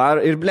kaimo.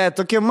 Svar, ir,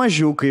 tokie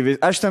mažiukai,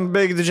 aš ten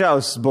beveik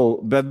didžiausias buvau,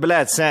 bet,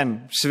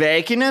 sen,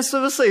 sveikinė su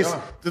visais,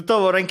 tai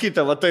tavo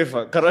rankytė, taip,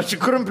 karoči,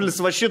 krumplis,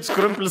 vašytus,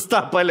 krumplis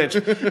tą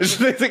paliečia.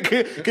 Žinai, tai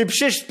kaip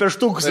 6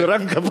 peštukus į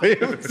ranką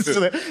paėmės,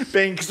 žinai,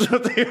 5,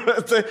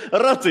 tai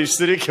ratai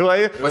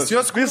išsirikiuoja. Pas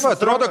juos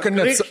atrodo, kad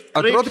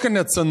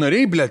net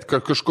sąnariai,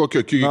 kažkokio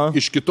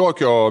iš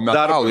kitokio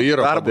metalo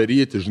yra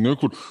padaryti, žinai,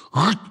 kur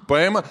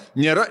paėma,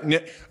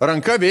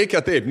 ranka veikia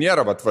taip,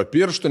 nėra,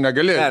 pirštų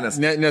negali,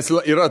 nes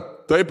yra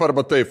taip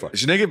arba taip.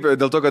 Žinai,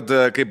 dėl to, kad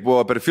kaip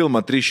buvo per filmą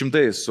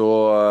 300 su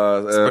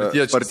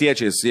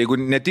spartiečiais, jeigu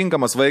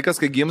netinkamas vaikas,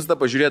 kai gimsta,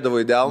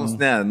 pažiūrėdavo į delnus,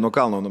 nuo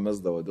kalno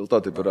numesdavo, dėl to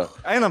taip yra.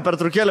 Einam per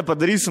trukėlę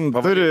padarysim,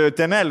 turi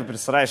temelį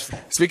prisirašyti.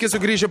 Sveiki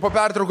sugrįžę po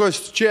pertraukos,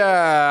 čia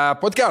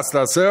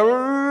podcastas.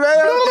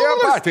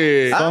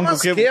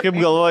 Kaip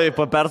galvoji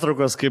po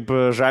pertraukos, kaip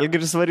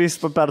Žalgiris varys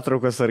po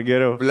pertraukos, ar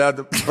geriau?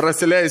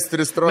 Prasileis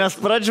 3 trojus. Nes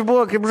pradžio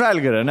buvo kaip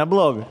Žalgirio,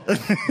 neblogai.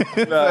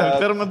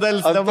 Pirma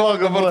dalis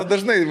neblogai. Dabar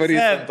dažnai varys.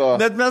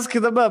 Net mes kai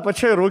dabar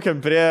pačiai rūkiam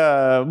prie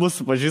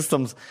mūsų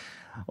pažįstams.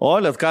 O,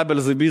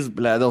 Lietkabelis Zabys,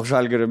 dėl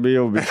Žalgirio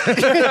bijau.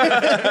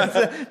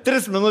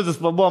 3 minutės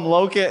pabuvom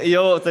laukė,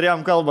 jau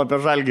turėjom kalbą apie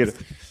Žalgirį.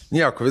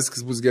 Nieko,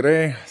 viskas bus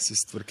gerai,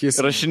 susitvarkys.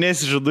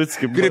 Rašinėsi žudutis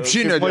kaip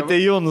Krepšinio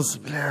Matejūnus.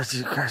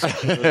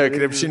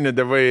 Krepšinio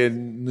dievai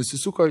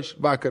nusisuko iš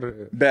vakar.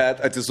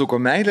 Bet atsisuko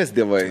meilės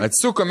dievai.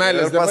 Atsisuko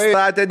meilės Ir dievai.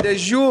 pastatė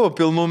dėžių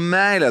pilnų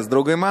meilės.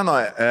 Draugai mano,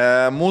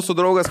 mūsų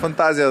draugas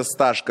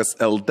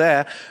fantazijas.lt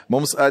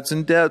mums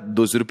atsiuntė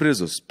 2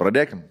 surprizus.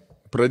 Pradėkim.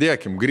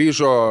 Pradėkim.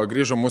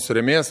 Grįžo mūsų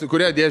rėmėjas.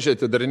 Kurią dėžę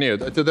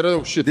atidarinėjot? Atidarau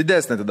šitą.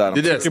 Didesnį atidarom.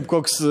 Didesnį. Kaip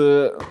koks...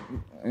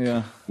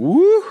 Yeah.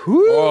 O,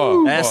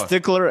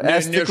 S-Tickler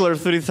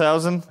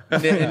 3000.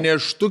 ne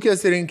štukės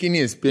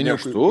rinkinys.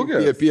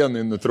 Neštukės? Jie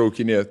pienai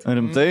nutraukinėt.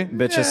 Rimtai?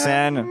 Bet čia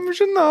seniai.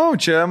 Žinau,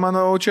 čia,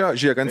 manau, čia.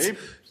 Žiūrėk,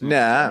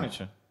 ne.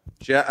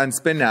 Čia ant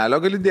spenelio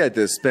gali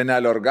dėti,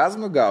 spenelio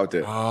orgazmų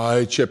gauti.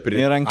 Ai, čia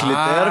Ir ant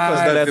kliterkos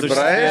galėtų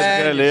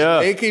užsidėti. Galėjo.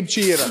 Tai kaip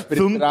čia yra?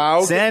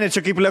 Pritrauk. Seniai,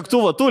 čia kaip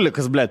lėktuvo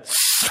tulikas, blėt.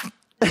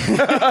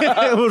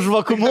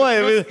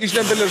 Užvakumuoja.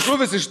 Išlenda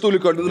liežuvis iš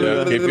tuliko.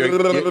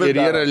 Ir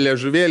yra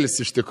liežuvėlis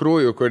iš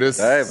tikrųjų, kuris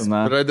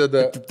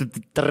pradeda...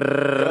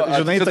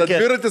 Žinai, čia tokia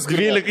dviratis, kur-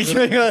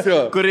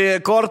 12, kuri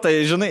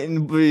kortai, žinai,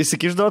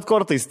 įsikiždavot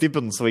kortai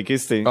stipinus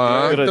vaikais. Tai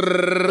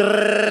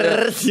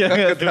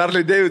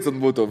Harley Davidson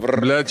būtų.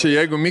 Ble, čia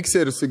jeigu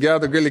mikseris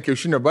sugeda, gali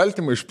kiaušinio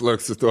baltymą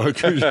išplakti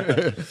tokiu.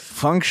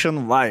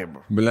 Function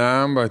vibe.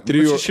 Blemba, Čia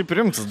 3. šiaip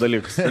rimtas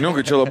dalykas.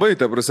 Seniukai, čia labai,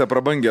 ta prasme,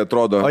 prabangiai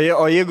atrodo.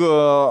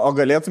 O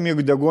galėtum,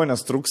 jeigu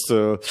deguonės trūks,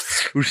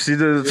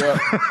 užsidėti.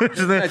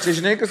 Čia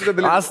žinai, kas yra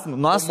dalykas.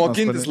 Astmas,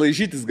 Mokintis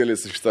laižytis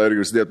galės iš tą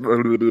irgi užsidėti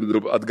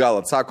atgal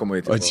atsakomai.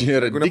 O čia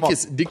yra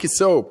Dickie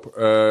Soap,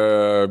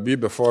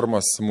 bibė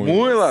formos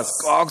Muilas,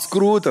 koks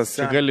krūtas.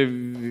 Čia gali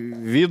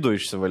vidų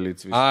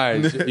išsivalyti. Ai,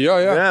 jo.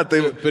 Ne,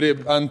 tai-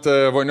 Ant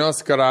vonios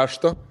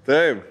krašto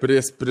Taip.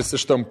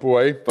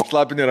 prisištampuoji.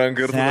 Paslapinį ranką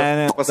ir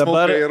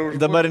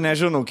Dabar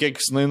nežinau, kiek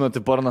jūs nuinuoti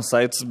porno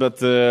saitus, bet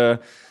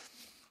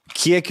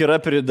kiek yra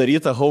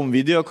pridaryta home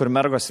video, kur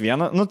mergos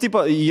viena. Nu,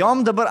 tipo,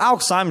 jom dabar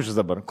aukso amžius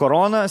dabar.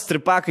 Korona,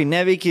 stripakai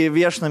neveikia,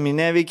 viešnami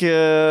neveikia,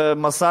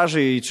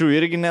 masažai čia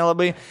irgi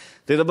nelabai.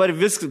 Tai dabar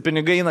viskas,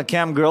 pinigai eina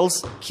cam girls,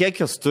 kiek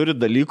jos turi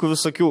dalykų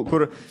visokių,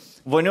 kur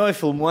vonioje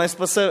filmuojas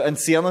pas save, ant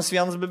sienos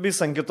vienas bebys,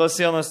 ant kitos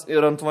sienos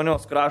ir ant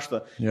vonios krašto.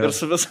 Jo. Ir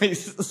su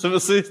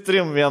visais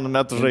 3 vienu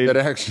metu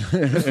žaidžia.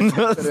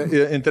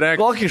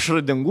 Interaction. Kokį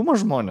išradingumą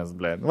žmonės,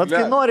 blė. Vat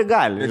kai nori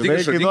gali. Ne tik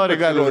Žinai, kai nori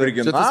gali.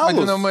 Čia tas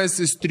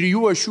vadinamasis 3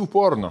 ašių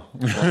porno.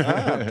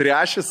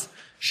 Triašis,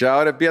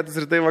 šiaurė, pietus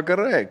ir tai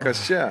vakarai.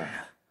 Kas čia?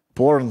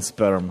 Porn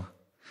sperma.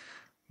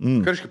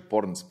 Kažkaip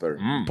pornsper.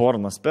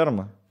 Porno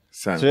sperma.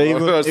 Sen. Čia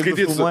jeigu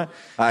Skaitysiu. filmuoja.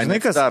 Ai, Žinai,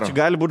 kas, neatsidaro. čia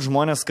gali būti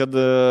žmonės, kad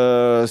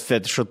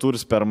fetišą turi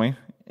spermai.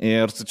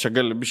 Ir tu čia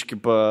gali biški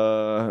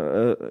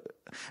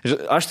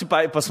Aš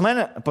taip, pas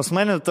mane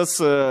tas,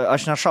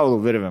 aš nešaudau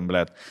virvėm,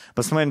 blėt.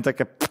 Pas mane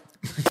tokia...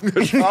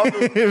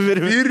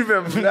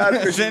 Virvėm, Virvėm.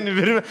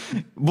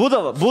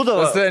 Būdavo.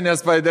 Ne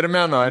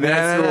Spider-Man'o, ne?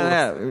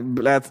 Ne,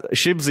 blėt,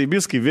 šiaip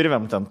zaibiskai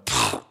virvėm ten.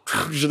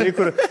 Žinai,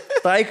 kur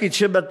taikai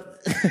čia, bet...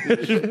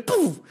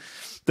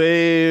 Tai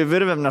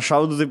virvėm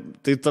nešaudu,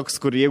 tai toks,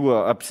 kur jeigu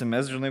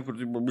apsimes, žinai, kur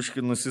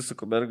biškai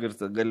nusisuko bergą ir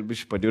gali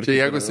biškai padirti. Čia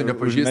jeigu su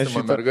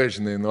nepažįstama merga,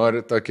 žinai,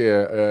 nori tokie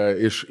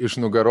iš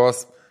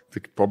nugaros,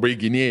 tik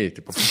pabaiginėjai,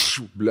 tipo,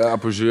 ble,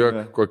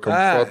 pažiūrėk, kokį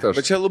komfortą aš.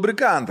 Bet čia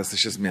lubrikantas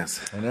iš esmės.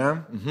 Ne?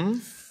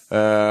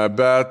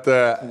 Bet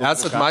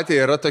esat matę,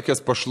 yra tokias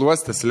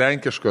pašluostės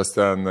lenkiškos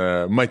ten,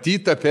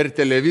 matyta per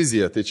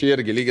televiziją. Tai čia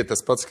irgi lygiai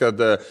tas pats, kad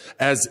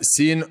as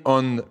seen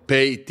on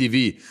pay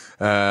TV.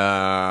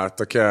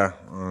 Tokia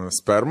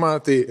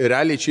sperma, tai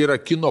realiai čia yra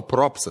kino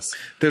propsas.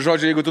 Tai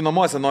žodžiu, jeigu tu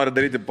namuose nori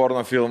daryti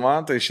porno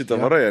filmą, tai šitą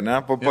varai, ne?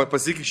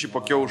 Pasikiši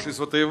po kiaušais,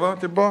 o tai va,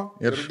 tai buvo.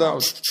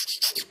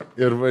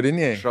 Ir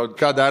variniai.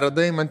 Ką dar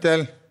radai,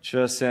 mantel?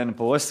 Čia seniai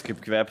pavosti, kaip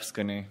kvepi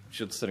skaniai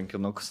šitas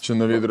rinkinukas. Čia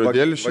nuo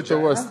veidrodėlį šitą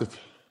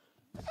uostyti.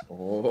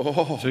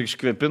 Čia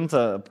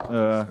iškvėpinta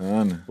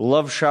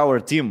Love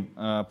Shower Team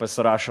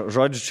pasirašo.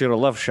 Žodžiu, čia yra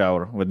Love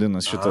Shower,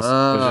 vadinasi šitas.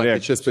 Tai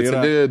čia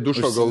specialiai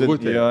dušo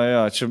galvutė.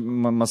 Jo, čia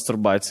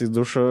masturbacijai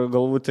dušo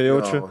galvutė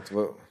jaučiu.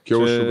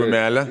 Kiaušų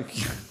gumelė.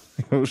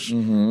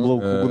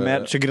 Laukų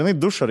gumelė. Čia grinai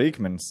dušo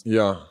reikmenis.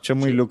 Jo. Čia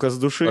muiliukas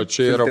dušai. O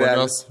čia yra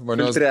vonios.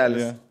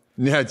 Filtrelis.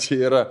 Ne, čia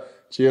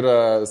yra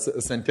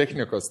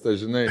santechnikos, tai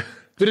žinai.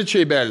 Turi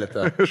šeibelį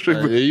tą.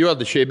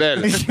 Juodą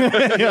šeibelį.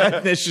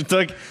 Atneši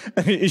tokį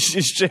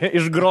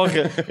iš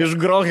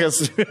grohės.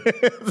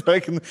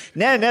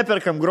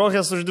 Neperkam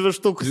grohės už 2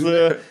 štukus,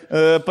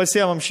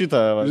 pasiemam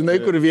šitą. Žinai,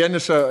 kur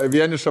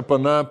vieniša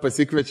pana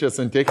pasikviečia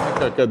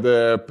santechniką, kad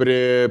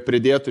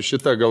pridėtų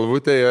šitą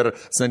galvutę ir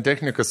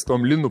santechnikas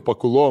tom linų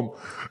pakulom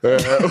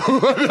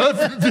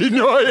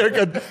apvinioja,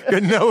 kad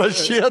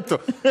nelašėtų.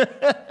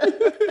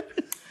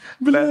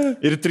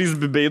 Ir 3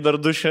 bibiai dar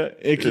dušę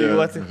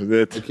įklijuoti.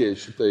 Okay,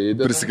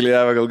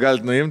 Prisiklijavę, gal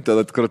galite nuimti,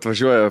 tada kur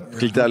atvažiuoja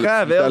kiltelį. Ką,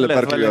 vėl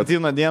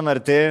Valentino dieną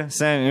artėja.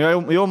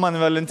 Jau man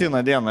Valentino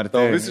dieną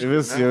artėja.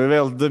 Vis, jau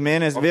vėl 2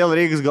 mėnesius, vėl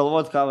reikia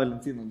galvoti, ką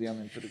Valentino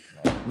dieną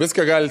pirkti.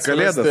 Viską galite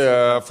rasti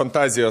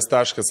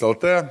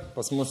fantazijos.lt,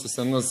 pas mūsų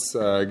senus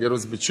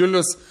gerus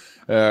bičiulius.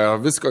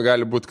 Visko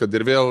gali būti, kad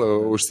ir vėl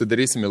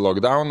užsidarysim į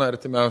lockdowną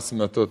artimiausiu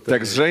metu. Tai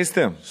Teks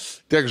žaisti.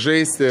 Tiek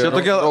žaisti. Čia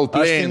tokia Aš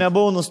tai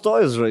nebuvau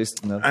nustojęs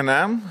žaisti. Net. A, ne?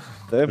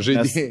 Taip,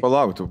 Žaidėjai.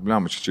 Palauk,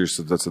 blem, čia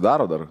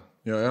atsidaro dar.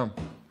 Jo.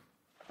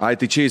 Ai,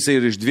 tai čia jisai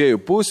ir iš dviejų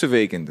pusių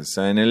veikiantis,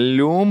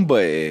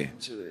 seneliumbai.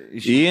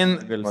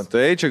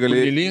 Matai, čia gali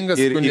ir į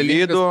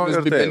vidų,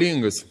 ir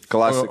bibelingas.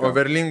 Klasika.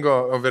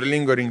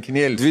 Overlingo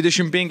rinkinėlis.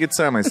 25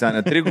 cemai,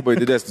 senė, trigubai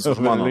didesnis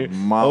už mano.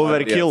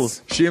 Overkill.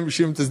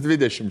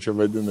 120 čia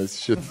vadinasi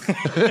šit.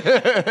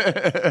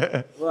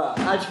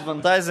 Ačiū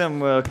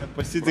fantazijam, kad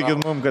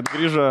pasitikit mum, kad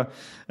grįžo.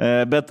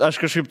 Bet aš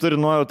kažkaip turiu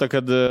nuojautą,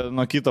 kad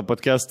nuo kito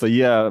podcast'o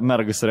jie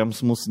mergas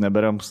rems mūsų,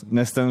 neberems,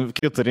 nes ten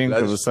kita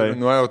rinka visai. Aš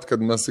turiu nuojautą,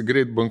 kad mes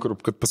greit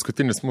bankrupt, kad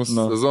paskutinis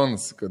mūsų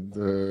sezonas. Kad,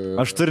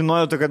 Aš turiu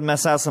nuojautą, kad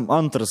mes esam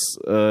antras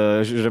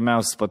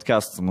žemiausias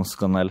podcast'as mūsų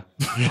kanale.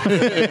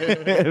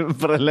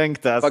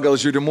 Pralenkti esame. Pagal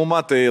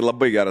žiūrimumą tai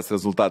labai geras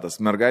rezultatas.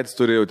 Mergaitis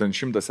turi jau ten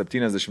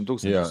 170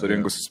 000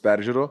 surinkusius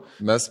peržiūrų.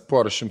 Mes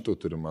porą šimtų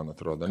turim, man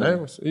atrodo, ne?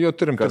 Jo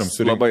turim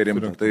surinkti. Labai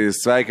rimta, tai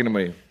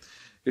sveikinimai.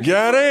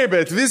 Gerai,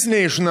 bet vis ne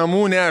iš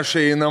namų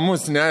neša, į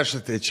namus neša,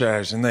 tai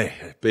čia, žinai,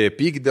 apie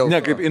pyk dėl... Ne,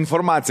 kaip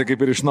informacija,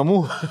 kaip ir iš namų.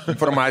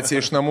 Informacija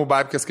iš namų,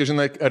 babkės, kai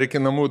žinai, ar iki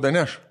namų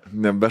daneš.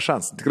 Ne, be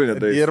šans, tikrai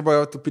nedai. Dirba,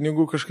 tų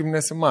pinigų kažkaip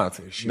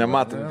nesimato.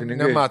 Nematomi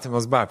pinigai.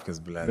 Nematomas babkės,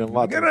 ble.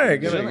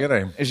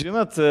 Gerai.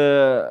 Žinot,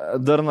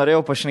 dar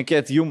norėjau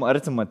pašnekėti jum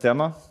artimą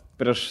temą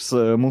prieš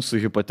mūsų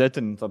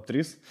hipotetinį top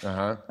 3.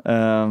 Aha.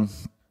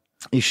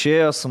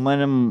 Išėjo su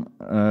manim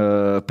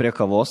prie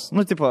kavos.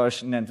 Nu, tipo,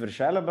 aš ne ant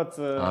viršelio, bet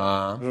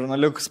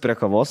žurnaliukus prie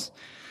kavos.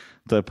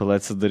 Tuoj pilai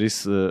atsidarys,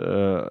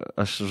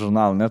 aš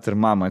žurnalą net ir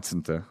mamą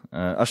atsintė.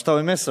 Aš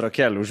tau įmėsiu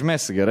rakelį,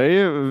 užmėsiu gerai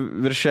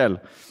viršelį.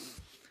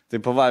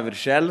 Tai pava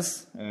viršelis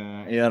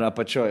ir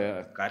apačioje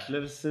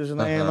katleris,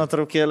 žinai,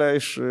 nuotraukėlė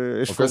iš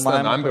filmavimo. O kas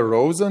ten Amber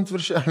Rose ant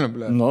viršelio,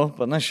 ble? Nu,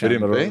 panašiai.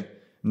 Rimtai?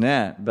 Ne,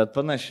 bet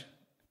panašiai.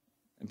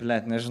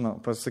 Ble, nežinau,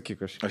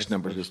 pasakyk aš. Aš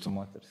nepažįstu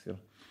moteris ir...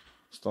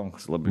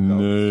 Stonkas labai gal.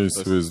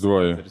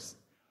 Neįsivaizduoju.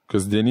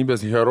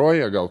 Kasdienybės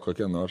heroja gal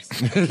kokia nors.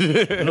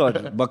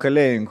 Žodžiu,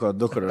 bakalėjinko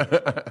dukra.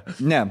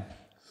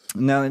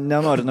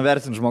 Nenoriu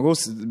nuvertinti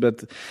žmogaus,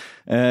 bet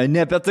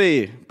ne apie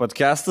tai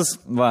podcastas.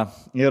 Va,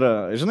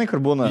 yra, žinai, kur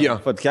būna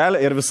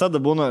podkelė ir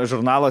visada būna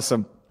žurnaluose,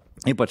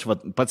 ypač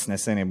pats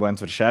neseniai buvo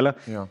ant viršelio.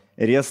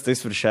 Ir jie su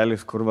tais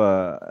viršeliais, kur va,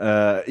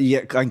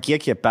 ant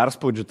kiek jie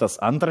perspaudžiu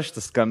tas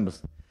antraštis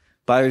skambis.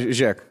 Pavyzdžiui,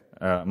 žiūrėk.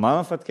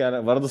 Mano fatkelė,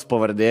 vardas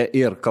pavardė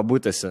ir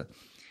kabutėse.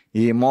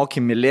 Jį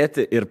moki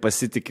mylėti ir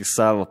pasitikė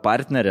savo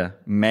partnerę,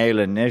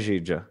 meilę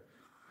nežeidžia.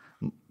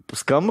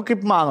 Skamba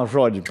kaip mano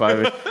žodžiai,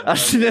 pavyzdžiui.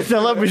 Aš net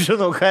nelabai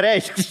žinau, ką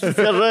reiškia.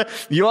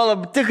 Jo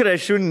labai tikrai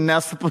aš jų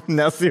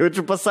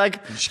nesijaučiu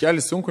pasakyti.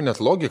 Iškelis sunku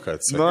net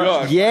logiką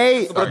atsakyti.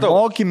 Jei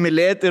moki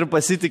mylėti ir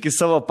pasitikė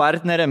savo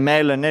partnerę,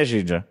 meilę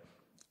nežeidžia.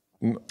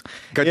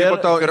 Kad ir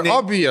tau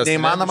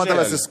neįmanoma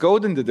tavęs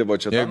įskaudinti, tai buvo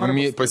čia.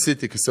 Jeigu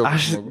pasitikė savo.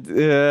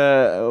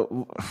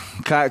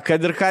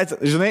 Kad ir ką,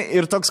 žinai,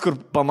 ir toks, kur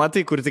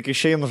pamatai, kur tik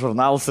išeina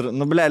žurnalas ir,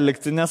 nu, ble,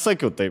 likti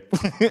nesakiau taip.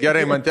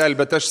 Gerai, Mantel,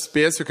 bet aš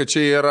spėsiu, kad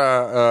čia yra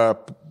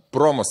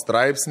promo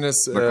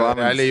straipsnis,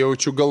 realiai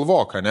jaučiu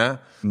galvoką, ne?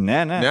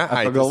 Ne,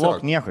 apie galvok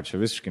nieko čia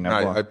visiškai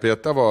nebuvo. Apie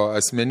tavo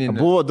asmeninį.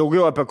 Buvo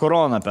daugiau apie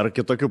koroną per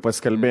kitokių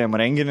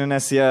paskalbėjimų renginį,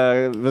 nes jie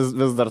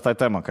vis dar tą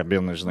temą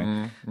kabina,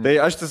 žinai. Tai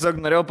aš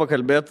tiesiog norėjau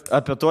pakalbėti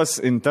apie tuos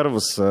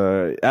intervus.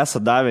 Esą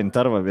davę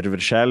intervą ir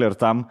viršelį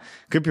ir tam,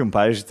 kaip jums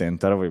pavyzdžiui tie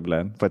intervai,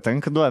 ble,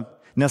 patenka duoti.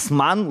 Nes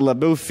man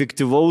labiau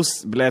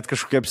fiktyvaus, blėt,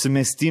 kažkokio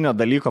apsimestinio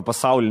dalyko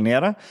pasaulyje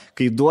nėra,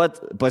 kai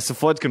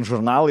pasifotkin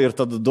žurnalą ir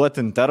tada duoti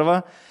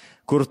intervą,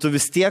 kur tu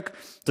vis tiek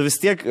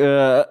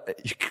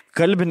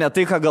kalbi ne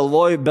tai, ką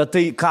galvoji, bet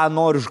tai, ką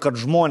nori, kad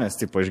žmonės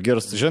taip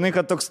išgirstų. Žinai,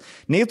 kad toks,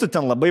 nei tu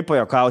ten labai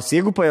pajokausi,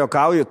 jeigu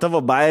pajokauji,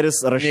 tavo bairis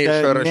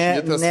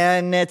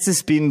rašte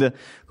neatsispindi,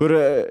 kur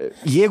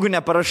jeigu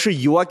neparašai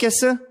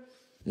juokiasi,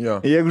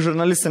 jeigu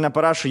žurnalistai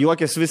neparašo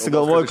juokės, visi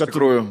galvoja,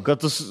 kad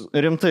tu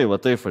rimtai,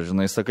 va taip,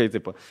 žinai, sakai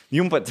taip.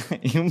 Jums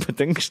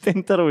patinka šitai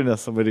intervai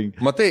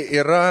nesavarinkai. Matai,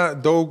 yra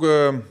daug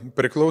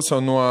priklauso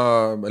nuo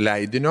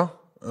leidinio,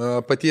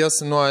 paties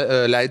nuo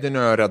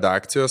leidinio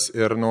redakcijos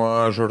ir nuo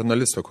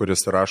žurnalisto,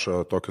 kuris rašo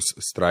tokius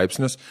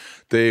straipsnius.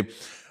 Tai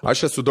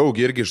aš esu daug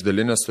irgi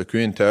išdalinęs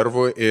tokių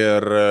intervų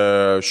ir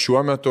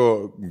šiuo metu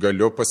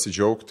galiu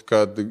pasidžiaugti,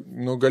 kad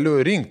galiu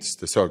rinktis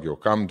tiesiog jau,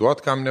 kam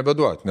duot, kam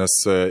nebeduot,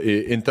 nes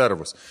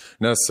intervus.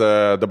 Nes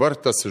dabar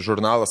tas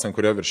žurnalas, ant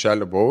kurio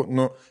viršelio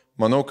buvau,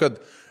 manau, kad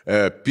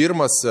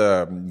pirmas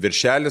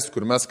viršelis,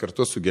 kur mes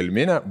kartu su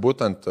Gelminė,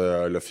 būtent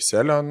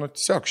L'Officielio,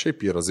 tiesiog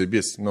šiaip yra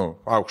zaibys,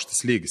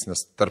 aukštas lygis, nes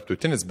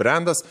tarptautinis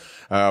brandas,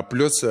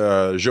 plus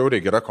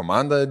žiauriai gera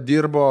komanda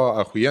dirbo,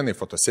 ahuienai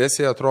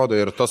fotosesija atrodo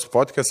ir tos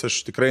fotkės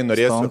aš tikrai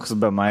norėsiu. Stonks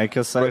be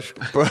maikės,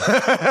 aišku.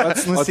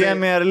 Pats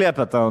nusėmė ar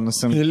liepė tau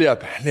nusimti?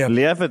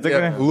 Liepė,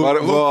 tikrai.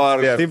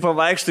 Tai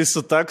pavaikštai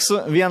su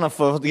taksu, vieną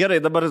fotą, gerai,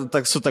 dabar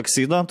su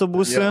taksido tu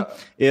būsi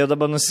ir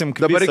dabar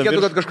nusimk. Dabar reikėtų,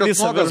 kad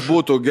kažkas nuogas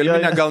būtų,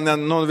 Gelminė gal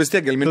nu vis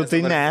tiek gelminė.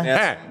 Tai ne.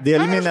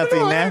 Gelminė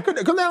tai ne.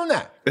 Kodėl ne?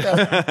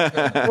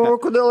 O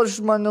kodėl aš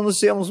man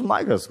nenusėmus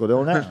maikas,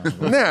 kodėl ne?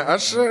 Ne,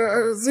 aš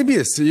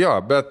zabys, jo,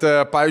 bet,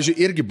 pavyzdžiui,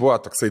 irgi buvo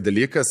toksai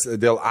dalykas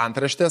dėl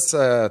antraštės,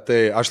 tai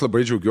aš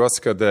labai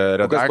džiaugiuosi, kad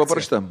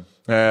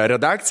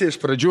redakcija iš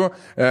pradžių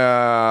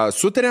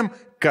sutarėm,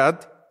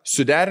 kad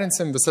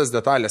suderinsim visas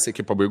detalės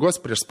iki pabaigos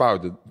prieš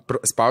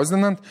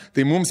spausdinant,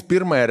 tai mums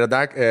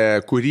pirmąją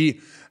kurį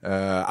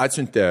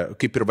atsiuntė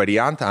kaip ir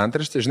variantą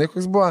antraštę, žinai,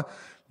 koks buvo,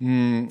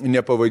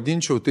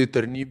 nepavadinčiau tai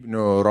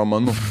tarnybiniu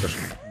romanu.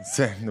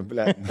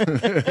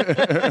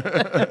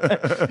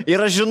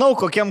 Ir aš žinau,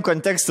 kokiam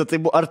kontekste tai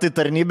buvo, ar tai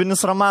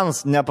tarnybinis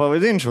romanas,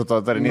 nepavadinčiau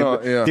to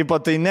tarnybiniu. No, Tipo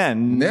tai ne.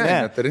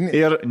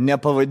 Ir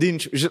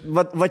nepavadinčiau.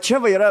 Va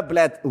čia yra,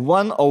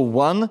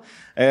 101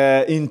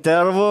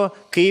 intervų,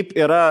 kaip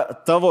yra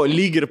tavo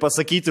lyg ir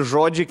pasakyti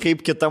žodžiai,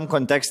 kaip kitam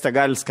kontekste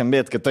gali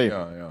skambėti kitaip.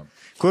 Jo.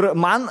 Kur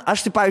man,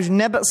 aš tai,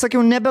 pavyzdžiui,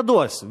 sakiau,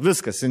 nebeduosiu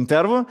viskas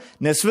intervų,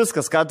 nes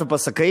viskas, ką tu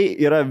pasakai,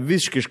 yra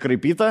visiškai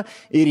iškraipyta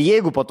ir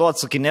jeigu po to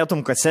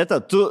atsakinėtum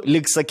kasetę, tu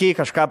lyg sakei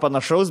kažką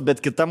panašaus,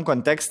 bet kitam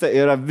kontekste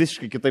yra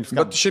visiškai kitaip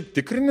skamba. Bet šiaip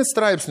tikrinis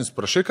straipsnis,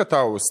 prašai, kad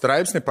tau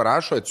straipsnį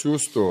parašo,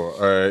 atsiųstų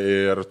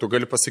ir tu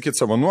gali pasakyti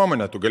savo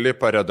nuomonę, tu gali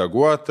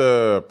paredaguoti,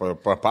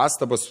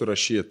 pastabas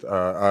surašyti,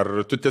 ar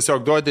tu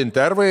tiesiog duodi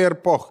intervą ir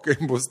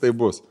kaip bus, tai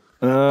bus.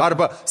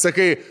 Arba,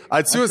 sakai,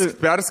 atsiųsk,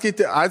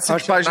 perskaityti,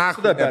 aš,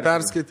 pavyzdžiui,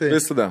 perskaitai.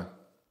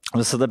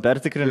 Visada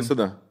pertikrini.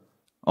 Visada.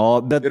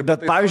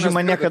 Bet pavyzdžiui,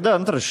 man niekada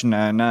antrašė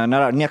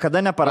niekada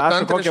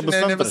neparašo, kokia bus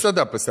antraštė. Ne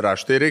visada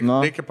pasirašo, tai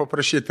reikia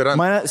paprašyti.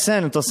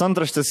 Seniai, tos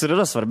antraštės ir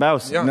yra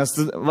svarbiausia. Ja. Nes,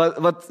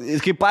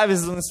 kaip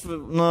pavyzdys,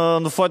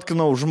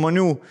 nufotkinau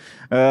žmonių,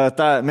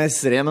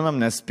 mes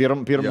rėminam, nes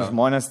pirmus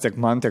žmonės, tiek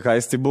man, tiek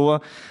Aistė buvo.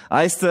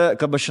 Aistė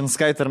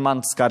Kabašinskaitė ir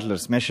Mantas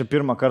Katlers. Mes čia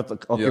pirmą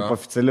kartą, o kaip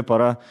oficiali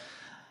para.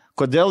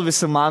 Kodėl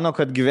visi mano,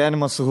 kad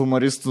gyvenimas su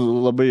humoristu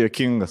labai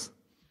juokingas?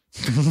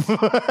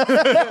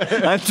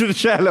 Ant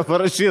viršelio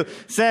parašyti.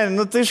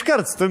 Seniai, tai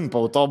iškart stumpa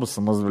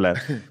autobusą mus, blė.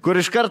 Kur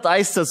iškart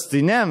Aistės,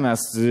 tai ne,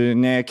 mes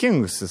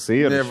nejuokingus,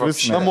 jisai ir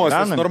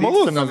namuose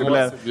normalus.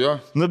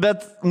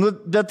 Bet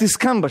tai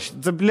skamba,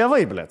 tai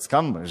blėvai, blė,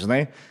 skamba,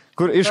 žinai.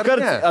 Kur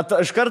iškart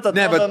atrodo...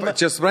 Ne, bet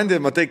čia sprendė,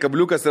 matai,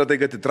 kabliukas yra tai,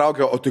 kad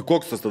įtraukia, o tai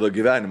koks tas tada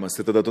gyvenimas,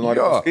 tai tada tu nori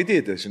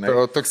skaityti, žinai.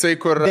 Toksai,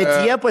 kur...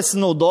 Bet jie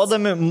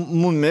pasinaudodami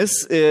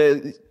mumis,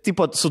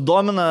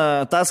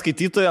 sudomina tą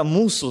skaitytoją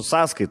mūsų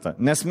sąskaitą,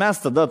 nes mes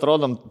tada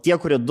atrodom, tie,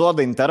 kurie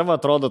duoda intervą,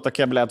 atrodo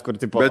tokie, blėt, kur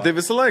tipo... Bet tai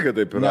visą laiką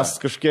taip yra. Nes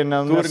kažkiek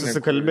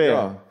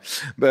nesusikalbėjo.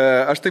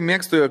 Aš tai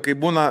mėgstu, kai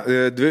būna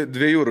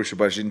dviejų rūšių,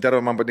 pavyzdžiui,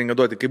 intervą man patinka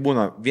duoti, kai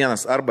būna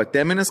vienas arba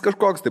teminis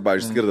kažkoks, tai,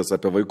 pavyzdžiui, skirtas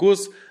apie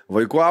vaikus,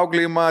 vaikų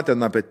auklėjimą,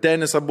 ten apie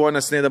tenisą buvo,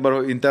 nes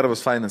dabar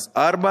intervas fainas.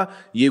 Arba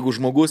jeigu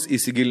žmogus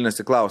įsigilinęs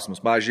į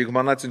klausimus. Pavyzdžiui, jeigu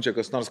man atsiunčia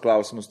kas nors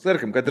klausimus,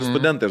 tarkim, kad ir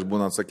studentai aš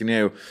būna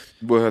atsakinėjau,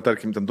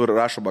 tarkim, ten turi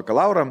rašo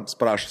bakalaurą,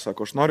 prašo,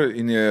 sako, aš noriu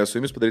su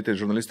jumis padaryti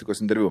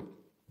žurnalistikos interviu.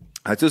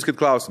 Atsiųskit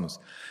klausimus.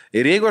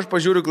 Ir jeigu aš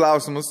pažiūriu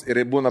klausimus ir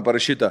būna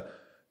parašyta,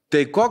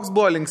 tai koks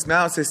buvo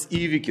linksmiausias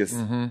įvykis?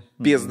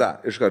 Piezda.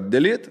 Iškart,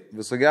 delete,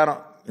 viso gero.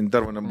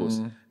 Intervo nebus.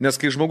 Nes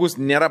kai žmogus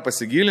nėra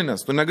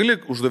pasigilinęs, tu negali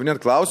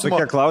uždavinėti klausimą.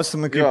 Tokie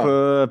klausimai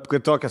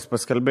kaip tokias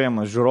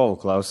paskalbėjimas, žiūrovų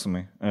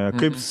klausimai.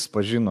 Kaip jūs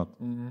pažinot?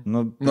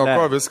 Nuo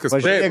ko viskas?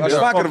 Taip, aš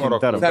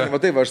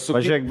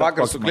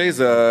vakar su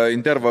Kleiza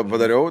intervą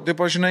padariau, taip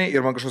žinai,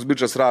 ir man kažkoks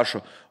bičias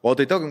rašo, o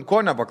tai tau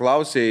ko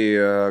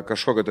nepaklausėjai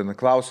kažkokio ten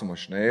klausimą,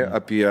 žinai,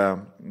 apie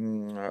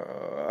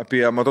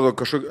man atrodo,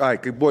 kažkokio,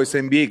 kaip buvo jis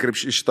NBA,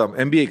 šitam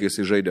NBA, kai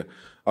jis žaidė.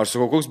 Aš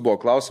sakau, koks buvo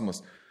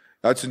klausimas?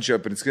 Atsiunčia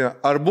prinskriną.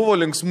 Ar buvo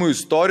linksmų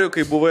istorijų,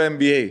 kai buvo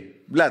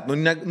NBA? Blet,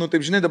 taip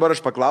žinai, dabar aš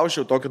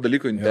paklausiau tokio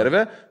dalyko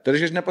intervę, tai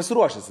aš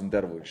nepasiruošęs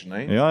intervui,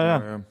 žinai.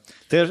 Jo.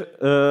 Tai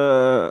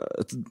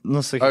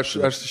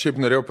aš šiaip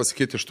norėjau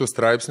pasakyti iš tų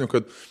straipsnių,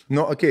 kad,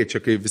 čia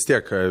kai vis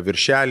tiek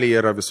viršeliai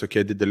yra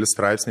visokie dideli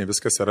straipsniai,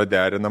 viskas yra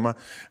derinama,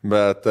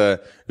 bet,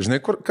 žinai,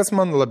 kas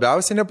man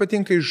labiausiai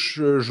nepatinka iš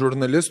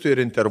žurnalistų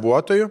ir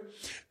intervuotojų,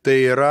 tai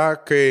yra,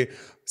 kai,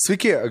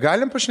 sveiki,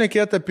 galim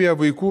pašnekėti apie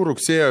vaikų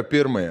rugsėjo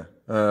 1.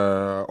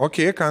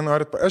 Ką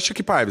norit, aš čia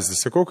kaip pavyzdį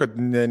sakau, kad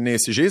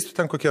neįsižeistų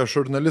ten kokie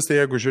žurnalistai,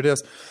 jeigu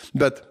žiūrės,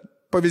 bet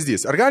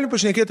pavyzdys, ar galim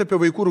pašnekėti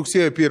apie vaikų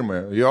rugsėjo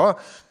 1? Jo,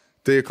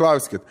 tai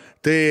klauskit,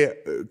 tai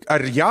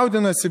ar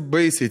jaudinosi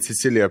baisiai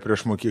Cecilija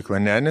prieš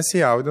mokyklą? Ne,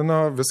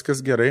 nesijaudino,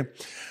 viskas gerai.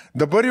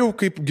 Dabar jau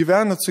kaip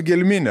gyvenat su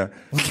gelminė.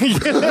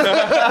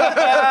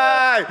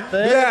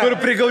 Kur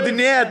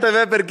prigaudinėja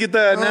tave per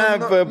kitą,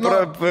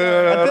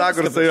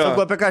 rakursą.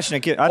 Apie ką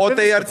šneki? O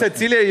tai ar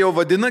Cecilija jau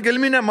vadina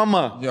gelminę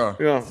mama?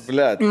 Jo,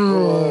 blėt.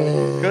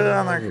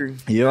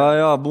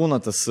 Jo, būna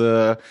tas.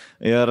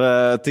 Ir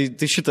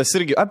tai šitas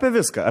irgi apie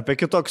viską, apie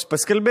kitokius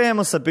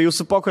paskelbėjimus, apie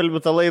jūsų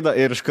pokalbį tą laidą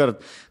ir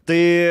iškart.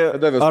 Tai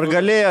ar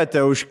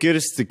galėjote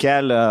užkirsti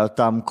kelią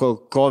tam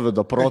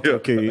COVID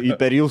protrūkiai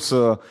per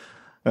jūsų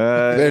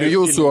Ir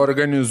jūsų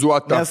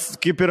organizuota. Nes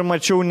kaip ir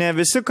mačiau, ne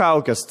visi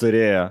kaukės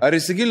turėjo. Ar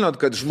įsigilinot,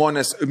 kad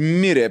žmonės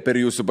mirė per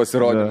jūsų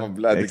pasirodymą,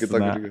 blėt, kitą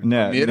dalyką?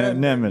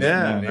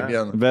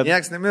 Nemirė. Bet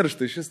nieks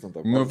nemiršta iš vis nuo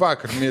to. Nu,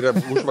 vakar mirė,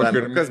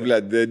 užvakar. Kas,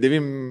 blėt,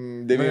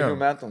 9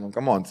 metų, nu,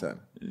 come on, sen.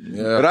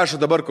 Rašo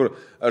dabar, kur,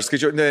 aš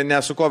skaičiau,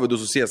 ne su COVID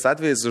susijęs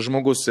atvejais,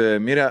 žmogus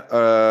mirė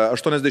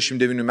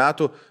 89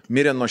 metų,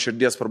 mirė nuo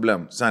širdies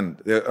problemų. Sen,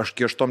 aš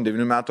iki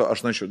 89 metų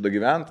aš norėčiau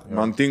dagyventi,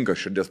 man tinka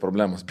širdies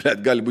problemos,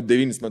 blėt, gali būti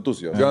 9 metus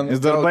jo.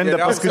 Jis dar bandė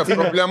paskutinę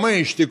problemą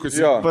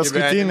ištikusi.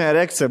 Paskutinę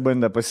erekciją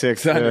bandė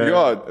pasiekti.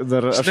 Jo,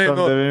 dar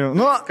 89.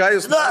 Nu, ką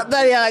jūs... Dar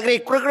vieną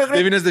greit.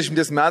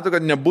 90 metų,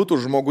 kad nebūtų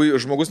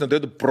žmogus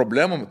neturėtų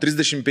problemų.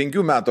 35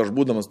 metų aš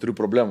būdamas turiu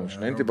problemų.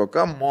 Žinai, tipo,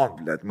 come on,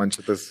 blėt, man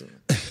čia tas...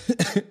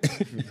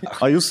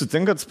 O jūs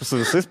sutinkat su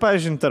visais,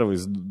 pavyzdžiui,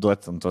 intervais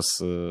duoti ant tos...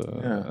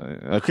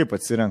 Ar kaip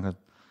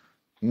atsirenkat?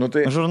 Nu,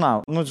 tai...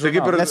 Žurnal.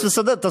 Nes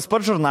visada tas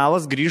pats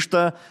žurnalas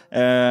grįžta...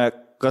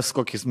 kas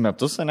kokius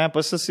metus, ne,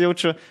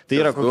 pasisijaučiu, tai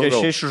yra kokie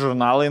 6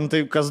 žurnalai,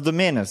 tai kas 2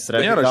 mėnesius.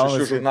 Nėra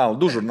 6 žurnalų,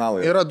 2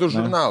 žurnalai. Yra 2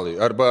 žurnalai,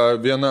 arba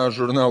viena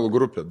žurnalų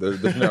grupė,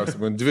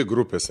 dažniausiai 2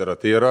 grupės yra.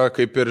 Tai yra,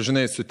 kaip ir,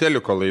 žinai, su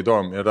teliko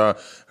laidom, yra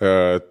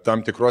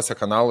tam tikrose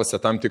kanaluose,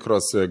 tam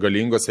tikros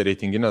galingos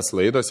reitinginės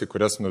laidos, į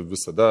kurias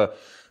visada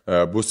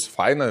bus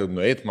faina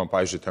nueiti, man,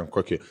 pavyzdžiui, ten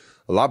kokį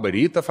labą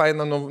rytą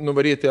faina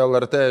nuvaryti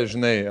LRT,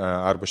 žinai,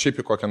 arba šiaip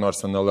į kokią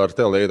nors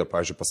LRT laidą,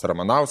 pavyzdžiui, pas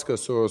Ramanauską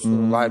su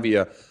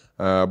Lavija.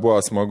 Buvo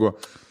smagu,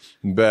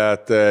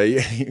 bet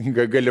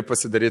gali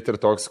pasidaryti ir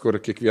toks, kur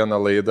kiekvieną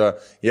laidą,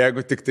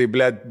 jeigu tik tai,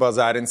 blėt,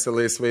 bazarinsi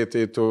laisvai,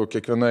 tai tu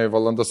kiekvienai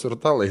valandą su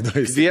ta laida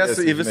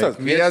įsiviesi į visas.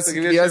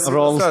 Kvies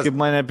Rols, kaip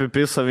mane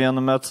apipiso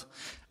vienu metu.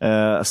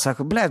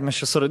 Sako, blėt, mes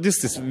čia su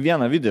radistais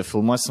vieną video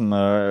filmuosim,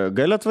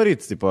 gali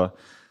atvaryti, tipo.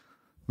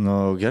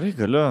 Nu, gerai,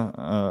 galiu.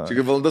 Čia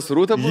kaip valanda su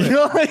Rūta buvo?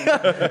 Jo.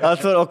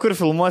 O kur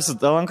filmuosit?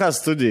 LNK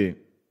studijai.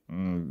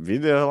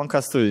 Video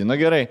LNK studijai. Nu,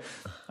 gerai.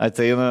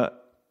 Ateina...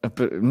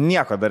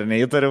 Nieko dar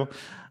neįtariau.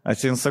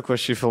 Atsiein, sako,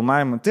 šį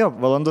filmavimą. Taip,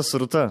 valanda su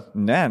Rūta.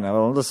 Ne,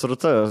 valanda su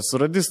Rūta. Su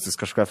radistais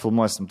kažką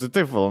filmuosim. Tai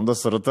taip, valanda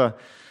su Rūta.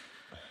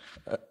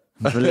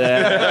 Ble.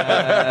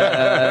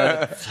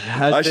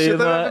 Aš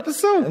šitą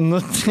apisau.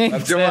 Nu, taip.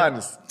 Ar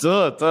Džiovanis? Tu.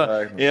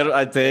 Ir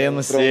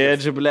ateinu,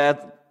 sėdži, ble,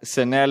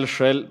 senelį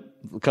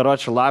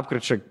karočią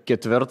lapkričio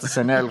 4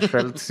 senelį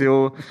šaltis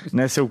jau,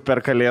 nes jau per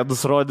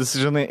kalėdus rodys,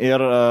 žinai,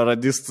 ir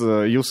radist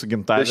jūsų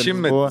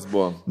gimtadienis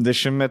buvo.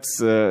 10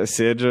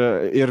 sėdžia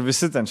ir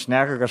visi ten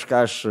šneka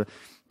kažką, aš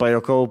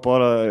pajokau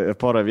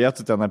porą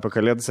vietų ten apie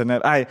kalėdų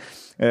senelį.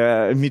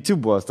 Mytiu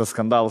buvo tas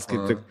skandalas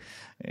kaip tik.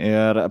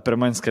 Ir prie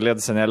manęs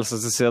kalėdų senelis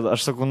atsisėdo.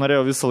 Aš sakau,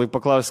 norėjau visą laiką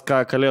paklausti, ką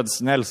kalėdų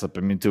senelis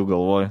apie mytiu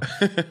galvoja.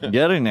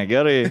 Gerai,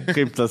 negerai,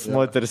 kaip tas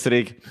moteris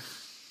reikia.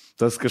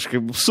 Tas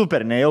kažkaip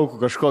super nejaukų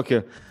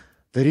kažkokį.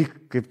 Daryk,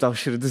 kaip tau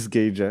širdis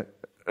geidžia.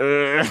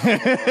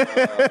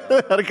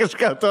 Ar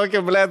kažką tokio,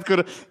 blėt,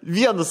 kur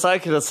vienu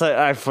sakė,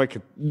 fuck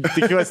it,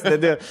 tikiuosi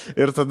nedėjo.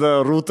 Ir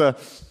tada Rūta,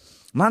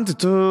 man tai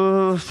tu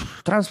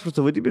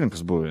transporto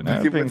vadybininkas buvai, ne?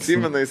 Kaip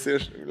atsimenais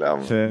iš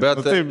Liamų.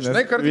 Bet taip,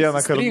 žinai,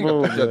 vieną kartą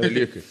buvo tie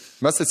dalykai.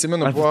 Mes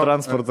atsimenu, buvo...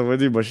 transporto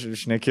vadybą, aš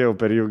šnekėjau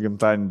per jų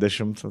gimtadienį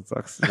 10,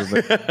 toks,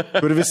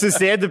 kur visi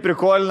sėdi,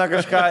 prikolina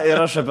kažką ir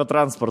aš apie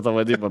transporto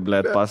vadybą,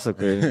 blėt,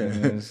 pasakoju.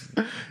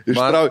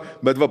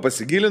 Bet va,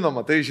 pasigilino,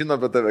 matai, žino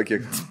apie tave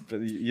kiek.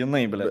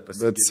 Jinai, blėt,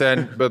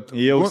 pasigilino. Bet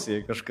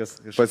jausiai kažkas.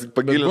 Bet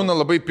būna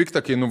labai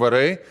pikta, kai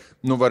nuvarai,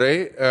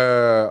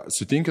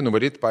 sutinki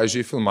nuvaryti,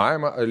 pavyzdžiui,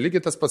 filmavimą,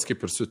 lygiai tas pats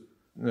kaip ir su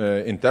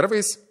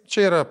intervais,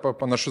 čia yra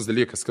panašus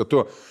dalykas, kad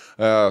tu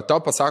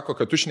tau pasako,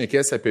 kad tu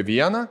šnekėsi apie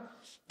vieną,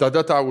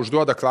 tada tau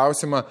užduoda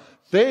klausimą,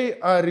 tai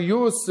ar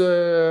jūs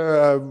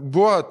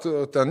buvot,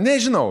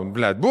 nežinau,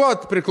 blėt,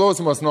 buvot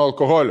priklausomas nuo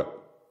alkoholio?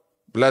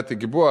 Blėt,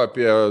 taigi buvo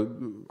apie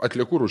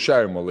atliekų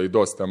rūšiavimo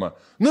laidos tema.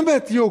 Nu,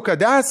 bet jau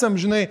kad esam,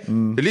 žinai,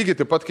 lygiai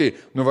taip pat, kai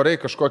nuvarai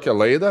kažkokią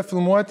laidą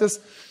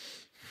filmuotis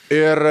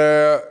ir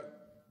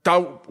tau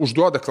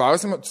užduoda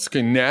klausimą, tu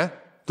sakai ne,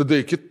 tada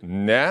ikit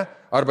ne,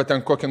 arba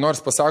ten kokį nors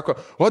pasako,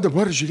 o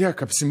dabar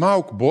žiūrėk,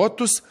 apsimauk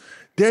botus,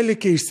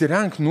 telikė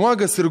išsirenk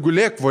nuogas ir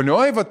gulėk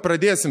vonioj, vat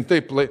pradėsim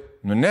taip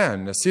Nu ne,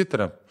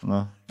 nesitrap.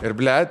 Ir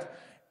blėt,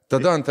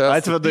 tada ant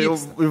tavęs... Atveda jau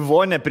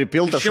vonę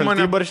pripiltą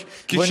šaltybaršį.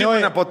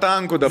 Kišimane po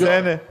tankų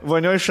dabar.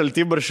 Vonioj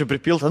šaltybaršį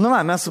pripiltą. Nu,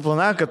 mes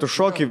suplanavome, kad tu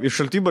šoki iš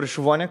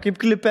šaltybaršį vonę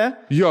kaip klipe.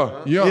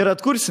 Jo. Ir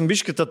atkursim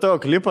biškį tą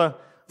tavo klipą.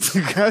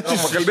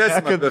 Pakalbėsime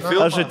apie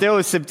filmą. Aš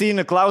atėjau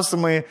 7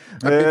 klausimai.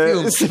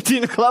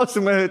 7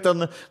 klausimai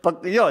ten.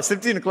 Jo,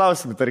 7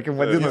 klausimai, tarkim,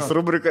 vadinasi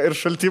rubrika ir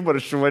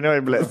šaltybarščių vanioj,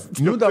 blės.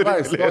 Nu,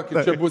 davai, stokit,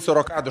 čia bus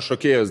rokado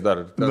šokėjus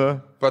dar.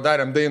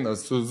 Padarėm dainą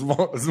su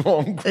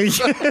zvonku.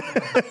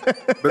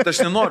 Bet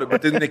aš nenoriu,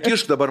 bet tai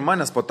nekišk dabar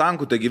manęs po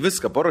tankų, taigi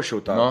viską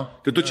paruošiau tą.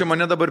 Tai tu čia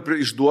mane dabar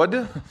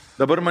išduodi,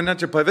 dabar mane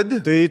čia pavedi?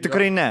 Tai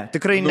tikrai ne,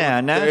 tikrai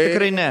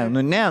ne.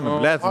 Nu,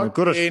 blėt,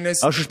 kur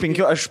aš už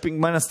 5,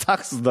 manęs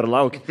taksas dar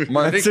laukia.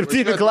 Man reikia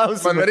 7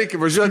 klausimai. Man reikia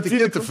važiuoti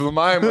į kitą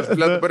filmavimą.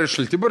 Dabar iš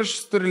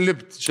Šaltibarščius turi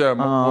lipti čia.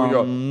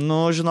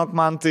 Nu, žinok,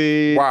 man tai...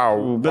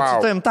 Wow. Bet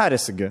su tavim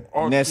tarėsigi.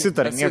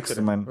 Nesitarė niekas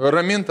su manim.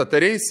 Raminta,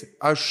 tarėsi,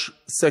 aš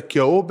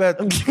sakiau,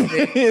 bet...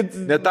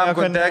 Ne tam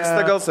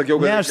kontekstą gal sakiau,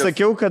 kad... Ne, aš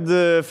sakiau, kad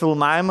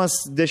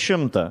filmavimas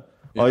 10.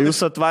 O jūs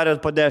atvarėt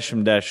po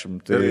 10.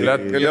 Tai...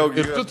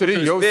 Ir tu turi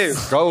jau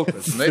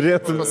kaltas.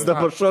 Turėtum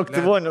dabar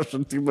šokti vonio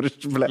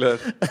Šaltibarščių, ble.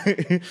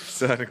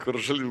 Seniai, kur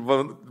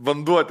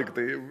vanduo tik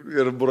tai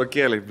ir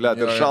burokėliai, ble.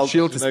 Ir šaltas.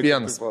 Šiltas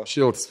pienas.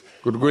 Šiltas.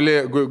 Kur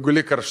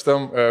guli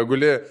karštam,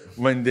 guli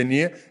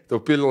vandenį, tau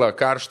pila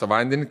karštą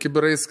vandenį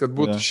kibirais, kad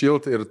būtų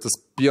šilta ir tas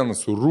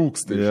pienas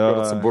surūksta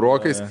su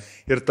burokais.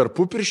 Ir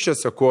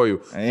tarpupirščiuose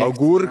kojų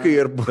agurkai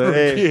ir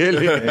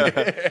burokėliai.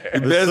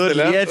 Visur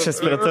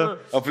liečias prie to.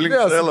 Aplink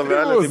sėlą, ble.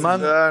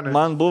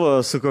 Man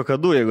buvo su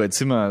kakadu, jeigu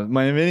atsimenu,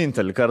 man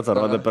vienintelį kartą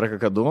rodė per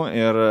kakadu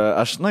ir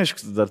aš,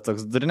 dar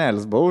toks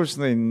durnelis buvau,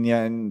 žinai,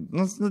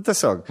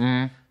 tiesiog.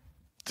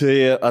 Tai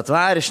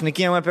atvarė,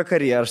 šnekėjom apie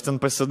karjerą, aš ten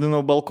pasidinau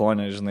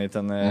balkonę, žinai,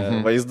 ten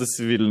vaizdas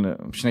į Vilnių.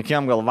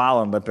 Šnekėjom gal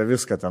valandą apie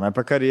viską, ten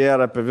apie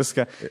karjerą, apie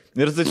viską.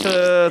 Ir tai čia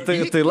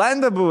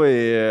Tailande buvai,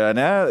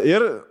 ne?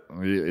 Ir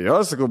jo,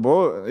 sakau,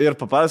 buvau ir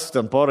papasakau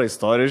ten porą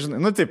istorijų, žinai.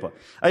 Nu, taip,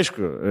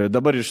 aišku,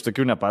 dabar iš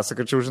tokių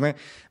nepasakočiau, žinai,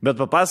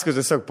 bet papasakau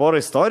tiesiog porą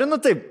istorijų,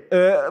 nu taip,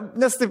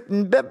 nes taip,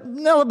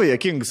 nelabai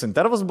jokingas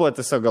intervas buvo,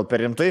 tiesiog gal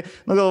per rimtai,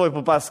 nu galvoju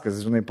papasakas,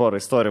 žinai, porą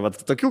istorijų,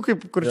 vat tokių,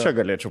 kaip kur čia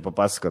galėčiau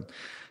papasakot.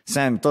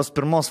 Sen, tos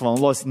pirmos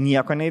valandos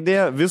nieko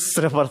neįdėjo, visas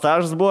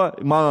reportažas buvo,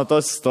 mano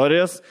tos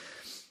istorijos,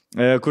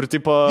 kur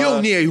tipo...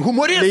 Jaunieji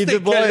humoristai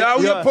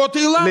keliauja po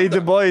Tailandą.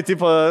 Ladyboy,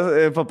 tipo,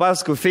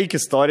 papasakau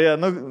fake istoriją,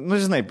 nu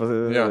žinai,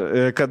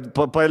 kad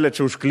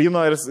paliečiau už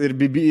klyno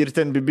ir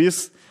ten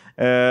bibis.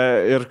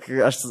 Ir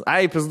aš,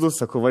 pizdu,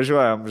 sakau,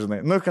 važiuojam, žinai.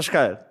 Nu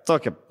kažką,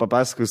 tokią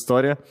papasakau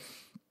istoriją.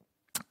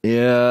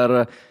 Ir...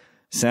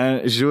 Sen,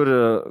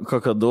 žiūriu,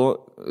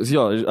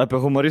 apie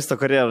humoristo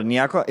karjerą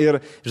nieko ir,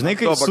 žinai,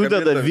 kaip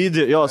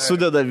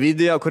sudeda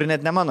video, kur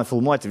net ne mano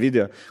filmuoti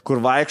video, kur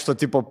vaikšto,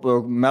 tipo,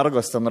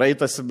 mergos ten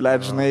raitasi,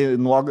 blėt, žinai,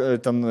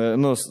 ten,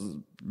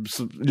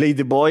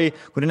 Ladyboy,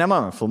 kuri ne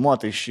mano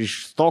filmuota,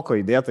 iš stoko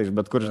įdėta, iš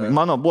bet kur, žinai,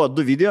 mano buvo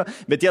 2 video,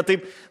 bet jie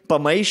taip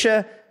pamaišė,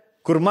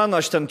 kur mano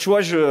aš ten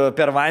čiuožiu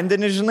per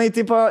vandenį, žinai,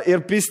 tipo,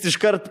 ir pist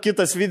iškart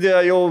kitas video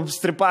jau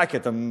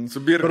stripakė ten.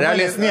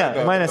 Manęs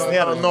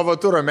nėra.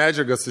 Novatūro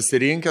medžiagą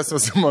susirinkęs,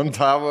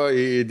 susimontavo,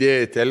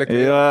 įdėjo į teleką.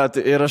 Jo,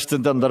 ir aš ten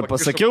dar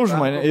pasakiau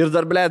žmonė, ir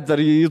dar, blėt, dar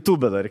į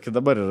YouTube dar, iki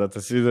dabar yra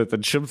tas video, ten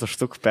 100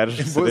 štukų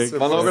peržiūrės.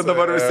 Manau, kad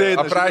dabar visi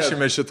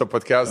aprašėme šitą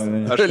podcastą.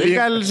 Aš tai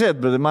gali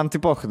žiūrėti, bet man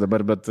tai pochai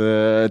dabar, bet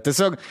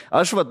tiesiog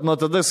aš nuo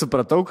tada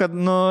supratau, kad,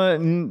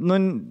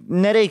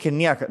 nereikia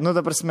nieko,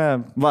 ta prasme,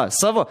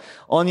 savo,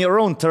 on your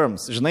own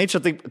terms. Žinai,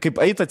 čia taip, kaip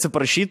eit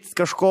atsiprašyti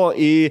kažko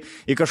į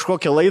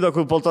kažkokią laidą,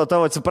 kur po to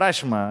tavo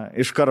atsiprašymą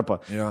iškarpa.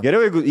 Ja.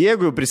 Geriau,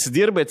 jeigu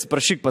prisidirbai,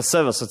 atsiprašyk pas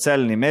save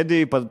socialiniai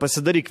medijai,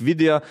 pasidaryk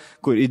video,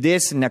 kur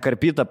įdėsi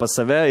nekarpytą pas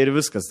save ir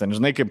viskas. Ten,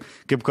 žinai,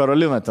 kaip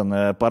Karolina ten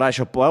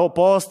parašė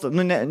postą,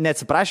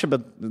 neatsiprašė,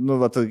 bet,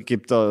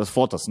 kaip to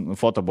foto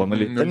buvo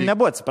nulyt. Ten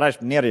nebuvo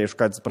atsiprašyti, nėra iš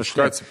ką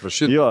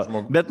atsiprašyti. Jo,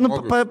 bet,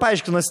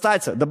 paaiškina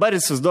situaciją. Dabar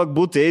įsivaizduok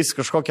būti, eisi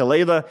kažkokią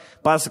laidą,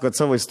 pasakot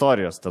savo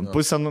istorijos. Ten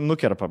pusę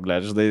nukerpa,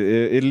 blėt, žinai,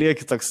 ir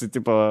lieki toks,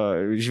 tipo,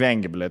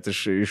 žvengi, blėt,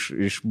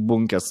 iš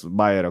bunkės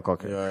bajerio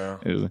kokio. Ja.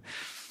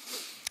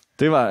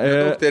 Tai va.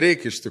 Tai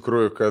reikia iš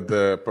tikrųjų, kad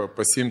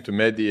pasimtų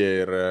mediją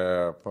ir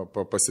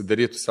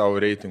pasidarytų savo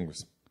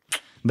reitingus.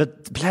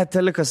 Bet, blėt,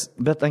 telikas,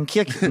 bet ant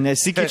kiek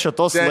nesikeičia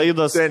tos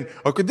laidos.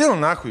 O kodėl,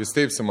 nahu, jūs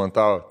taip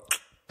simantavo?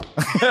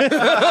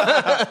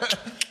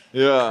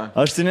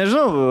 Aš tai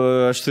nežinau,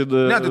 aš tai...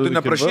 Ne, tai tu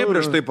neprašai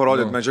prieš tai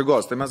parodyti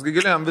medžiagos, tai mes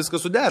galėjom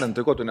viską suderinti,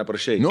 tai ko tu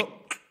neprašai?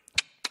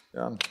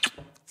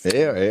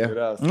 Ėjo.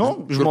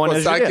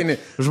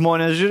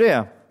 Žmonės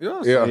žiūrėjo.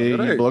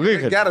 Blogai,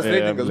 kad... Geras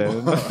reitingas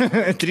buvo.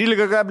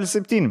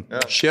 13,7.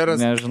 Šeras.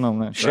 Nežinau.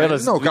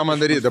 Nežinau, ką man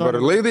daryti dabar.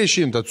 Laidai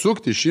išimti,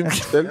 atsukti,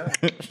 išimti.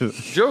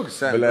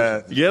 Džiaugsi.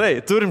 Gerai,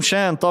 turim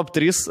šiandien top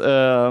 3,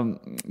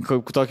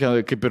 tokią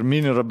kaip ir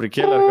mini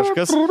rubrikėlę ar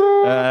kažkas.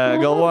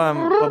 Galvojam,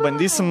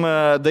 pabandysim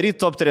daryti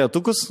top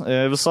 3-tukus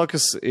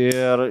visokius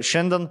ir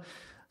šiandien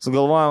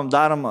sugalvojom,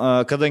 darom,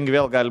 kadangi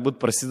vėl gali būti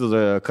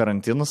prasideda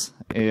karantinas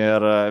ir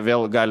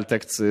vėl gali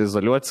tekti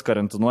izoliuotis,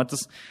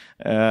 karantinuotis.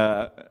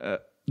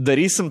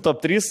 Darysim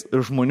top 3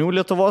 žmonių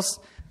Lietuvos,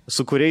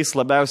 su kuriais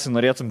labiausiai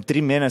norėtum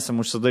 3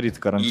 mėnesiam užsidaryti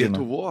karantiną.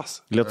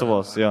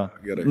 Lietuvos, jo.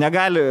 Gerai.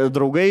 Negali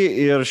draugai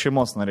ir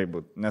šeimos nariai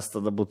būti, nes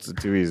tada būtų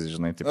TV,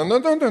 žinai.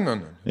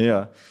 Jo.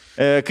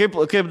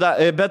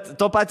 Bet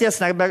to paties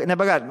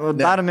nebegalime.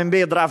 Darom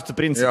NBA draftų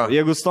principą.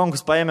 Jeigu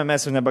Stonkus paėmė,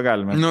 mes jau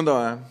nebegalime.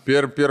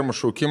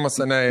 Pirmas šaukimas,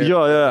 ne?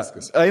 Jo.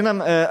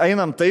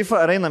 Einam taifą,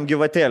 ar einam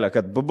gyvatėlę,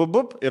 kad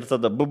bububup ir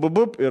tada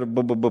bububup ir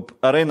bububup.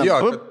 Ar einam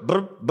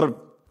brr.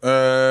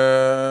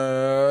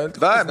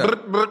 Gal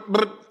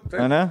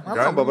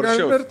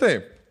ir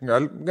taip.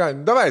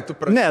 Davai, tu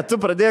pradėk. Ne, tu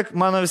pradėk,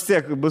 mano vis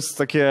tiek bus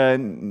tokie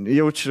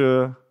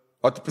jaučiu...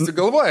 O tu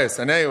pasigalvojęs,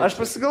 ne? Jau... Aš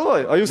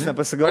pasigalvoju, o jūs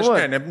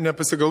nepasigalvojate? Aš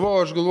nepasigalvoju,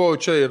 aš galvoju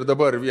čia ir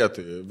dabar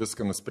vietoje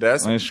viską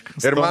nuspręsiu.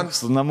 Ir man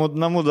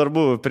namų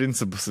darbų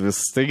principus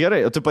vis. Tai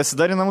gerai, o tu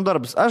pasidarai namų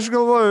darbus. Aš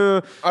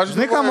galvoju,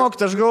 žinai ką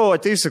mokti, aš galvoju,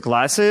 ateisiu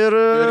klasę ir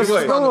aš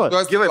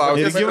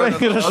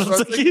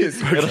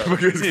atsakysiu.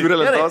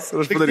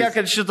 Tik tiek,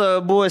 kad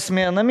šito buvo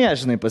esmė namie,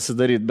 žinai,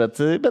 pasidaryti,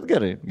 bet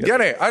gerai.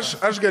 Gerai,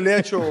 aš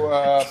galėčiau...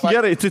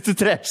 Gerai, tai tu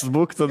trečias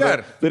būk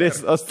tada.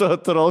 Turėsi, o tu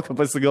Rolką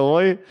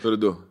pasigalvoji? Turiu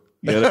 2.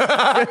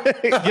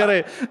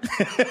 Gerai.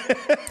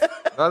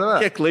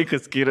 Kiek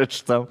laikas skiria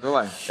šitam?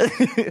 Davai.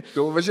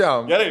 Jau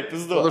važiavom. Gerai,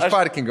 pizdu. Už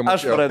parkingą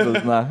mačiau.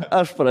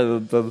 Aš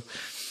pradedu tada.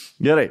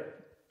 Gerai.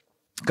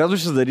 Kad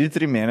užsidaryti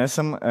 3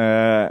 mėnesiam,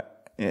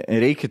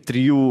 reikia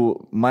 3,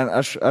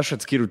 aš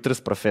atskiriu 3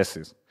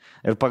 profesijas.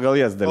 Ir pagal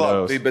jas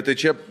dalyvauju. Bet tai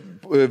čia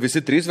visi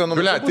 3 vienu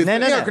metu. Tu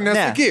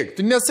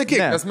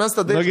nesakyk, nes mes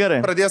tada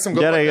pradėsim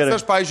galvoti. Nes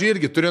aš, pavyzdžiui,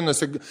 irgi turiu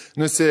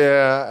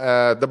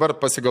dabar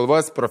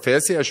pasigalvojęs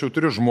profesiją, aš jau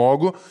turiu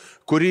žmogų,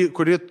 kurį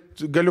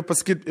galiu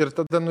pasakyti ir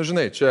tada,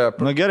 žinai, čia...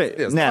 Gerai,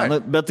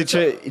 bet tai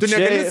čia... Tu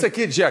negali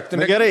sakyti, žiūrėk, tu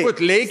negali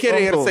būti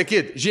Lakeriai ir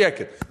sakyti,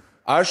 žiūrėkit.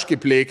 Aš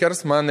kaip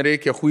Lakers, man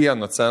reikia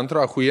Ahuieno centro,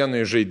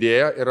 Ahuieno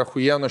žaidėjo ir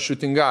Ahuieno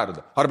shooting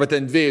guardo. Arba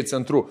ten 2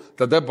 centrų.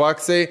 Tada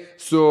Bucksai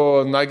su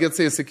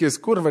Nuggetsai sakys,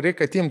 kur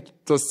reikia atimti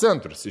tos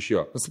centrus iš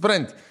jo.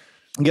 Supranti?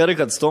 Gerai,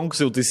 kad Stonkus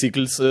jau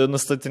taisyklės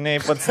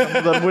nustatinėjai pats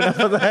darbų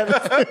nepadarė.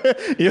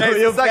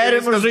 Jau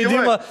perėmė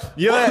žaidimą.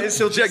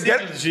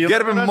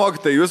 Gerbim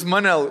mokytai, jūs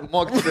mane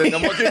mokytai,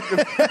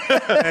 nemokykite.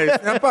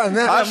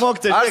 Aš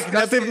mokytai,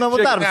 ne taip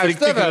namų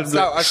darbus.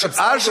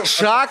 Aš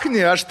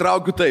šaknį, aš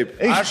traukiu taip.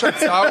 Aš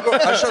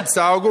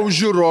apsaugau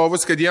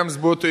žiūrovus, kad jiems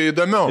būtų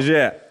įdomiau.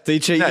 Žiūrėk, tai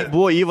čia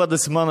buvo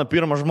įvadas į mano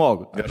pirmą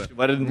žmogų. Aš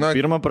vardinu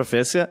pirmą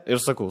profesiją ir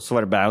sakau,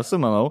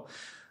 svarbiausia, manau,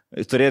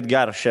 turėti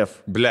gerą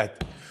šefą. Blet.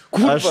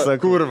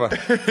 Kurva.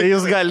 Tai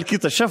jūs galite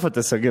kitą šefą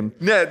tiesiog imti.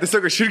 Ne,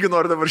 tiesiog aš irgi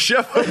noriu dabar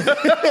šefą.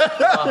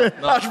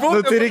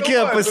 Tai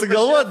reikėjo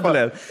pasigalvoti,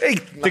 blėt.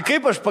 Tai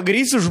kaip aš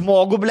pagrysiu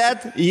žmogų,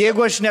 blėt,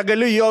 jeigu aš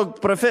negaliu jo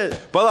profesiją.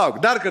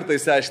 Palauk, dar kartą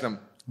įsiaiškinam.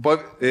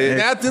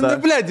 Net,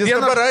 blėt, jis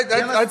dabar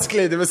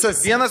atskleidė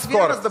visas vienas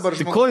dabar žmogus.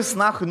 Tai ko jūs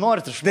nahui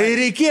norite? Tai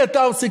reikėjo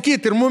tau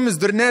sakyti ir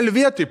mumis durnelių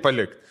vietoj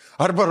palikti.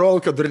 Arba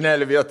Rolką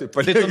durnelį vietoj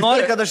palikti. Tai tu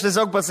nori, kad aš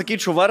tiesiog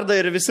pasakyčiau vardą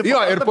ir visi... Jo,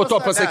 ir po to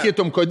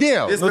pasakytum,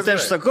 kodėl. Tai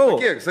aš sakau.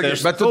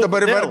 Bet tu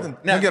dabar įvardin.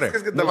 Ne, gerai.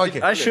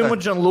 Aš imu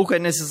Gianluca,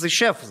 nes jisai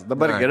šefas.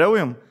 Dabar geriau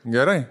jum?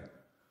 Gerai.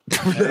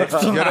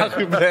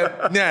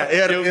 Ne,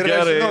 ir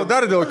aš žinau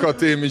dar dėl ko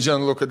tu imi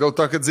Gianluca. Dėl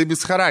to, kad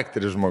zaibys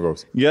charakteris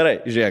žmogaus.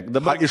 Gerai, žiūrėk.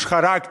 Dabar iš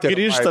charakterio.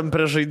 Grįžtam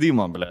prie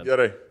žaidimo, blė.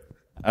 Gerai.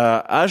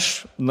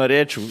 Aš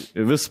norėčiau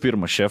visų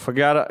pirma šefą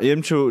gerą,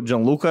 imčiau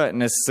Gianluca,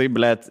 nes jisai,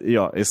 blėt,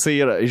 jisai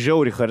yra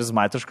žiauriai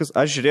charizmatiškas.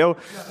 Aš žiūrėjau...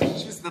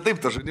 Vis ne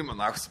taip tą žaidimą,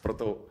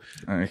 supratau.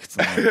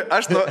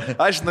 Aš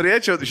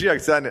norėčiau,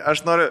 žiūrėk, seniai, aš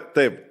noriu,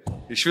 taip,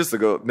 iš viso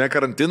gal, ne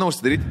karantiną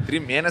užsidaryti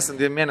 3 mėnesiam,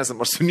 2 mėnesiam,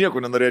 aš su nieku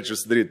nenorėčiau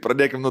užsidaryti.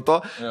 Pradėkim nuo to,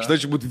 aš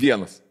norėčiau būti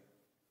vienas.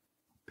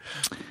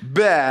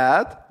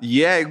 Bet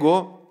jeigu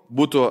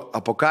būtų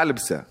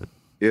apokalipsė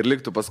ir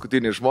liktų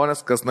paskutiniai žmonės,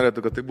 kas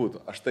norėtų, kad tai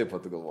būtų. Aš taip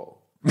pat galvojau.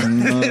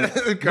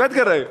 Bet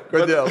gerai.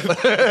 Kodėl?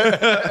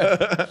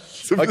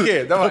 Ok,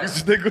 davai.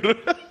 Žinai, kur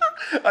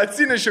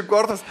atsinešiu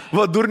kortas,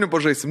 durnių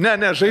pažaisim.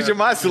 Ne,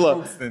 žaidžiam asilą.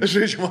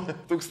 Žaidžiam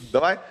 1000.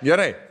 Davai.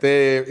 Gerai,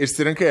 tai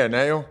išsirinkai,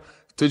 ne jau?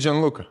 Tu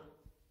Gianluca.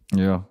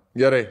 Jo.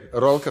 Gerai,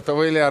 Rolka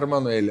tavo eilė ar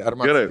mano eilė?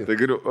 Gerai,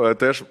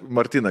 tai aš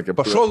Martyną kaip.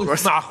 Pašolų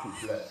nahu,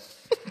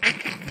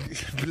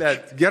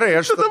 blet. Gerai,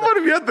 aš dabar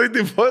vietoj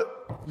taip pat.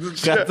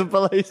 Ką tu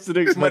palaisti,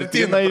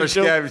 Martyną iš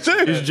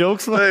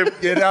džiaugsmo? Taip,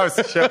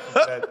 geriausia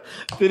šefas.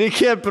 Tai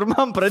reikėjo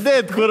pirmam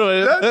pradėti, kur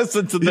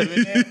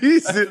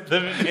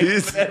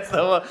atidavinėjai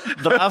savo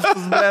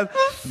draftus, bet...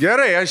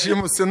 Gerai, aš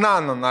imu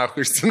Sinaną,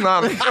 nahu, iš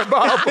Sinano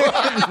kebabų.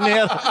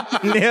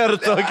 Nėra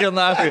tokia,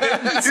 nahu.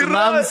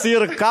 Sinanas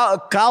yra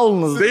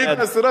kalnas.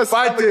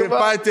 Taip,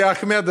 patį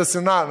Ahmedą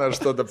Sinaną aš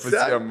tada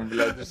pasiemu,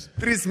 blet.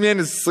 3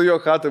 mėnesius su jo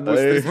hatai bus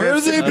 3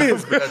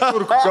 mėnesius.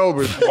 Turkų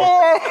kalbai.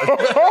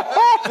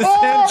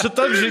 Čia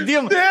toks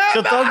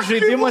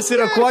žaidimas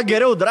yra kuo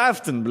geriau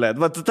draftint, blėt.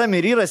 Va, tam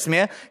ir yra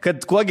esmė,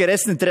 kad kuo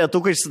geresnį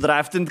trejetuką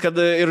išsidraftint, kad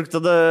ir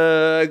tada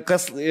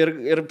kas ir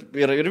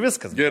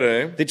viskas.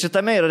 Gerai. Tai čia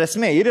tame yra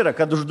esmė ir yra,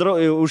 kad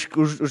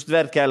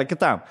užtvert kelią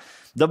kitam.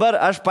 Dabar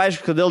aš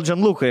paaiškiu, kodėl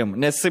Gianluca jam,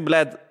 nes jisai,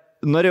 blėt,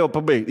 norėjau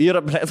pabaigti. Yra,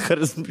 blėt,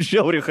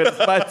 žiauriai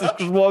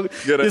charizmatiškas žmogus.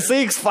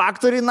 Jisai X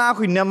faktoriai,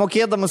 nahui,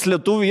 nemokėdamas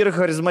lietuvių, yra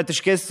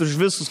charizmatiškesnis už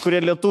visus,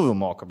 kurie lietuvių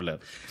moka,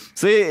 blėt.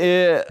 Jisai,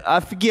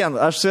 afigien,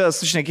 aš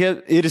esu šnekėjau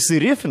ir jisai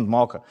riffint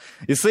moka.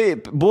 Jisai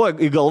buvo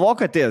į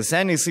galvoką atėjęs,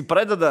 seniai, jisai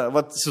pradeda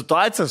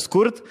situacijas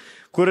kurt,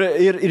 kur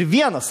ir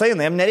vienas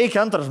eina, jam nereikia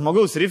antras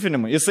žmogaus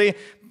riffinimui. Jisai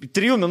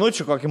 3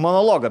 minučių kokį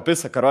monologą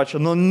pisa, karočią,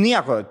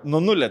 nieko, nuo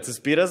nulio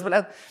atsispyręs,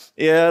 blėt.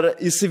 Ir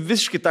jisai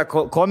visiškai tą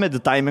comedy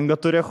timingą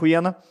turi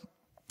Ahuieną.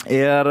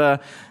 Ir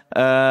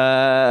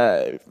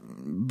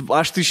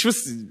aš tai iš vis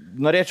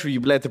norėčiau jį,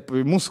 blėti,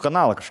 į mūsų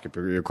kanalą kažkaip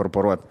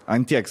įkorporuoti.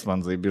 Antieks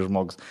man zaibi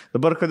žmogus.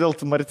 Dabar kodėl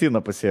tu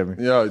Martyną pasiemi?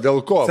 Jo,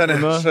 dėl ko? Seniai,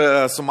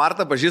 aš su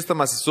Marta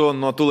pažįstamas esu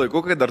nuo tų laikų,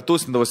 kai dar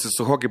tūsindavosi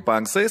su hockey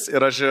punksais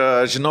ir aš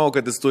žinau,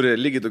 kad jis turi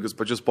lygiai tokius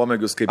pačius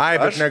pomėgius kaip Ai,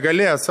 bet aš.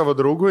 Negalėjo savo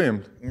draugų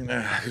imti.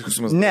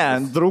 Ne,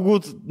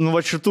 draugų, nu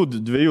va šitų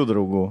dviejų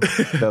draugų.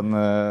 Ten,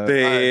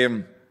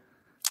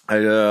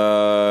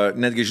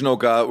 netgi žinau,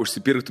 ką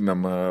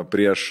užsipirktumėm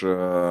prieš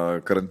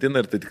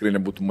karantiną ir tai tikrai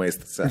nebūtų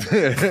maistas.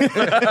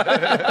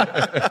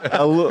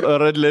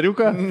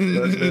 Radleriuką?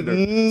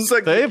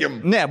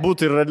 Sakykim. Ne,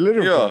 būtų ir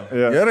radleriuką. Jo.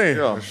 Gerai,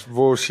 aš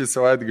buvau šį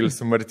savaitgalį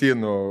su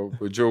Martynu,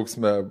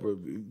 džiaugsme,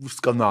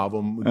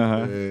 skanavom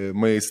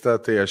maistą,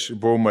 tai aš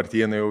buvau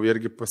Martyną jau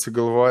irgi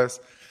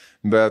pasigalvojęs,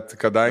 bet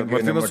kadangi...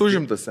 Martynas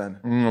užimtas,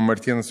 seniai.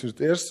 Martynas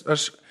užimtas,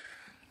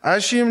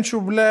 aš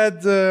imčiau,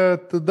 blėd,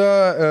 tada...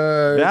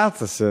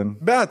 Betas.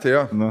 Betą,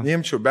 jo.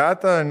 Imčiau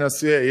betą, nes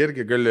jie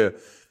irgi gali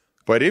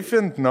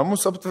parifinti,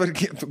 namus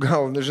aptvarkyti,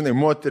 gal, nežinai,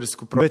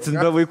 moteriskų problemų.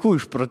 Bet be vaikų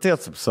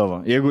išpratėts savo.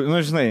 Jeigu,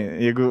 nu, žinai,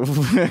 jeigu...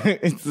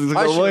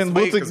 galvojant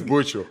būtų...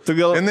 Būčiau.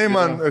 Jinai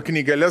man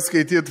knygelės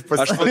skaitytų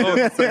Aš manau,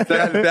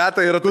 beta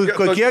yra tokia...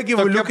 Kokie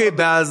gyvuliukai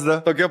bezda.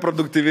 Tokia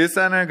produktyvi,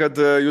 seniai,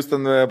 kad jūs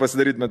ten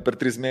pasidarytumėt per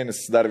 3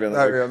 mėnesius dar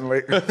vieną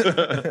vaiką.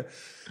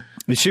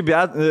 Šiaip,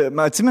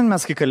 atsimint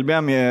mes, kai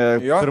kalbėjome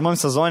pirmam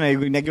sezonė,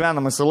 jeigu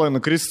negyvenamą saloj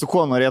nukristų,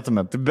 kuo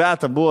norėtume. Tai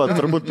beta buvo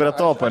turbūt prie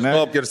topo, ne?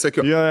 Ir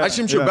sakiau, aš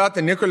imčiau betą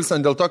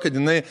Nikolson dėl to, kad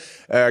jinai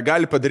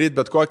gali padaryti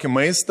bet kokį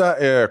maistą,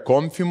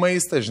 komfį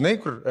maistą, žinai,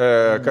 kur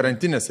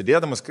karantinė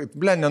sėdėdamas,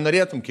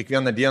 nenorėtum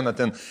kiekvieną dieną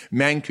ten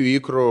menkių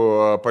įkrų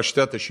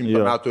paštetą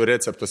 100 metų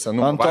receptuose.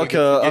 Nu, ant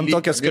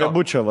tokio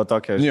skrebučio, va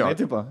tokio, žinai,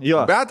 tipo.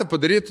 Betą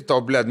padarytų tau,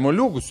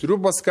 moliūgų,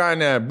 sriubą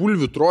skanę,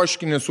 bulvių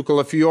troškinį su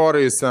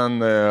kalafiorais,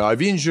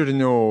 avinžiūrinį,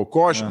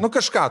 košį, nu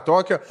kažką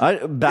tokio.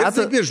 Bet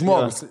taip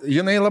žmogus,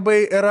 jinai labai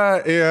yra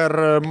ir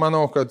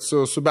manau, kad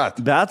su Beta.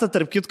 Beta,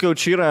 tarp kitko, jau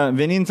čia yra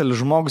vienintelis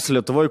žmogus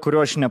Lietuvoje,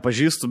 kurio aš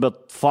nepažįstu, bet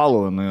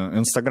followinu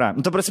Instagram.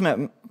 Nu, ta prasme,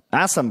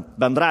 esam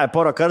bendraja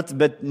porą kartų,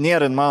 bet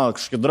nėra mano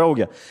kažkokia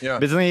draugė. Yeah.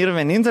 Bet jinai yra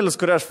vienintelis,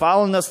 kurio aš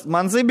follow, nes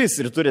man zaibis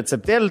ir turi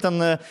receptėlį ten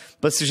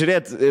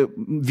pasižiūrėti.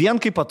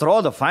 Vien kaip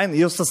atrodo, fain,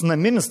 jūs tas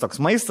naminis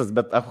toks maistas,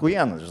 bet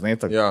ahuienas, žinai.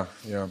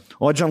 Yeah.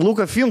 O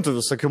Gianluca fintų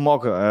visokių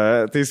moka.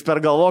 Tai jis per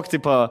galvok,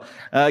 tipo,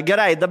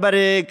 gerai, dabar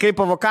kaip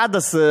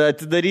avokadas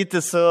atidaryti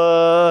su...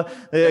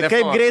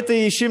 Kaip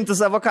greitai išimtis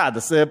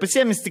avokadas.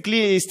 Pasiemi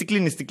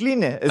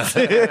stiklinį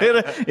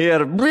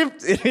ir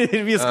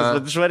viskas,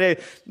 bet švariai.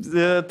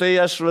 Tai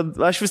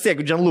aš vis tiek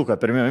Gianluca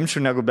pirmiau imčiau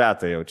negu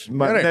Beta jaučiu.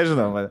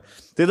 Nežinau.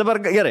 Tai dabar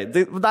gerai,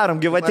 tai darom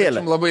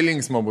gyvatėlę. Labai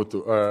linksma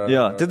būtų.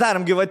 Jo, tai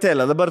darom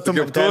gyvatėlę. Dabar tu...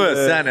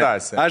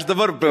 Aš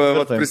dabar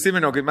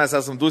prisiminiau, kaip mes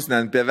esam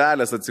tūsinę ant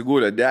pievelės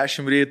atsigulę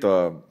 10 ryto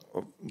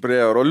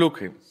prie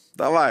roliukai.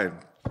 Davai.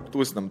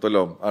 Tūsinam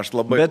toliau. Aš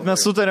labai... Bet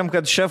mes sutarėm,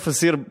 kad šefas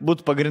ir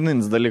būtų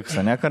pagrindinis dalykas,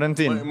 ne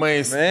karantinė.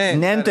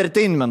 Ne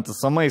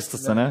entertainmentas, o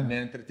maistas, ne? Ne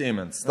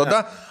entertainmentas.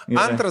 Tada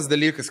antras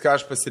dalykas, ką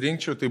aš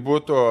pasirinkčiau, tai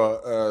būtų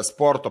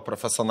sporto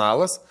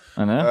profesionalas,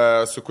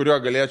 su kuriuo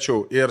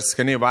galėčiau ir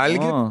skaniai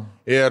valgyti,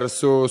 ir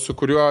su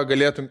kuriuo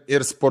galėtum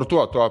ir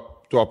sportuoti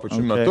tuo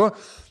pačiu metu.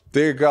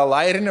 Tai gal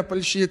Airinė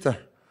Palšytė?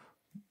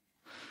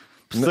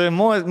 Tai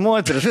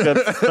moteriška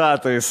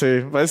stata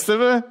jisai,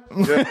 pastebi?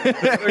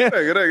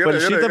 Gerai.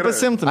 Palšytę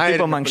pasimtum,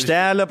 kaip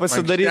mankštelę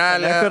pasidaryti,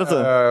 ne kartu.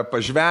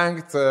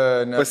 Pažvengti,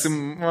 nes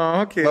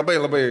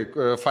labai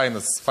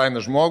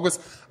fainas žmogus,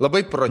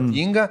 labai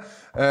protinga,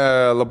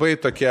 labai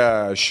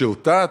tokia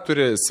šilta,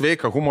 turi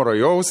sveiką humoro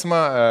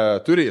jausmą,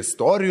 turi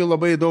istorijų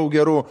labai daug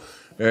gerų.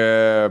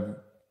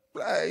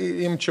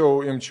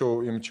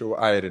 Imčiau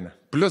Airinę.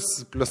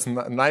 Plus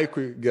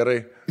Naikui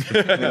gerai.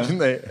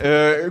 Žinai,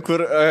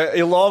 kur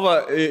į lovą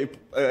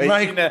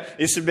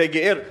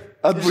įsibėgė ir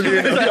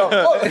atbulinė.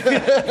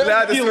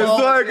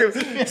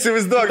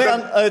 Įsivaizduoju, kad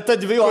ta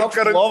 2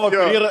 aukštų lova,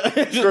 kur yra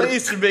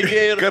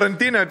įsibėgė ir...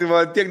 Karantinė,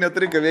 tai tiek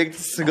neturi ką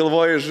veikti,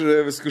 galvoji iš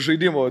viskų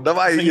žaidimų.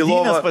 Davai į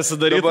lovą.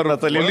 Pasidarytume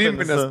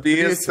olimpinės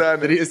pėsą.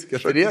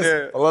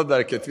 3, o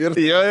dar 4.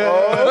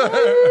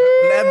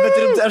 Bet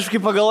rimtai, aš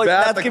kaip pagalvoju,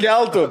 bet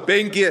keltų.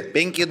 5,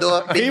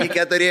 2, 5,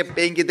 4,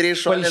 5, 3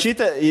 šonės.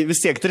 Palšytė vis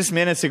tiek 3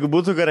 mėnesiai, jeigu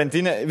būtų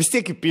karantinė, vis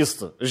tiek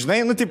įpistų. Žinai,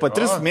 nu, tipo,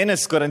 3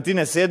 mėnesius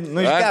karantinė sėdi, nu,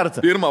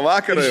 išgertų. Pirmą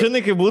vakarą.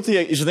 Žinai, kaip būtų,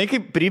 žinai,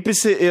 kaip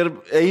pripisi ir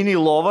eini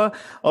į lovą,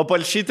 o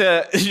Palšytė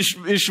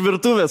iš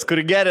virtuvės,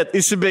 kur gerėt,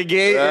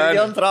 įsibėgėjai į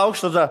antrą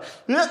aukštą tą.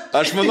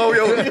 Aš manau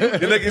jau,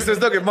 žinai,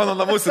 įsivaizduoju, kaip mano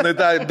namus jinai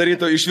tą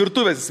darytų, iš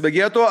virtuvės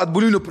įsibėgėtų,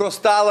 atbulinių pro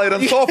stalą ir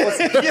ant sofos.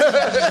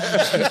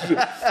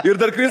 Ir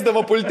dar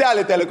krisdavo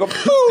pultelį teliko.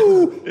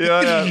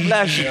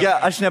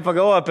 Aš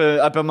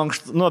nepagalvoju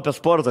apie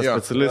sportą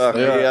specialistą.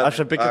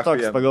 Aš apie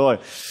kitokius pagalvoju.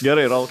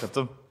 Gerai, Rolka,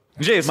 tu.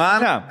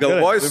 Man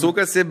galvoj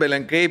sukasi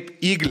belenkaip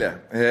Iglė,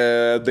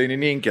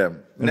 dainininkė.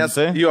 Nes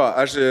jo,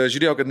 aš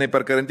žiūrėjau, kad jinai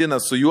per karantiną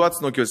su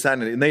Juodsnukiu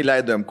seniai, jinai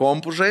leido jam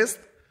kompų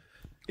žaist.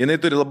 Jinai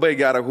turi labai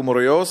gerą humoro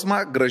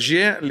jausmą,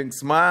 graži,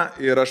 linksma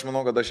ir aš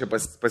manau, kad aš ją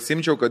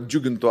pasimčiau, kad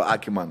džiugintų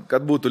akį man,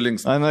 kad būtų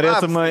linksma.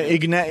 Norėtum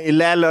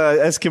Ilelio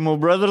Eskimo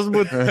Brothers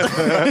būti?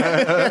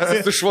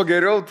 Su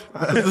švogeriaut.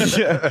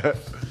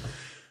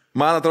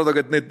 Man atrodo,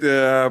 kad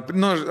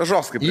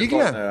žoskai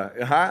prikolina.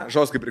 Aha,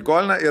 žoskai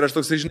prikolina ir aš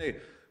toks, žinai,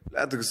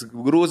 toks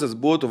grūzas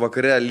būtų,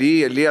 vakare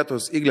lyja,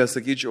 lietus, Iglė,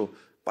 sakyčiau,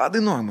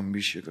 padainuojam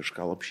bišį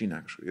kažką, lopšinę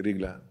kažką ir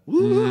Iglę.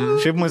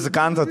 Šiaip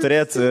muzikanto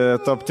turėti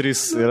top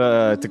 3 yra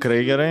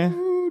tikrai gerai.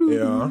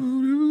 Jo.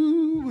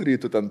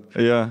 Rytų ten.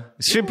 Jo.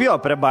 Šiaip jo,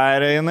 prie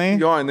bairė jinai.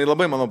 Jo, jinai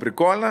labai, manau,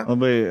 prikolina.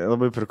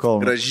 Labai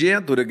prikolina. Graži,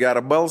 turi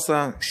gerą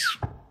balsą.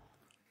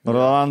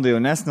 Rolandai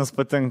jaunesnis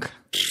patinka.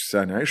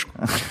 Seniai, aišku.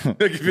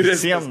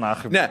 Visiems, na.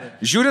 Ne,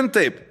 žiūrint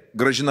taip,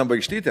 Gražina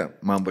Baikštytė,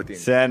 man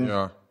patinka.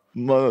 Seniai.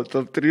 Mano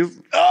top 3.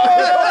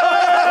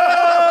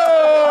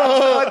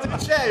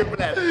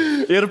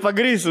 Ir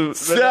pagrysiu.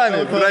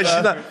 Seniai,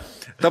 Gražina.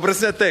 Ta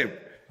prasme taip.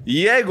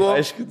 Jeigu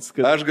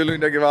aš galiu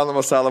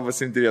negyvenamą salą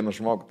pasimti vieną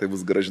žmogų, tai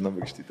bus Gražina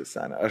Baikštytė,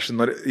 seniai.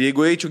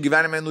 Jeigu eičiau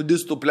gyvenime į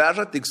nudistų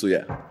pležą, tik su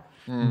ją.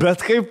 Bet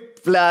kaip,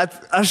 blėt,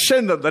 aš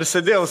šiandien dar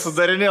sėdėjau,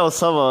 sudarinėjau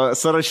savo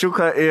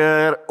sąrašiuką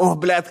ir,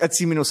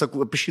 atsiminiau,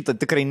 sakau, apie šitą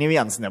tikrai ne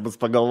vienas nebus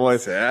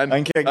pagalvojęs.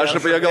 Aš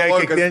apie ją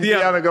galvoju, kad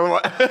dieną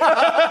galvoju.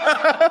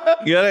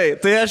 Gerai,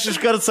 tai aš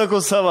iškart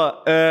sakau savo,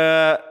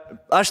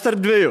 aš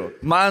tarp dviejų,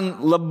 man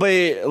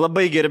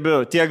labai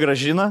gerbiu tiek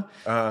Gražiną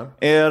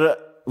ir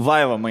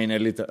Vaiva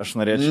Mainelytė, aš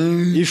norėčiau.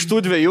 Iš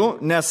tų dviejų,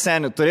 nes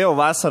seniai, turėjau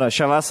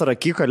šią vasarą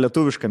kiką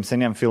lietuviškam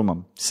seniem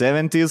filmam.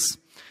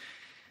 70s.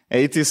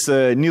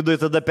 80s Nidui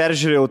tada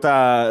peržiūrėjau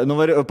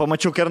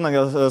pamačiau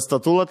Kernagio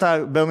statulą,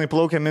 tą Benai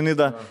plaukiam į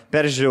Nidą,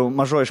 peržiūrėjau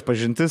Mažo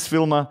išpažintis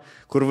filmą,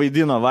 kur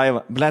vaidino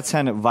Vaiva. Blet,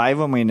 seniai,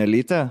 Vaiva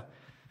Mainelytė,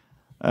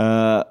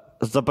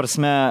 ta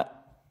prasme,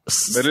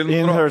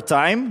 in her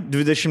time,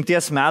 20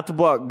 metų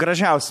buvo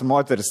gražiausia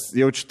moteris,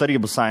 jaučiu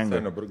Tarybų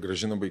sąjungą.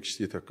 Gražina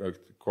Baikštytė,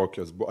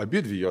 kokios buvo?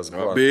 Abidvi jos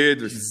buvo.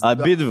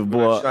 Abidvi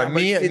buvo.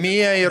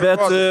 Mija ir...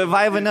 Bet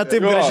Vaiva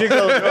netaip graži,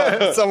 gal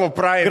savo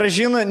praeitį.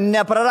 Gražina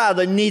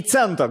neprarado nei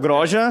cento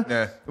grožio.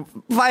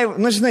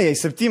 Vaiva, žinai,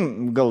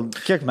 7, gal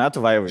kiek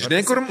metų Vaivai?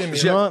 Žinai, kur...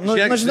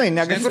 Žinai,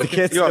 negali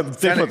tikėti, kad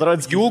taip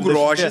atrodys. Jų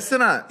grožis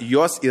yra,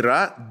 jos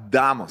yra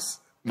damos.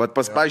 Bet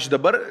pavyzdžiui,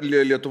 dabar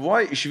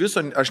Lietuvoje iš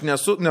viso aš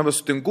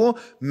nebesutinku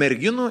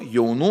merginų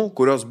jaunų,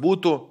 kurios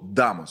būtų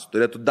damos.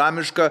 Turėtų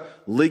damišką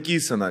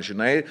laikyseną,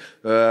 žinai.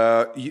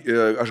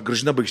 Aš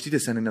Gražina Baikštytė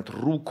seniai net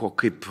rūko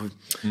kaip,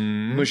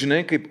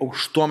 žinai, kaip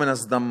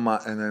aukštuomenės dama.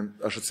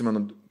 Aš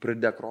atsimenu,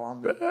 pridėk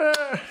Rolandą.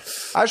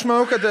 Aš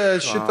manau, kad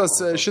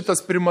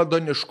šitas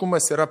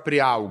primadoniškumas yra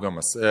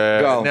priaugamas.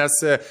 Gal. Nes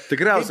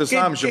tikriausiai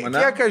su amžiumi,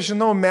 ne? Kiek aš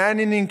žinau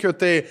menininkių,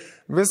 tai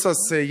visos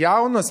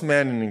jaunos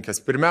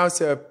menininkės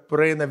pirmiausia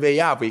praeina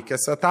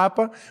vėjavaikės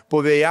etapą, po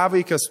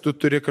vėjavaikės tu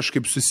turi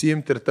kažkaip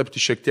susijimti ir tapti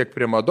šiek tiek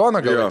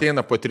primadona, gal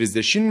ateina po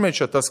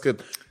 30-mečio, tas,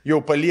 kad jau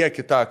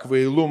palieki tą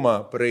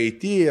kvailumą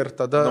praeitį ir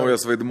tada...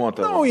 Naujas vaidmuo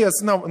tavo.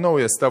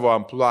 Naujas tavo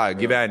amplua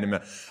gyvenime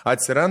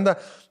atsiranda.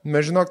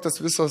 Mes žinok, tas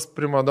visos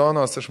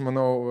primadonos, aš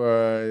manau,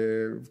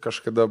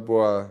 kažkada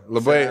buvo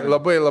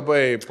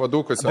labai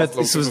padūkusios. Bet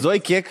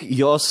įsivaizduoju, kiek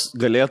jos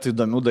galėtų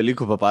įdomių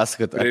dalykų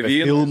papasakoti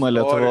apie filmą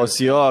Lietuvos,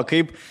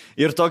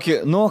 ir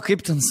tokį,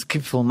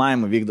 kaip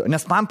filmavimą vykdo.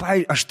 Nes man,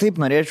 aš taip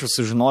norėčiau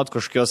sužinoti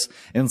kažkokios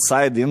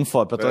inside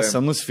info apie tos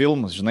senus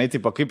filmus, žinai,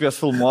 kaip jos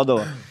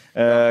filmuodavo.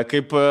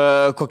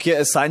 Kokie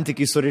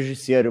santykiai su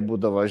režisieriu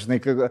būdavo, žinai,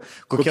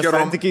 kokie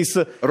santykiai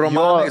su...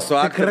 Romanai su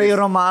aktoriais. Tikrai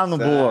romanų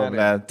buvo,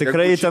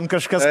 tikrai ten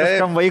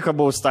kažkam vaiką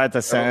buvo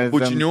statęs.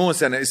 Pučinių,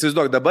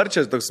 įsivaizduok, dabar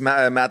čia toks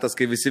metas,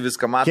 kai visi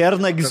viską mato.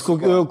 Kernagis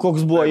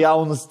koks buvo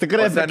jaunas,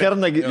 tikrai apie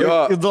Kernagį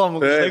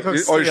įdomu.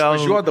 O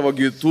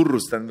išvažiuodavogi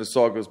turus ten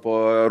visokius po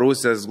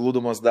Rusijos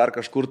glūdumos dar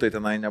kažkur, tai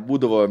tenai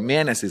nebūdavo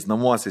mėnesiais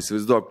namuose,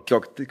 įsivaizduok,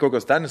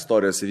 kokios ten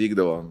istorijos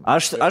įvykdavo.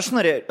 Aš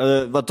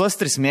norėjau, tuos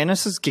 3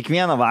 mėnesius,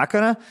 kiekvieną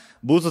vakarą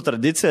būtų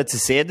tradicija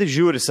atsisėdi,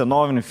 žiūri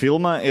senovinį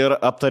filmą ir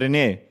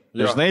aptarinėjai.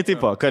 Žinai,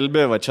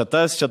 kalbė, čia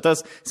tas,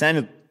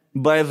 seniai,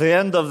 by the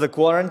end of the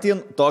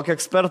quarantine, tokį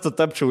ekspertą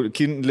tapčiau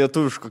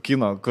lietuviško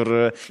kino,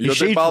 kur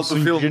išeičiau su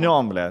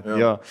žiniom,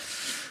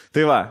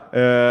 Tai va,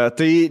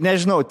 tai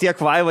nežinau, tiek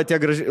Vaiva, tiek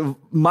graži.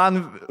 Man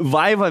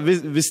Vaiva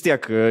vis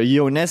tiek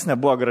jaunesnė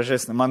buvo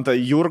gražesnė. Man ta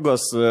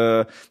Jurgos,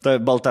 ta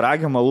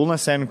Baltaragio malūna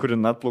seniai, kuri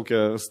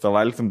atplaukė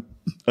stavaltim,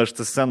 aš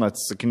tą sceną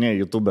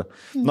atsisakinėjau YouTube.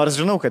 Nors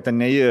žinau, kad ten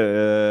ne jį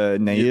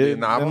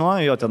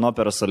dainuoja, jo ten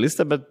operos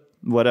solistė, bet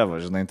whatever,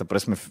 žinai, ta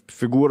prasme,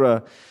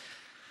 figūra.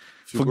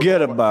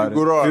 Forget about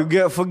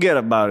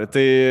it.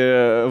 Tai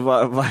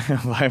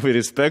Vaivai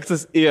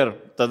respektas ir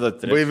tada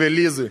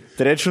Vaivelizui.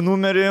 Trečią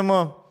numerį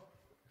įmu.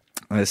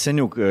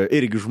 Seniuk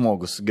irgi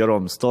žmogus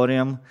gerom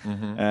istorijom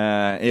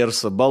ir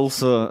su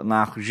balsu,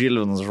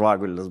 Žilvinas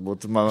Žvagulis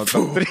būtų mano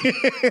top 3.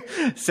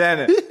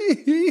 Seniai.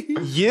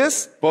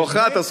 Jis... Po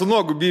chatą su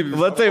nuogu bibi.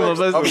 Va taip,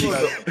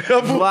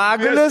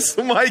 Žvagulis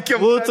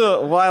būtų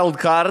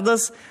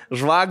wildcardas,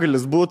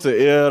 Žvagulis būtų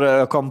ir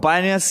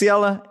kompanija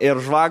siela, ir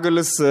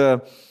Žvagulis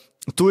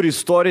turi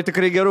istorijų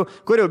tikrai gerų,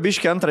 kur jau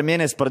biški 2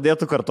 mėnesį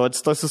pradėtų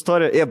kartotis tos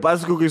istorijos.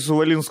 Pasakau, kai su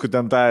Valinsku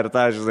ten tą ir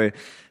tą, žinai.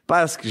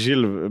 Pasak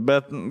Žilvi,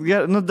 bet,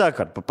 dar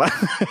kartą,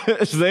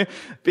 žinai,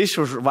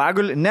 pišiu už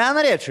Vagulį.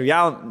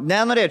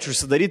 Nenorėčiau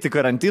užsidaryti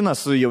karantiną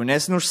su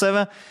jaunesniu už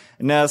save,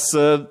 nes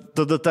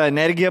tada ta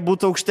energija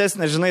būtų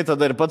aukštesnė, žinai,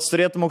 tada ir pats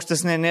turėtum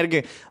aukštesnę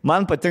energiją.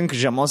 Man patinka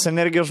žemos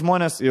energijos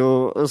žmonės,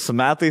 jau su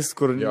metais,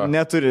 kur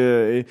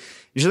neturi,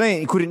 žinai,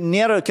 kur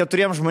nėra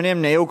 4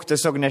 žmonėm nejauk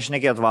tiesiog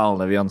nešnekėt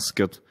valandą vienas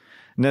kitų.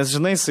 Nes,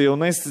 žinai, su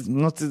jaunais, tai,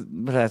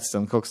 blėt,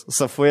 ten koks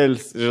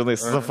Safuelis, žinai,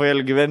 su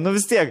Safueliu gyveni,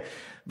 vis tiek.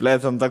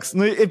 Blėt, ten toks,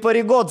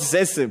 įpareigotas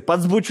esi,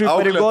 pats būčiau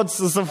įpareigotas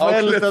su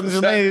Safueliu, ten,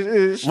 žinai,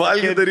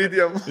 valgį daryti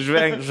jam.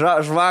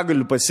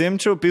 Žvagulį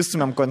pasimčiau,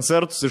 pistumėm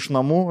koncertus iš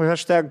namų,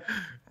 hashtag.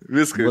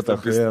 Viską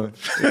pistumėm.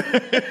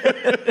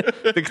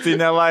 Tik tai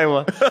ne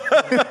Vaiva.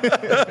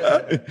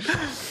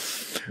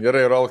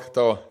 Gerai, Rolk,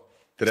 tavo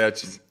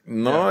 3.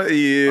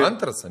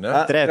 Antras, ne?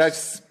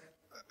 3.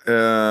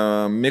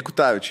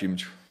 Mikutavičių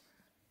imčiau.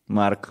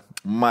 Mark,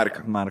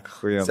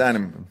 huijam.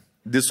 Senim,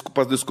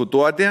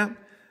 padiskutuoti,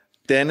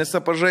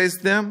 tenisą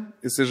pažaisti,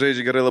 jisai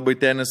žaidžia gerai labai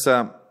tenisą,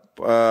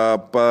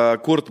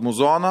 pakurt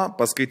muzoną,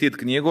 paskaityti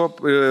knygų,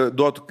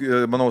 duotų,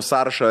 manau,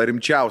 sąrašą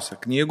rimčiausią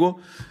knygų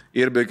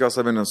ir be jokios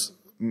abejonės,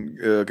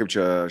 kaip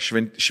čia,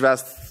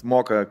 švest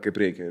moka kaip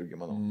reikia, irgi,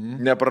 manau,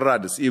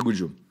 nepraradęs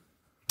įgūdžių.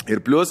 Ir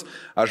plus,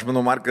 aš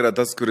manau, Mark yra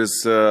tas,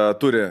 kuris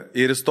turi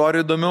ir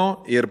istorijų įdomių,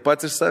 ir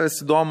pats iš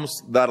savęs įdomus,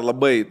 dar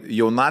labai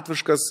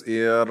jaunatviškas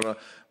ir,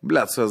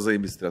 blėt, su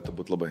Zaibis turėtų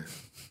būti labai.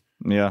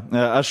 Ja.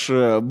 Aš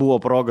buvo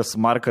progas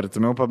su Mark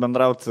artimiau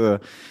pabendrauti,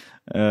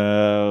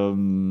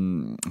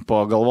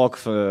 po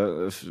Galvok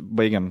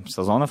baigiam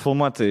sezoną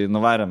filmuoti, tai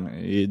nuvarėm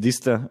į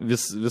Dystę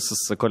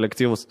visus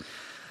kolektyvus.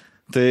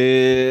 Tai,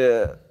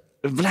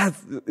 blėt,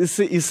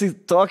 jisai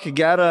tokį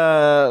gerą...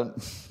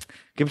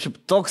 Kaip čia,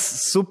 toks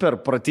super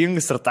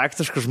protingas ir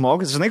taktiškas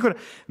žmogus. Žinai, kur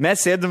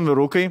mes sėdim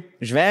vyrukai,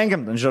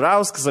 žvengiam,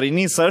 Žirauskas,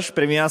 Rainys, aš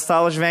prie vieną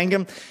stalą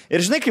žvengiam.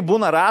 Ir žinai, kaip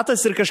būna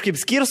ratas ir kažkaip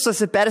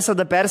skirstosi,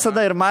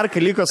 persėda ir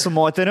Marka liko su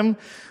moterim,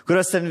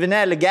 kurios ten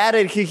vinelį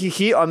geria ir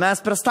hi, o mes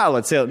prie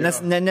stalo atsėdėm.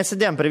 Nes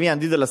nesėdėm prie vieną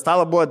didelę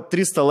stalą, buvo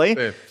 3 stalai.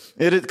 Taip.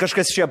 Ir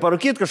kažkas išėjo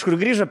parūkyti, kažkur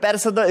grįžo,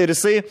 persėda ir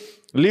jisai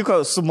liko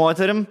su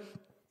moterim.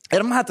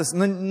 Ir matas,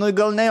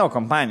 gal ne jo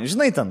kompanija,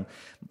 žinai ten.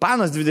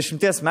 Panas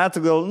 20 metų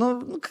gal,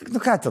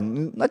 ką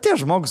ten, tie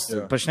žmogus,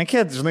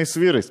 pašnekėti, žinai,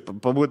 su vyrais,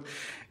 pabūt.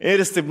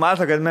 Ir jis taip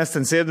mato, kad mes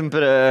ten sėdim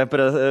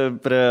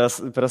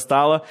prie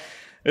stalo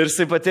ir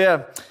jisai patėjo,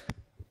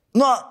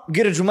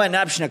 girdžiu mane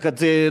neapšneka,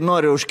 tai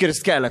noriu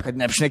užkirsti kelią, kad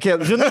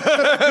neapšnekėtų. Žinai,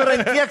 kur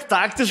tiek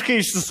taktiškai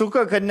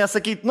išsisuko, kad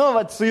nesakyt,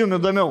 su jumi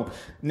įdomiau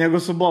negu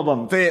su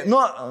Bobam. Tai,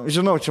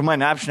 žinau, čia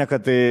mane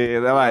neapšneka, tai,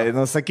 davai,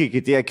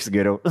 sakykit, tiekis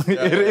geriau.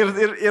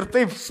 Ir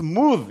taip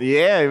smooth,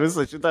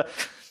 visą šitą.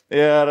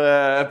 Ir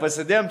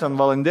pasidėjom ten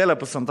valandėlę,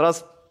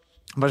 1,5,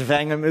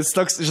 pažvengiam, jis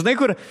toks, žinai,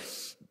 kur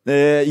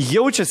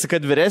jaučiasi,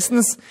 kad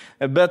vyresnis,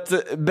 bet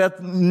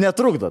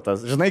netrukdo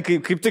tas, žinai,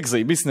 kaip tik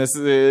Zaibis, nes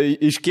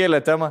iškėlė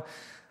temą.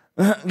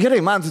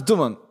 Gerai, man tai tu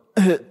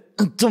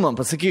man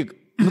pasakyk,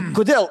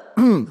 kodėl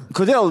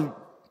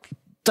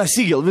tas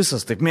įgėl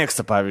visas taip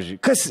mėgsta, pavyzdžiui.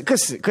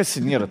 Kas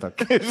nėra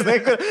tokia? Žinai,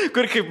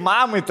 kur kaip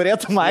mamai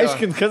turėtum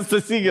aiškinti, kas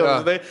tas įgėl,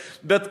 žinai.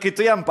 Bet kai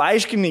tu jam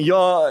paaiškini, jo,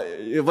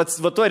 va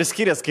to ir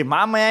skirias, kai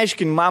mamai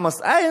aiškini, mamas,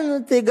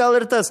 tai gal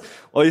ir tas.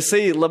 O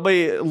jisai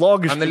labai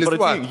logiškai.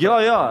 Analizuoti. Jo,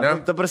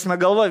 ta prasme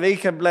galva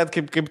veikia, blėt,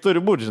 kaip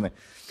turi būti, žinai.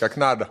 Как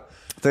надо.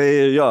 Tai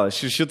jo,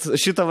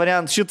 šitą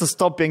variantą, šitas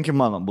top 5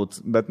 mano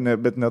būtų, bet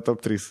ne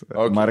top 3.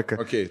 Marka.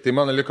 Okay. Tai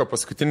mano liko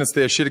paskutinis,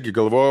 tai aš irgi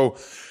galvojau,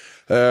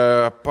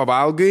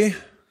 pavalgai,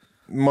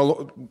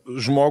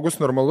 žmogus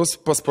normalus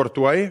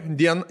pasportuoji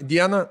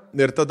dieną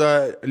ir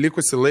tada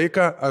likusi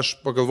laiką aš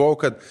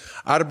pagalvojau, kad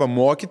arba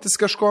mokytis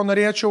kažko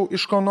norėčiau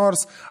iš ko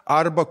nors,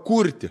 arba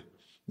kurti.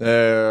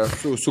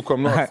 Su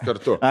kom nors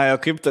kartu. O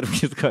kaip tarp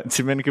kitko,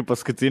 atsimeni, kaip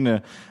paskutinį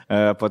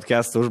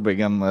podcastą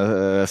užbaigiam,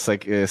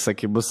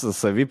 sakai, bus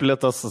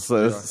saviplėtos,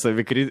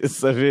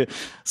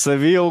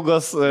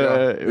 savijaugos,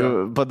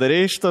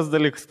 padarėjai šitos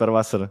dalykus per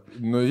vasarą?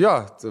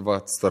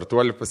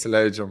 Startuolį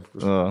pasileidžiam.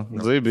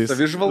 Zaibis.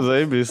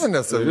 Savižvalgos?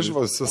 Ne,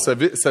 savižvalgos,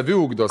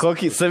 saviugdos.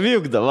 Kokį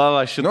saviugdą,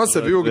 šitą.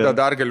 Saviugdą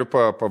dar galiu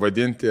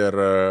pavadinti ir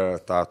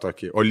tą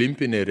tokį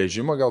olimpinį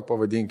režimą gal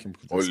pavadinkim.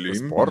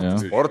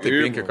 Sportai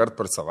 5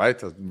 kartų per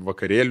savaitę.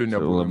 Vakarėlių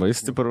nebuvo. Labai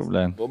stiprų,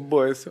 blėn.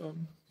 Labai jau.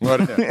 Ar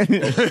ne?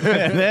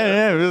 ne,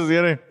 vis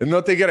gerai.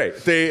 Tai gerai.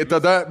 Tai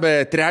tada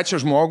trečią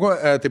žmogų,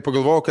 tai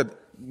pagalvojau, kad,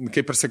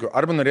 kaip ir sakiau,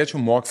 arba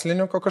norėčiau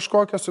mokslininko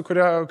kažkokio,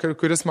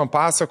 kuris man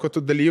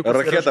pasakotų dalykus.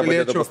 Raketą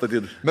padėtų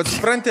pastatyti. Bet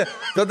supranti,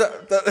 tada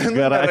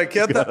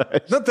raketą,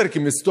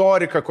 tarkim,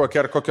 istoriką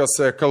kokią ar kokios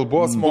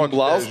kalbos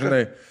mokyti,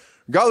 žinai.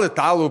 Gal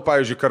italų,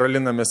 pavyzdžiui,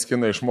 Karolina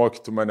Meskina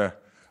išmokytų mane.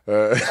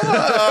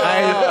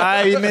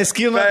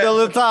 Meskino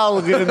dėl italų,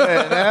 grinai,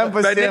 ne?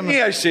 Bet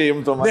ne aš čia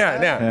imtų man.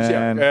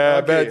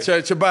 Ne, bet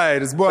čia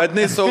bairis buvo. Bet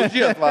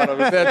neįsaužį atvaro.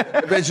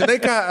 Bet žinai,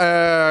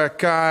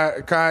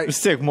 ką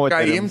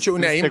imčiau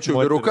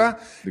vyruką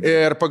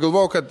ir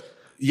pagalvojau, kad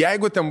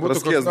jeigu ten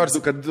būtų koks nors,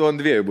 kad ant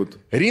dviejų būtų.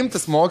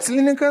 Rimtas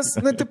mokslininkas,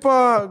 tipo,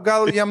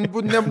 gal jam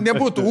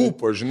nebūtų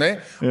ūpo, žinai,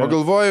 o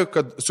galvoju,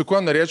 kad su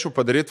kuo norėčiau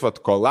padaryti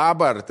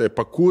kolabą, ar tai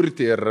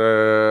pakurti ir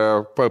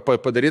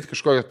padaryti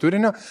kažkokią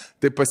turinio,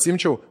 tai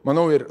pasimčiau,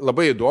 manau, ir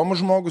labai įdomus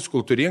žmogus,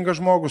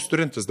 kultūringas žmogus,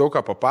 turintis daug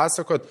ką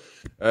papasakot.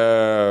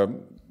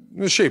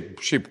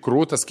 Šiaip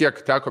krūtas,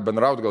 kiek teko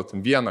bendrauti, gal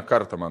ten vieną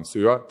kartą man su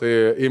juo,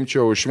 tai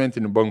imčiau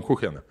šventinį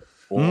bankucheną.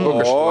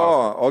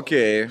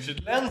 Okei.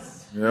 Šitlenz.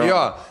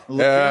 Jo,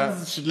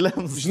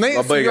 žinai,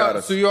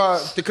 su juo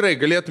tikrai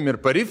galėtum ir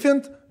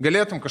parifint,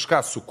 galėtum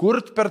kažką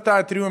sukurt per tą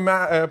 3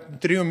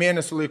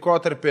 mėnesių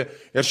laikotarpį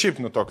ir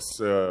šiaip, toks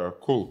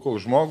cool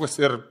žmogus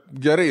ir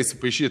gerai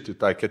įsipaišytų į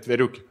tą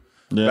 4.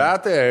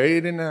 Bet tai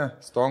Airinė,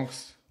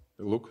 Stonks,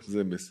 Lukas.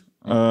 Zabis.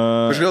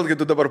 Kažkaip, kai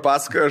tu dabar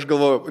pasakai, aš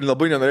galvoju,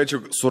 labai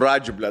nenorėčiau su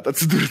Radžiu,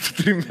 atsidurti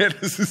 3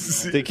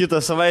 mėnesius. Tai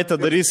kitą savaitę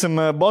darysim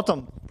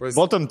bottom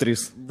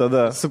 3.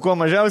 Tada su kuo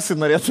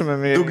mažiausiai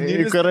norėtumėm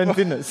į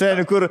karantinę.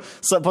 Seniai, kur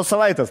po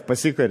savaitės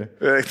pasikari.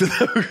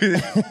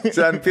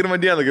 Seniai,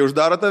 pirmą dieną, kai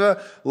uždaro tave,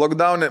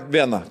 lockdown'e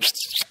vieną.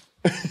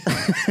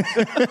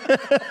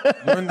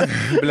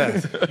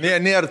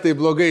 Nėra tai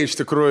blogai, iš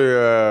tikrųjų,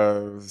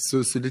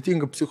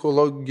 sudėtinga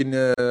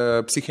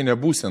psichinė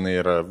būsena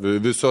yra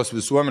visos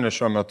visuomenės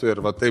šiuo metu ir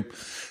va taip.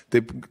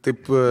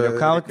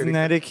 Jokauti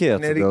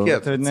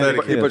nereikėtų.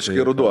 Ypač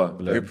kai ruduo.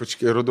 Ypač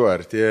kai ruduo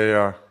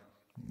artėjo.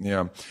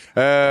 Yeah.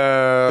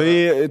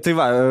 Tai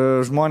va,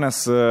 žmonės,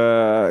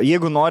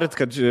 jeigu norit,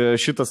 kad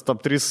šitas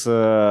top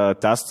 3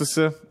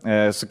 testusi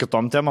su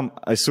kitom temam,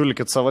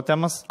 siūlykit savo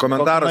temas.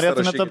 Komentaruose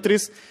norėtume top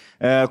 3,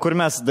 kur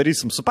mes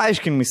darysim su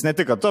paaiškinimais, ne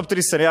tik top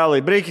 3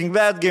 serialai, Breaking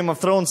Bad, Game of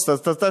Thrones,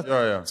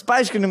 su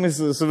paaiškinimais,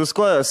 su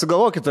visko,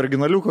 sugalvokit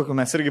originalių, kokiu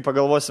mes irgi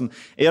pagalvosim.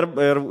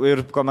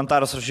 Ir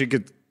komentarus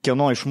rašykit,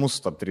 kieno iš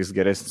mūsų top 3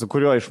 geresnis, su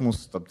kuriuo iš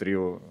mūsų top 3.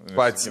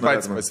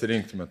 Patys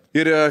pasirinktumėt.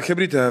 Ir,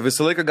 Hebrytė,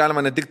 visą laiką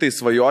galima ne tik tai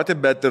svajoti,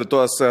 bet ir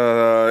tuos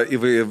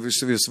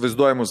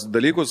vaizduojamus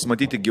dalykus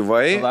matyti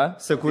gyvai.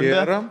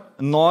 Sekundę.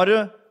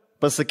 Noriu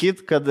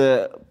pasakyti, kad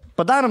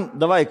padarom,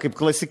 davai, kaip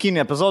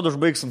klasikinį epizodą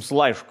užbaigsim su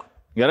laišku.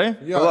 Gerai?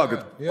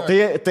 Palaukit.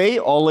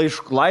 O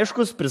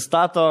laiškus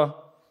pristato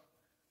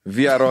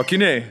VR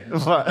akiniai.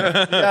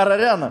 VR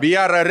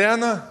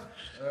Arena.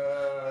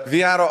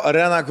 VR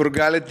Arena, kur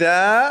galite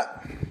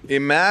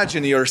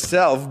imagine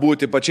yourself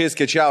būti pačiais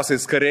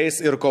kečiausiais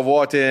kariais ir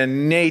kovoti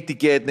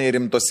neįtikėtinai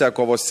rimtose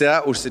kovose,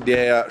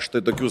 užsidėję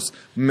štai tokius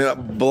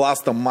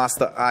blastą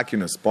mastą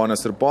akinius.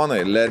 Ponios ir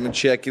ponai, let me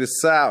check this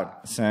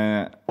out.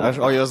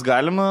 O jos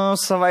galima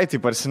savaitį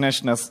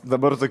parsinešti, nes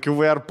dabar tokių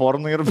VR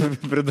pornų ir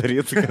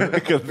pridaryti.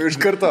 Iš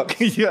karto.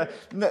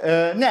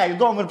 Ne,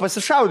 įdomu ir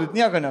pasišaudyti,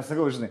 nieko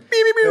nesakau, žinai.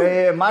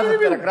 Matėm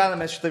per ekraną,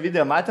 mes šitą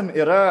video matėm,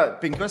 yra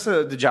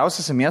 5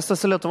 didžiausiose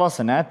miestuose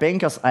Lietuvos,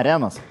 5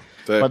 arenos.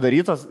 Taip.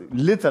 Padarytos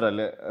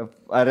literally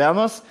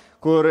arenos,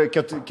 kur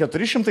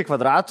 400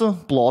 kvadratų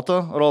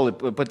ploto, Rolai,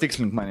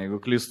 patikslink man, jeigu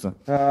klystu.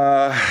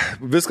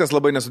 Viskas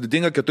labai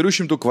nesudėtinga,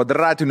 400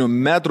 kvadratinių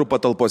metrų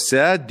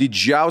patalpose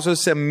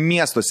didžiausiose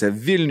miestuose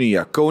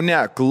Vilniuje,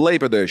 Kaune,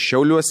 Klaipėdoje,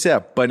 Šiauliuose,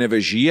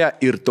 Panevėžyje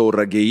ir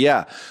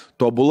Tauragėje.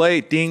 Tobulai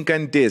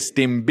tinkantis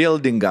team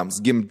buildingams,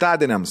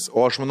 gimtadieniams,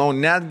 o aš manau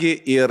netgi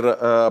ir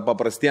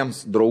paprastiems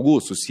draugų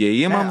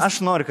susijimams.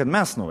 Aš noriu, kad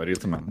mes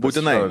nuvarytume.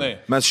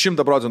 Būtinai. Mes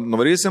 100%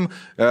 nuvarysim.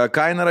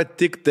 Kaina yra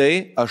tik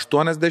tai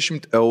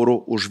 80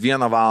 eurų už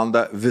 1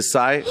 valandą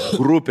visai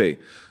grupiai.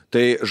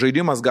 Tai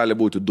žaidimas gali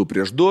būti 2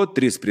 prieš 2,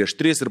 3 prieš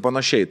 3 ir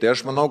panašiai. Tai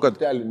aš manau, kad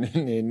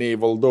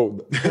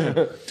neįvaldau.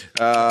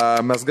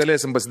 Mes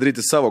galėsim pasidaryti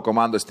savo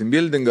komandos team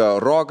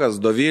buildingą. Rokas,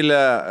 Dovilė,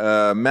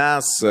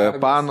 mes,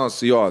 Panos,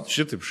 jo.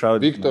 Šitaip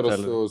šaudyti. Viktoras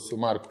su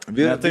Marku.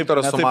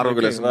 Viktoras su Marku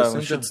galėsim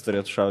pasidaryti. Šitas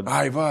turėtų šaudyti.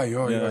 Ai, va,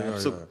 jo.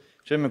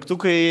 Čia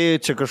mygtukai,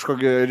 čia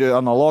kažkokia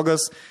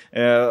analogas.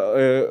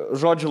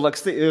 Žodžių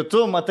lakstai.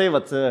 Tu matai,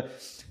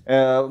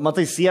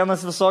 matai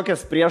sienas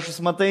visokias,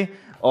 priešus matai.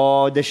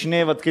 O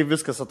dešiniai, kaip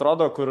viskas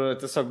atrodo, kur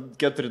tiesiog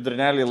 4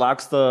 durneliai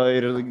laksto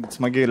ir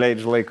smagiai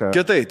leidžia laiką.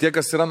 Kietai, tie,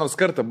 kas yra nors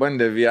kartą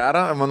bandę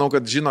VR, manau,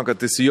 kad žino,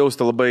 kad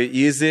įsijausti labai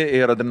easy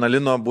ir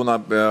adrenalino būna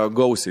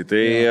gausiai.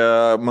 Tai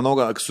manau,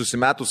 kad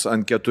susimetus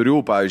ant 4,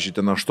 pavyzdžiui,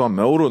 ten 8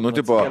 eurų,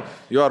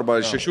 arba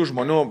 6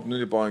 žmonių,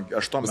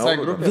 8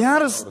 eurų.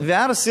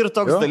 VR'as ir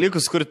toks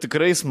dalykus, kur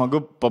tikrai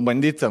smagu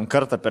pabandyti ant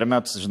kartą per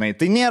metus, žinai.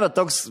 Tai nėra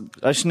toks,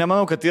 aš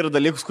nemanau, kad yra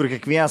dalykus, kur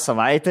kiekvieną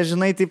savaitę,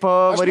 žinai,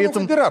 varytum. Aš manau,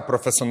 kad yra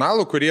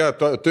profesionalų, kurie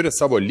turi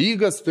savo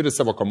lygas, turi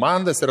savo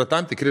komandas, yra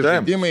tam tikri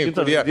žaidimai,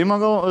 kurie...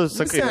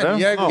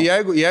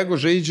 Jeigu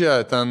žaidžia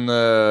ten,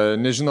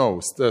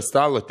 nežinau,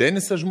 stalo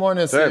tenisą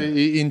žmonės,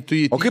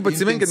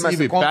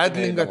 intuityviai,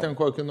 padlingą ten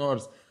kokį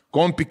nors,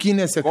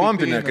 Kompikinėse.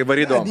 Kompinė, kai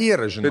varydom.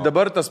 Yra, žinau. Tai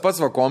dabar tas pats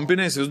va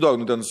kompinė, įsivaizduok,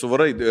 nu ten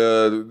suvarai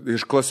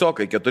iš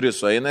klasiokai 4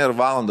 sueina ir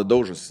valandą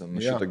daužosi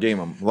šitą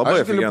geimą.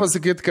 Labai aš galiu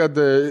pasakyti, kad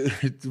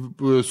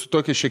su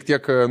tokia šiek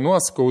tiek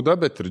nuoskauda,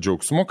 bet ir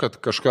džiaugsmu, kad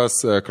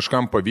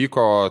kažkam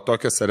pavyko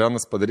tokias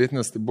arenas padaryti,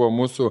 nes tai buvo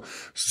mūsų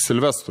su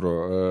Silvestru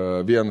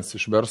vienas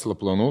iš verslo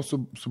planų,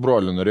 su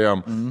broliu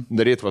norėjom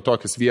daryti va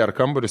tokias VR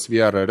kambarius,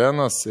 VR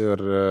arenas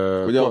ir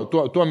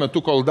tuo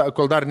metu, kol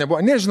dar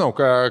nebuvo, nežinau,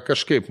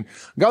 kažkaip,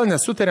 gal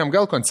nesutarėm,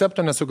 gal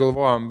koncepto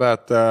nesugalvojom,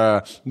 bet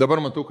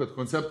dabar matau, kad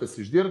konceptas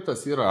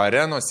išdirbtas, yra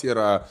arenos,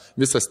 yra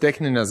visas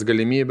techninės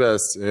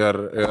galimybės ir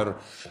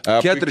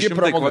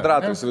 400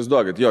 kvadratų,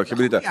 įsivaizduokit, jo,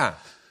 hibridė. Ja.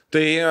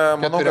 Tai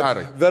manau,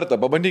 kad verta,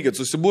 pabandykit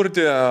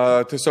susiburti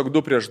tiesiog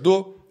 2 prieš 2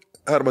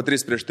 arba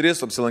 3 prieš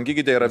 3,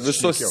 apsilankykite, yra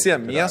visose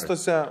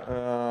miestuose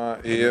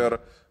ir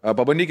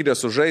pabandykite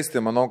sužaisti,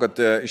 manau, kad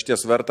iš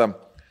ties verta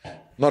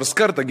nors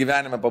kartą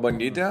gyvenime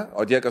pabandyti,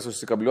 o tie, kas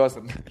užsikabliuos,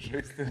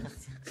 žaisti.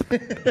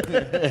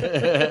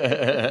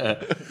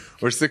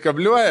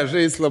 Užsikabliuoja,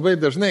 žais labai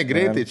dažnai,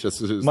 greitai čia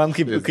Man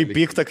kaip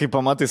pykta, kai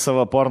pamatai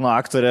savo porno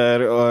aktorę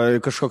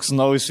ir kažkoks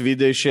naujas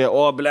video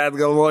išėjo, blėt,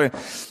 galvoju,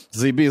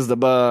 zaibys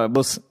dabar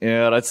bus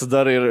ir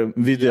atsidarai ir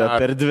video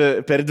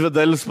per dvi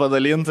dalis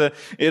padalinta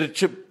ir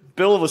čia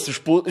pilvas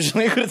išpūt,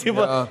 žinai, kur,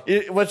 tipo,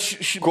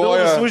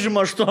 pilvas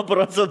užima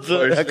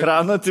 8%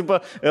 ekraną, tipo,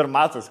 ir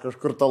matas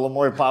kažkur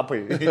tolumoje papai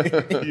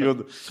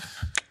juda.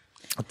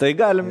 Tai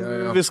galim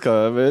viską,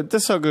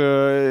 tiesiog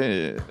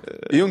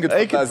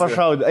eikit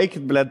pašaudyti.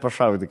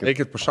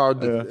 Eikit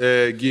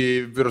pašaudyti,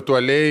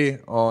 virtualiai,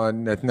 o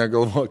net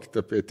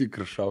negalvokit apie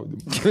tikrą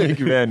šaudimą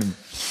gyvenimą.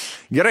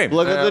 Gerai.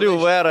 Благодарю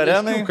VR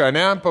arenai.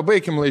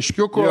 Pabaikim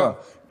laiškiuku.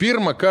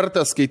 Pirmą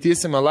kartą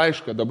skaitysime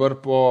laišką dabar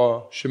po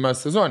šiame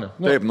sezone.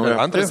 Taip,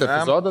 antras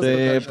epizodas.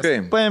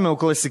 Taip, paėmiau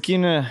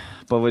klasikinį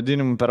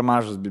pavadinimą Per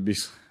mažas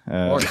bibys.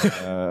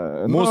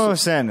 Mūsų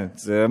seniai,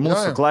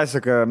 mūsų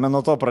klasika,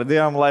 nuo to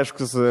pradėjom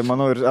laiškus,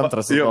 manau, ir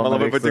antras. Jo, man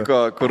labai patiko,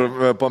 kur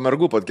po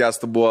mergų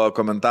podcastų buvo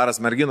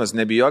komentaras, merginos,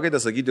 nebijokite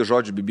sakyti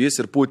žodžių bibys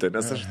ir pūtė,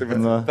 nes aš taip,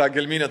 ta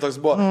gelminė toks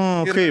buvo.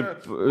 Kaip,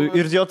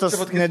 ir jo tas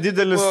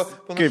nedidelis,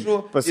 kaip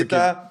pasakyti.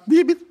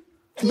 Bibit.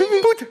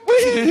 Pūtė.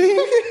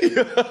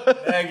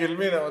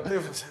 Gelminė, o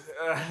taip,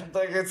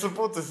 tai kai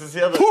supūtas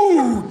įsėda.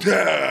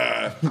 Pūtė!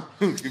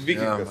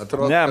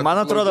 Ne,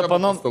 man atrodo,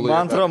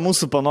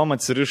 mūsų panom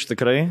atsiriš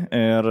tikrai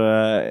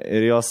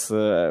ir jos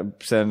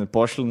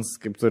pošlins,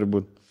 kaip turi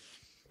būti.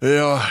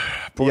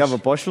 Jeva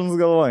pošlins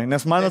galvoj,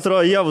 nes man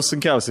atrodo, Jeva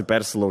sunkiausiai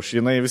persilauš,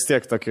 jinai vis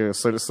tiek tokia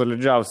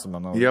solidžiausia,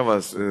 manau.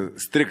 Jevas,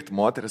 strikt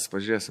moteris,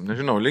 pažiūrėsim,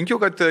 nežinau, linkiu,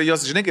 kad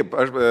jos, žinai, kaip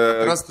aš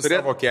rastų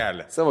savo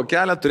kelią. Savo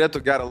kelią,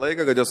 turėtų gerą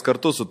laiką, kad jos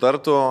kartu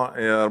sutartų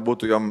ir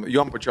būtų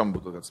jom pačiom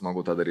būtų, kad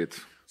smagu tą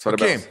daryti.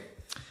 Svarbiausia.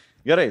 Okay.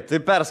 Gerai,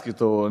 tai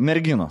perskaitau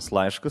merginos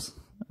laiškus,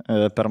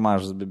 Per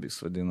mažas bibys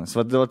vadinasi.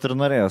 Vadėl ir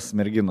norėjęs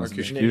merginos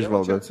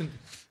išvalgos.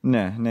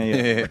 Ne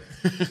jie.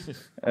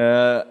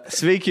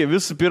 Sveiki,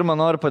 visų pirma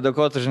noriu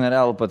padėkoti už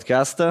nerealų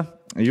podcastą.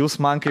 Jūs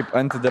man kaip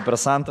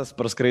antidepresantas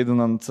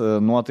praskraidinant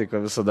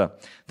nuotaiką visada.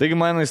 Taigi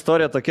mano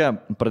istorija tokia.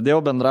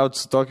 Pradėjau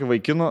bendrauti su tokiu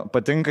vaikinu,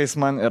 patinka jis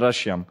man ir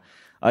aš jam.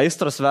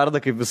 Aistros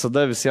verda kaip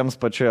visada visiems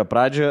pačioje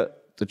pradžioje,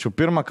 tačiau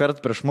pirmą kartą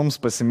prieš mums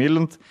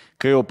pasimylint,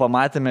 kai jau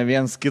pamatėme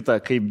viens kitą,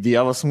 kaip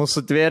Dievas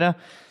mūsų tvėrė,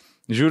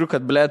 žiūriu,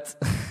 kad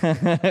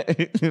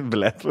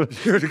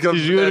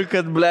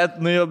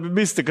nu jo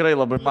bibys tikrai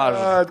labai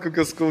mažas.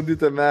 Kokia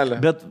skaudita melė.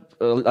 Bet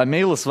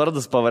Ameilas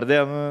vardas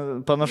pavardė,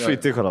 panašu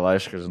į tikrą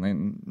laišką, žinai.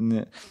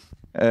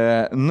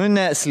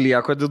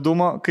 Neslieko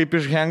didumo, kaip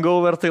iš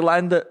Hangover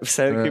Tailande,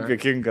 visai kaip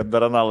jokinga,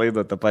 dar aną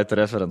laidą tą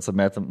patį referencą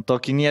metėm. To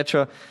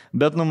kiniečio,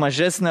 bet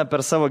mažesnę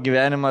per savo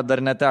gyvenimą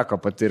dar neteko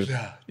patirti.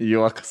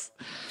 Juokas.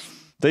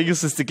 Taigi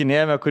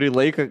susitikinėjome kurį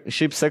laiką,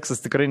 šiaip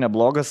seksas tikrai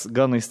neblogas,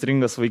 gan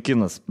aistringas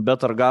vaikinas,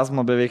 bet orgazmo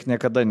beveik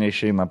niekada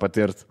neišeina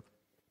patirti.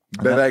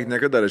 Beveik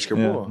niekada, reiškia,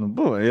 buvo.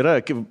 Buvo, yra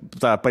kaip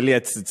tą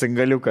palietsi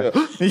cingaliuką.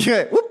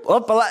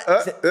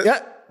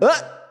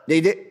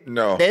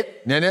 No.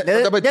 Ne,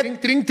 dabar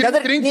trink.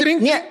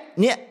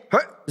 Ne,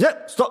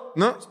 stop.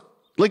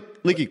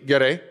 Laikyk.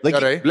 Gerai.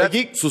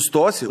 Laikyk.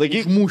 Sustosi.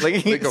 Laikyk.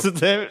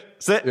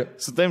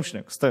 Su tavim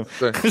šneku.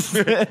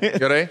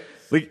 Gerai.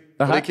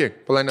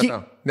 Laikyk, palauk,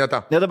 ne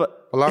tau. Ne dabar.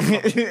 Palauk.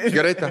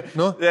 Gerai, ta.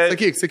 Nu,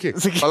 sakyk.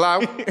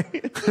 Palauk.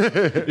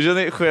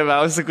 Žinai,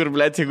 huiviausia, kur,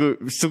 blėt, jeigu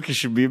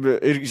sukiši bibį.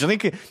 Ir žinai,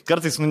 kai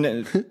kartais,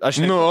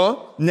 aš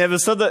ne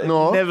visada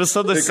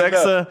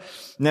seksą,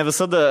 ne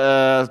visada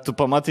tu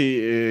pamatai,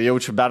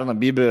 jaučiu berną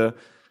bibį.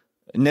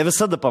 Ne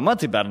visada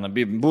pamatai berną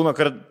bibį. Būna,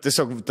 kad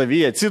tiesiog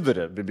tavyje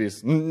atsiduria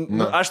bibys.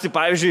 Aš tai,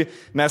 pavyzdžiui,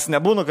 mes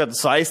nebūna, kad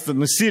su Aisti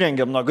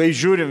nusirengiam, nogai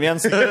žiūrim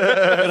viens ir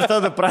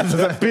tada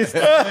pradedam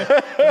pisti.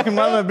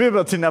 Mano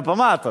bibio tai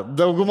nepamato,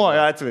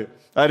 daugumoje atveju.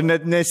 Ar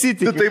net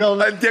nesitikė. Tu taip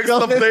ant tiek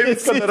slaptai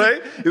viską darai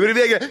ir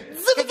vėgia.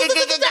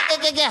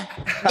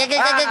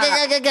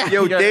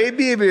 Jau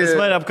baby. Pas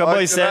mane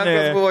apkaboja senė.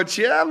 Buvo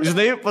čia.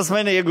 Žinai, pas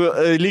mane, jeigu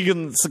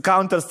lygint su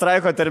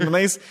Counter-Strike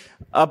terminais,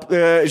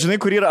 žinai,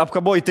 kur yra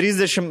apkaboja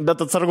 30, bet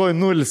atsargoja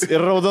 0 ir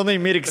raudonai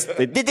mirks.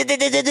 Tai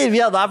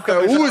vieną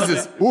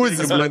apkaboja.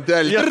 Uzis,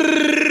 blantelį.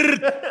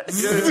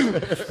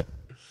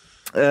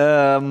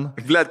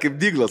 Blet, kaip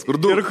dyglas, kur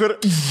du.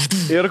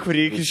 Ir kur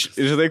įkiš,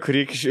 žinai, kur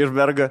įkiš ir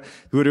merga,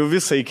 kur jau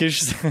visą įkiš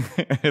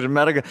ir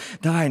merga,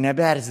 davai,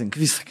 neberzink,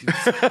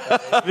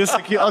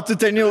 visą, o tu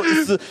ten jau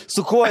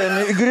su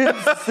kojami,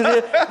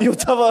 jau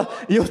tavo,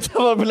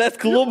 blet,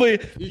 klubai,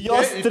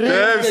 jos tris.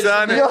 Taip,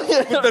 senė,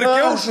 dar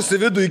kiaušusi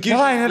vidų įkiš.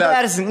 Davai,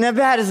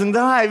 neberzink,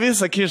 davai,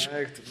 visą kiš.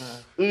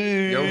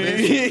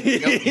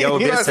 Jau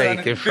visą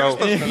įkišau.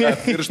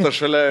 Iršta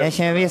šalia. Aš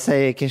jau visą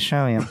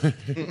įkišau jam.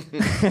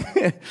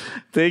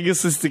 Taigi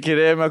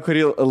susitikirėjome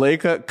kurį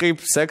laiką, kaip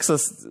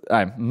seksas,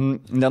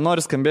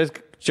 nenori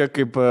skambėti čia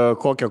kaip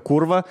kokią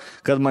kurvą,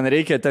 kad man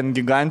reikia ten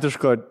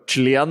gigantiško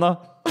člieno.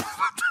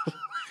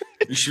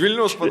 Iš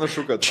Vilniaus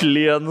panašu, kad.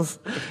 Člienus.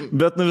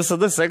 Bet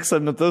visada seksą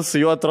metu su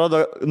juo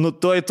atrodo,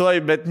 tuoj,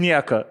 bet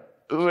nieko.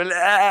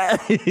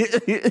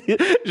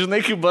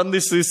 Žinai, kaip bandai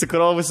su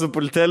įsikrovusiu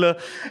pulteliu,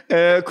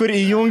 kur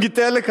įjungi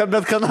teliką,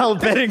 bet kanalų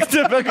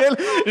perinkti begali.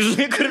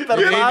 Žinai, kur per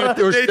parą.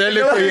 Už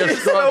teliką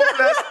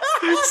ieškoti.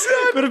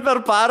 Kur per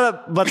parą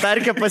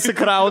batarkę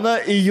pasikrauna,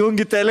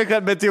 įjungi teliką,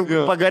 bet jau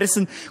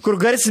pagarsin. Kur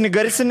garsini,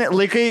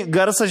 laikai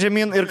garsą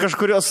žemyn ir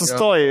kažkur jo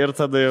sustoji. Ir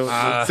tada jau.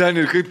 Sen,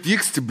 ir kaip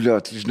pyksti,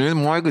 bliot. Žinai,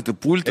 moigai, tai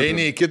pultą.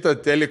 Eini į kitą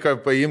teliką,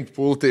 paimti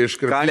pultą iš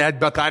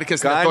krūtlėt, batarkės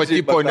ne to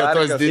tipo, ne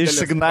tos didelės. Iš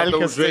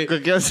signalkės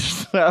kokias.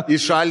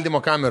 Įšaldymo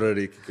kamerą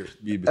reikia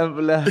bybį.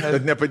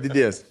 Bet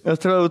nepadidės.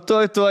 Atrodo,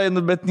 tuoj,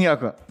 bet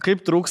nieko.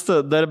 Kaip trūksta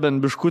dar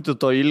bent biškutį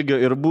to ilgio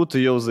ir būtų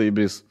jau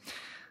zaibys.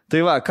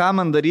 Tai va, ką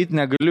man daryti,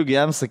 negaliu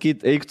jam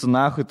sakyti, eik tu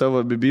nahui,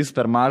 tavo bibys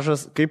per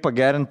mažas, kaip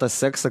pagerinti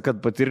seksą,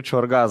 kad patirčiau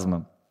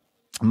orgazmą.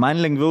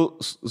 Man lengviau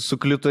su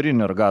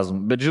klitoriniu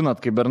orgazmu, bet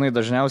žinot, kai bernai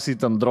dažniausiai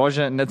ten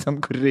drožia, ne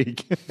ten, kur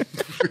reikia.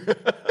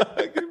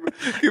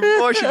 Kaip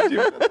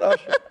nuoširdžiai.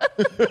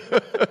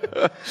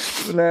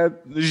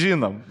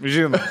 Žinom.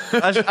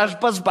 Aš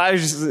pats,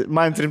 pavyzdžiui,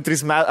 man 3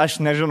 metų, aš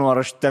nežinau, ar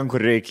aš ten,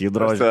 kur reikia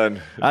įdrožti.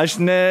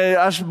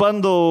 Aš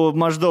bandau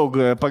maždaug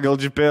pagal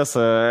GPS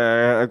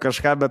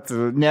kažką, bet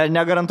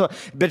negarantuoju.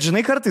 Bet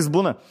žinai, kartais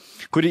būna,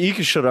 kur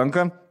įkiši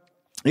ranką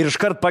ir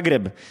iškart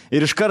pagrebi.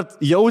 Ir iškart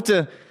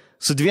jauti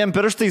su 2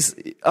 pirštais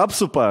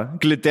apsupa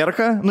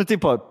kliterką,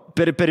 tipo,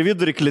 per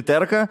vidurį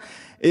kliterką.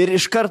 Ir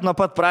iškart nuo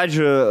pat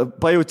pradžių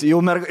pajauti,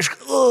 jau merga,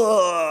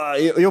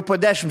 jau po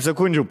 10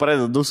 sekundžių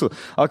pradeda dusų,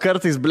 o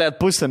kartais, blėt,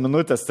 pusę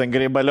minutės ten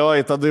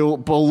greibalioji, tada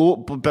jau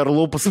per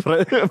lūpas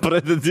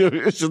pradedi,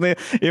 žinai,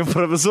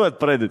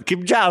 improvizuoti pradedi,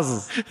 kaip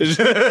džiazas.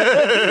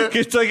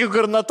 Kaip tokį,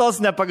 kur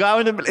natos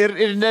nepagauni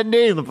ir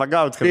neinu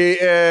pagauti.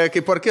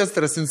 Kaip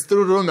orkestras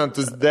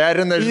instrumentus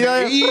derina,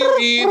 žinai.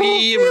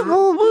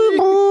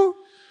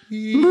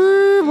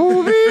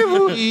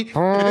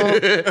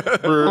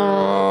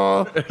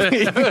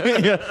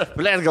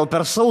 Blėt, gal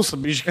per sausą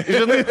biškį,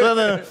 žinai,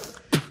 tada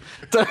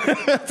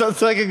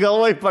tokį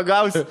galvoj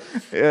pagausi.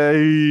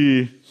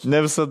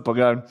 Ne visad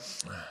pagauni.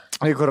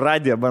 Kur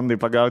radiją bandai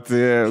pagauti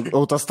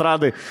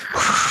autostradai.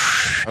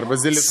 Arba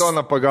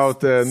zilitoną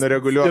pagauti,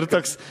 nureguliuoti. Ir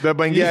toks be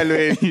bangelių.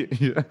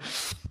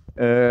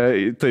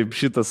 Taip,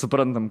 šitą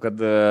suprantam, kad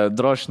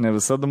droš ne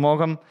visada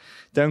mokam.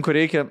 Ten, kur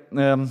reikia...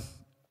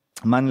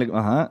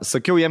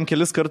 Sakiau jam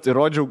kelis kartus ir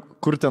rodžiau,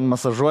 kur ten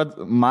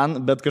masažuoti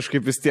man, bet kažkaip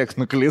vis tiek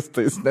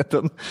nuklystais, net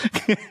ten.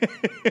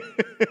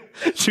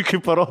 Čia kaip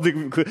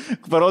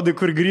parodai,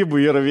 kur grybų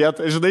yra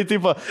vieta. Žinai,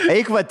 taip,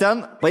 eik va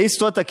ten, paeis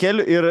tuo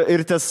takeliu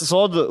ir ties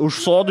už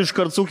sodų iš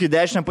kartsuk į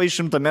dešinę, paeis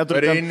 100 metrų.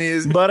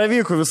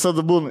 Baravykų visada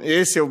būna.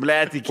 Jis jau,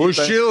 blėt, iki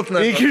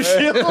šiltnamį. Iki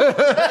šiltnamį.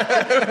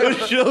 Už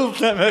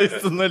šiltnamį. Jis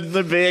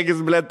nubėgis,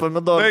 blėt,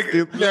 pomidoras.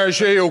 Ne,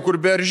 aš ėjau, kur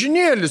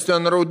beržinėlis,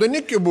 ten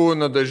raudonikiai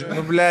būna dažnai.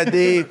 Nu, blėt,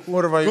 eik.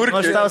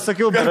 Aš tau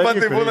sakiau, man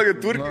tai būna, kad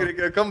Turkijoje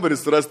reikia kambarį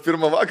surasti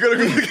pirmą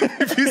vakarą,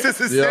 kad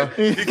visėsis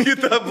į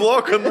kitą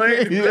bloką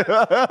nueini.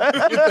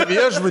 Kitą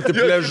viešbutį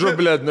pležu,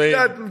 blėt,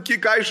 nueini.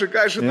 Kaišą,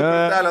 tu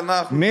kortelę, na.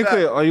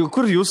 Mikai, o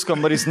kur jūs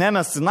kambarys? Ne,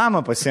 mes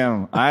namą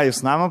pasiėmėm.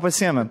 Jūs namą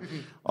pasiėmėm.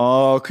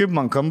 O kaip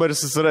man kambarys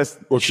susirasti?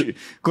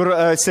 Kur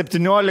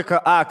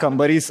 17A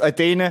kambarys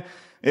ateini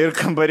ir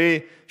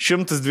kambariai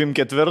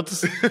 124,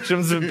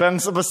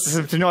 125,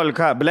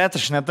 17. Blet,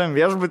 aš netam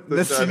viešbut,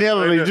 nes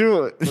nėra raidžių.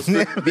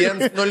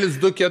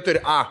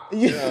 1024A.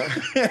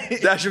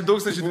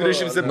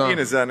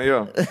 10,027, senai, jo.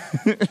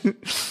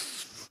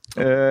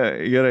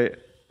 Gerai.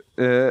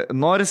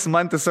 Norisi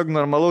man tiesiog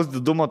normalaus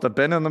didumo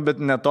tapenio, bet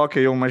ne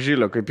tokio jau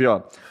mažylio kaip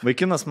jo.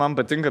 Vaikinas man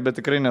patinka, bet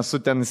tikrai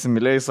nesu ten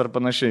įsimylėjęs ar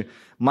panašiai.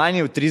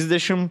 Man jau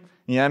 30,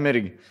 jam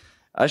irgi.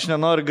 Aš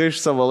nenoriu gaišti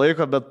savo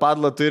laiko, bet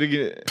padla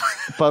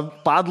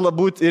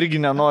būt irgi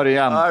nenori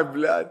jam. Ai,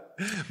 blėt.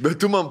 Bet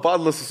tu man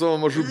padlas su savo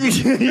mažu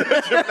bibiu.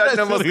 Aš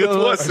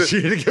nemaskaituosiu. Aš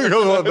irgi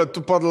galvoju, bet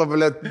tu padla,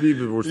 blėt,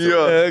 bibiu už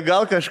Jo.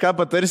 Gal kažką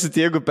patarsit,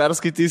 jeigu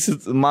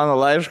perskaitysit mano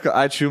laišką,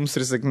 ačiū jums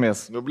ir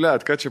sėkmės. Nu,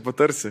 blėt, ką čia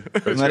patarsi?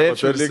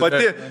 Norėčiau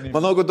Pati,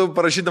 manau, kad tu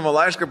parašydama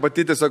laišką,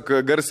 pati tiesiog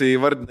garsiai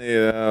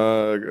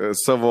įvardinai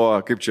savo,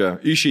 kaip čia,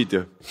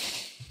 išeitį.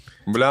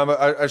 Bliam,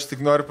 aš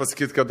tik noriu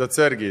pasakyti, kad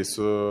atsargiai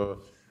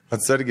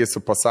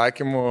su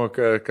pasakymu,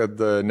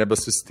 kad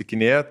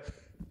nebesusitikinėjat.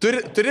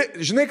 Turi,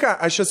 žinai ką,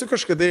 aš esu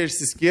kažkada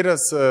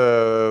išsiskyręs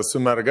su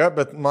merga,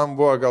 bet man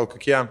buvo gal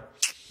kokie,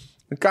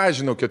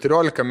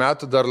 14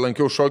 metų dar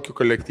lankiau šokių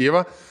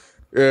kolektyvą.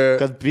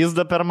 Kad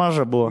pizda per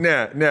maža buvo.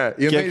 Ne,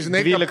 jinai, žinai,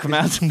 12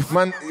 metų.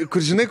 Man,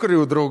 kur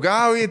jau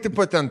draugauji, taip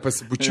pat ten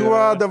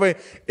pasipučiuodavai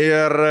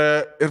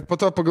ir po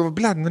to pagalvoju,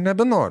 blėt,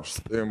 nebenoriu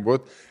su tavim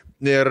būt.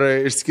 Ir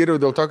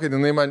išskyriau dėl to, kad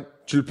jinai man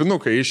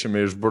čiulpinuką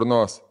išėmė iš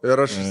burnos. Ir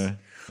aš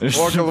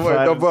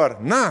galvoju dabar,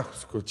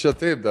 čia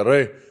taip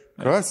darai.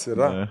 Kas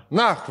yra?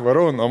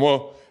 Varau namo.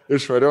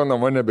 Išvariau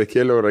namo,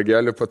 nebekėliau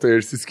ragelį, po to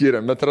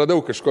išsiskyrėm. Bet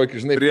radau kažkokį,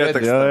 žinai,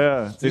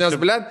 prietekstą. Nes,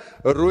 blėt,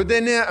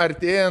 rudenį,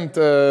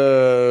 artėjant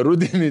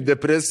rudenį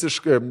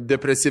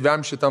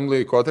depresyviam šitam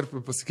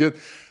laikotarpiu, pasakyti,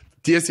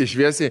 tiesiai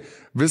šviesiai,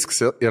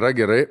 viskas yra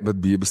gerai, bet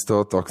bibis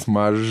tavo toks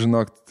mažas,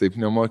 žinok, taip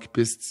nemoki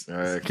pistis.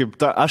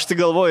 Aš tai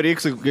galvoju,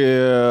 reiktų...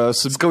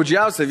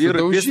 Skaudžiausia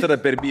vyrui pistis yra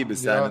per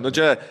bibis. Nu,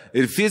 čia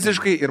ir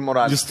fiziškai, ir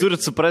morališkai. Jūs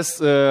turit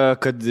suprasti,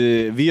 kad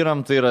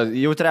vyram tai yra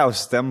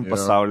jautriausias tem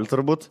pasaulyje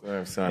turbūt.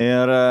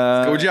 Ir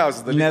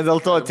skaudžiausias dalykas. Ne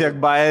dėl to tiek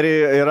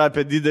bairiai yra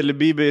apie didelį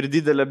bibę ir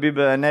didelę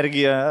bibę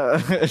energiją.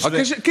 O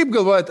kaip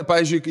galvojate,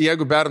 pavyzdžiui,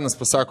 jeigu bernas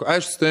pasako,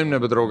 aš su tavim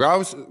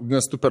nebedraugausiu,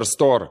 nes tu per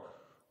storą.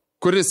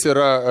 Kuris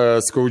yra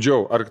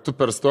skaudžiau? Ar tu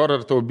per storą,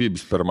 ar tavo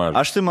bibis per mažą?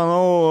 Aš tai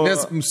manau...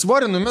 Nes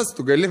svorį numest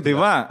tu gali. Tai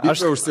va,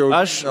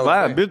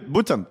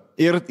 būtent.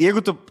 Ir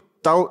jeigu tu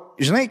tau,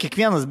 žinai,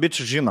 kiekvienas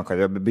bičias žino,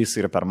 kad jo bibis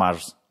yra per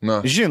mažas.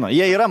 Žino,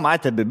 jie yra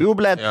matę bibių,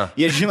 blėt,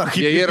 jie žino,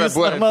 kaip jie yra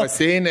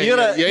baseinė,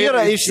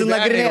 yra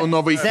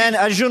išsinagrinėję.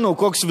 Aš žinau,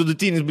 koks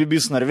vidutinis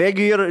bibis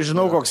Norvegijoje ir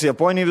žinau, koks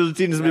Japonijoje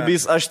vidutinis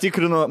bibis. Aš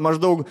tikrinu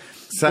maždaug,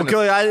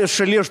 kokioje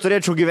šalyje aš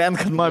turėčiau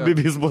gyventi, kad mano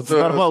bibis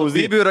būtų normalus.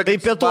 Tai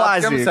Pietų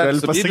Azija.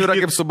 Bibių yra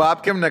kaip su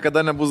babkiam,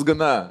 niekada nebus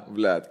gana,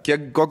 blėt.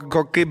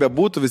 Kaip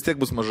bebūtų, vis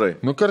tiek bus mažai.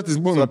 Nu, kartais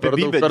būna per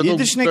daug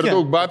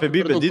babkių,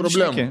 per daug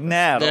problemų.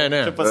 Ne,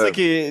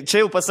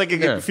 čia jau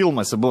pasakė, kaip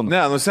filmuose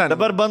būna.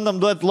 Dabar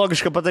bandom duoti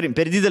logišką patarimą.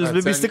 Per didelis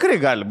bibis tikrai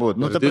gali būti.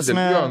 Nu, ta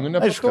prasme,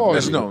 aišku.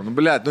 Nežinau,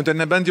 blėt, ten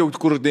nebent jau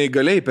kur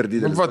neįgaliai per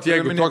didelis. Vat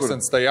jeigu toks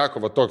ant Stajako,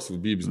 va toks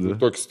bibis,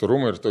 tokį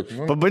storumą ir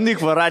tokį.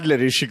 Pabandyk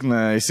Varadlerį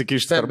šikną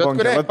įsikišti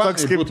karbonkę. Va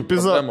toks kaip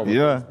epizodas.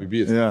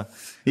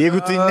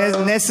 Jeigu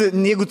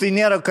tai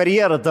nėra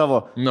karjera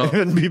tavo,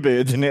 bibė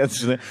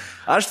jodinėti, žinai.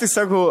 Aš tai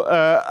sakau,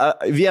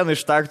 vieną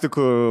iš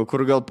taktikų,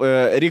 kur gal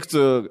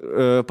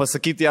reiktų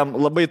pasakyti jam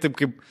labai taip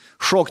kaip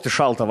šokti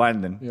šaltą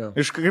vandenį.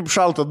 Iš kaip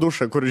šaltą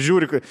dušą, kur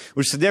žiūri,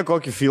 užsidėk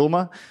kokį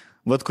filmą,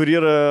 vat kur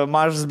yra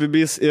mažas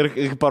bibis ir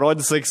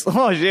parodys, sakys,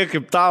 žiūrėk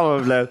kaip tavo,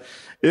 ble.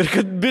 Ir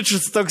kad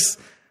bičius toks,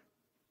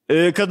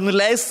 kad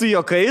nuleistų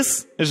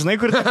jokais, žinai,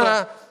 kur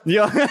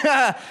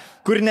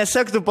kur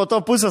nesektų po to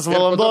pusės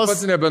valandos. Ir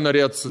pats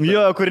nebenorėtų.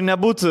 Jo, kur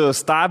nebūtų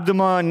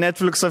stabdymo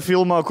Netflixo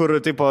filmo, kur,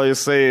 tipo,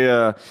 jisai,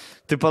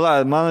 tipo,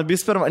 mano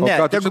bis per... Ne,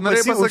 tegu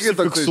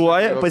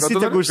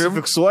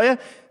užsifiksuoja,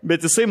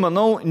 bet jisai,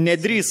 manau,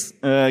 nedrys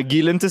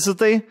gilintis į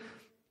tai.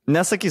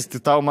 Nesakys,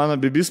 tai tau mano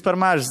bibis per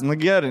mažas,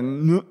 gerai,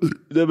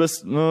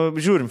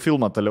 žiūrim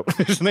filmą toliau.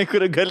 Žinai,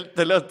 kurį gali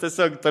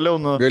tiesiog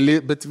toliau, Gali,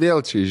 bet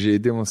vėl čia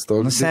žaidimus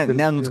toks.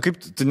 Kaip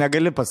tu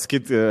negali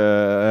pasakyti,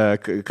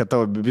 kad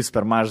tavo bibis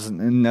per mažas,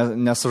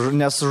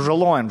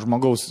 nesužalojant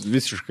žmogaus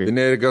visiškai.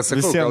 Ne, gal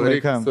sakau, gal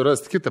reikia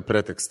surasti kitą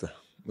pretekstą.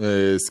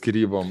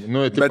 Skirybom.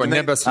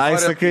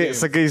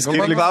 Sakai,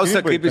 man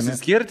klausia, kaip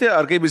įsiskirti,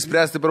 ar kaip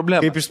išspręsti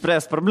problemą? Kaip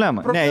išspręsti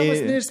problemą?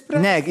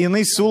 Ne,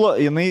 jinai siūlo,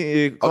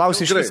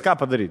 klausia iš vis, ką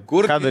padaryti.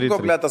 Kur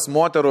kompletas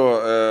moterų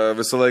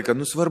visą laiką,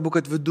 svarbu,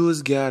 kad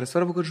vidus geras,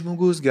 svarbu, kad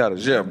žmogus geras.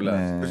 Žiūrėjau, ble,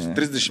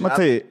 30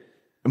 metų.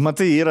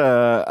 Matai, yra,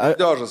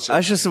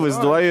 aš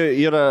įsivaizduoju,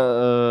 yra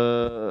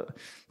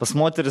pas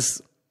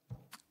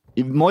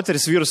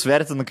moteris vyrus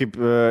vertina kaip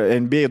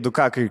NBA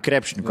 2K, kaip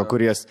krepšininko,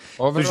 kuries.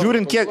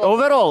 Žiūrint, kiek...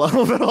 Overall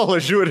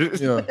žiūri.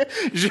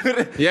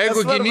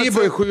 Jeigu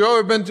gynybai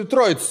hujovi, bent į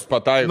trojus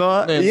pataiko.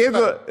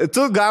 Jeigu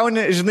tu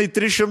gauni, žinai,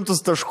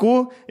 300 taškų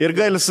ir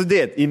gali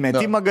sudėti, į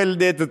metimą gali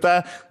dėti tą,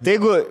 tai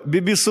jeigu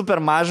bibis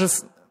super mažas,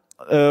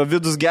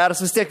 vidus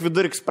geras, vis tiek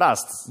viduriks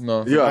prastas.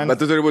 Jo, bet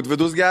tu turi būti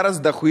vidus geras,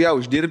 da huja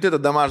uždirbti,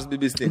 tada mažas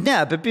bibis tik. Ne,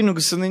 apie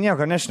pinigus jinai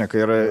nieko nešneka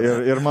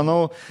ir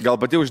manau... Gal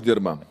pati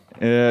uždirba?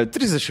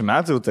 30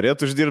 metų jau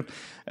turėtų uždirbti.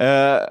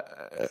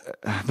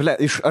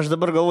 Aš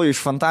dabar galvoju, iš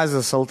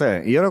Fantazijos LT.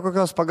 Yra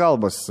kokios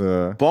pagalbos?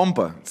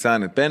 Pompa,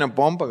 seniai, penio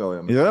pompa gal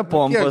jam? Yra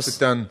pompas.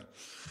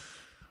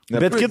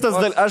 Bet kitas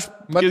dalykas, aš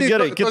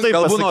gerai, kitaip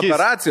galbūt pasakysiu.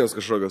 operacijos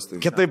kažkokios tai.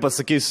 Kitaip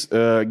pasakysiu,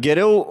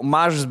 geriau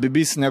mažas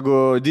bibys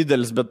negu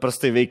didelis, bet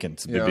prastai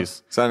veikiantis bibys.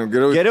 Sen,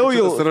 Geriau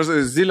jau...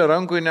 Zilė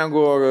rankui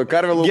negu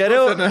karvė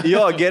laukuose.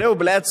 Geriau,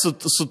 blėt,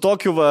 su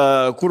tokiu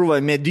kurva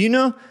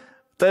mediniu,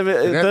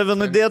 tave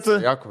nudėtų.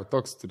 Jakova,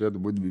 toks turėtų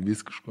būti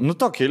bibys kažkoks. Nu,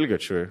 tokį ilgą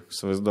čia,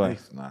 įsivaizduoju.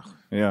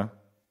 Ja.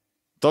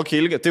 Tokį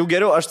ilgą. Tai jau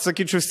geriau, aš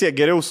sakyčiau,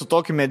 geriau su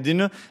tokiu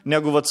mediniu,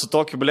 negu su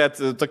tokiu,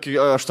 blėt, tokį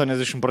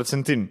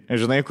 80%.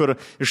 Žinai, kur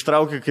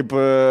ištraukia kaip...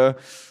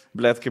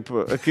 Blėt, kaip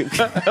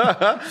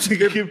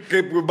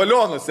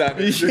balionas,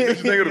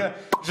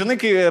 Žinai,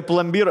 kai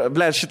plombyro,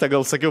 blėt, šitą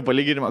gal sakiau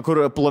palyginimą,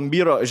 kur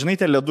plombyro, žinai,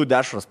 tie ledų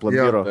dešros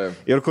plombyro.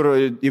 Ir kur,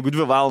 jeigu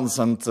 2 valandas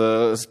ant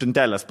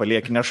spintelės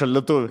palieki, ne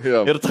šalitų.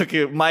 Ir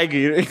tokį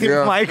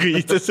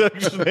maigai tiesiog,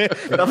 žinai,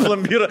 tą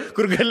plombyro,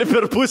 kur gali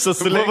per pusę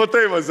suleikti.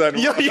 Pavatai,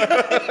 mazanį.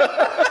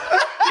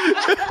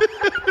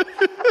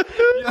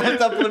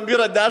 Ta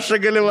plombyro dešra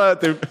galima,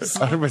 taip.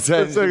 Arba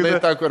žinai,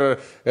 ta, kur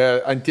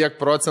ant tiek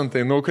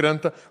procentai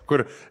nukrenta,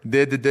 kur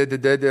dėdi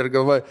ir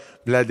galvoja,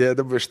 ble,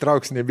 dabar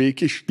ištrauks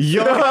nebeikiš.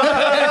 Jo,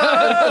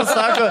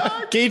 sako,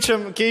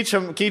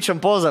 keičiam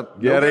pozą.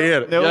 Gerai.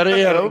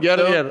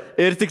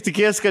 Ir tik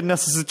tikės, kad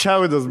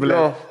nesusičiaudas, ble.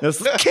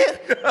 Nes,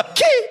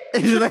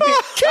 žinai,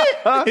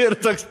 ir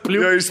toks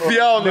pliu. Jo,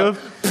 išspjauna.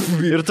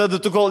 Ir tada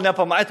tu kol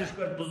nepamatai, iš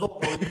karto buzoko.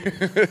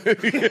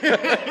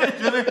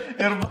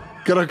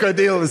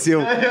 Krokodėlis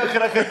jau.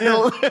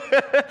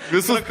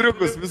 Visus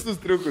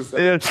triukus.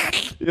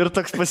 Ir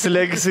toks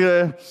pasileikis.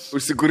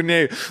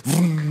 Užsikurnėjai.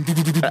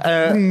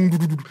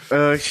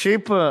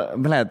 Šiaip,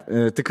 blėt,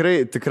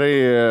 tikrai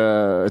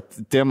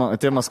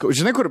temas.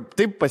 Žinai, kur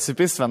taip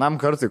pasipis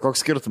vienam kartui,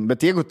 koks skirtum.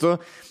 Bet jeigu tu,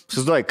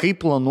 susiduoji, kaip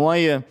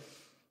planuoji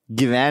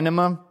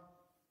gyvenimą,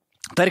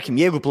 tarkim,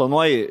 jeigu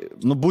planuoji,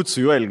 būti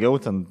su juo ilgiau,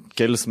 ten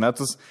kelis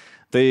metus,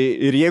 tai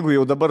ir jeigu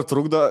jau dabar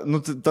trukdo,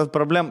 ta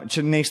problema, čia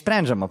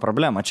neišsprendžiama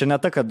problema, čia ne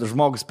ta, kad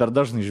žmogus per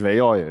dažnai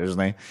žvejoja,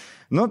 žinai.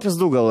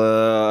 Pizdu, gal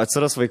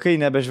atsiras vaikai,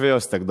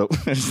 nebežvejos tiek daug,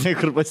 žinai,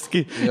 kur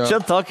pasikei. Čia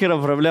tokia yra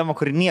problema,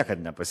 kuri niekad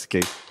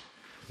nepasikei.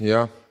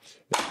 Ja.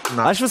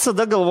 Aš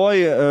visada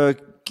galvoju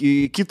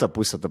į kitą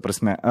pusę, ta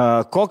prasme.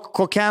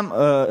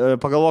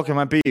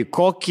 Pagalvokime apie jį,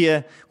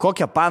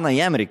 kokią paną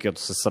jam reikėtų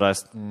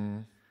susirasti.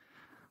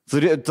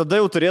 Tada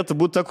jau turėtų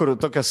būti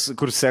ta,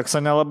 kur seksą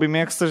nelabai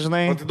mėgsta,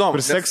 žinai. Kur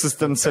seksas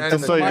ten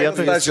 7-oje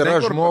vietoje. Tai yra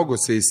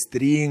žmogus,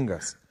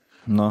 aistringas.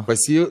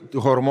 Pas jį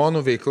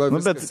hormonų veikla.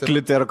 Bet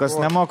kliterkos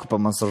nemoku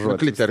pamasažuoti.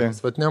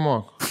 Kliterkos, bet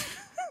nemoku.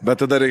 Bet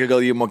tada reikia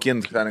gal jį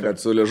mokinti, kad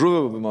su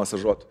liežuviu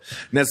masažuotų.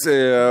 Nes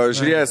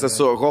žiūrėjęs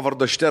esu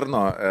Hovardo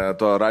Šterno,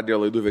 to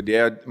radio laidų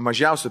vedėjo,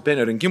 mažiausių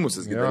penio rinkimus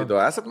jis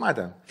darydavo. Esat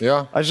matę?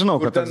 Jo. Aš žinau,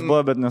 kad tas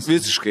buvo, bet nesu.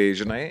 Visiškai,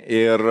 žinai.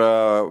 Ir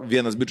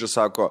vienas bičias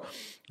sako,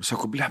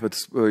 ble, bet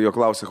jo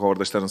klausė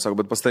Hovardas Šternas, sako,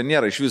 bet pas tai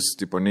nėra iš vis,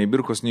 tipo, nei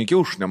birkos, nei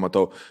kiaušų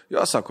nematau.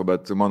 Jo, sako,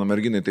 bet mano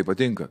merginai tai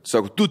patinka.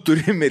 Sako, tu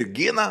turi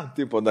merginą?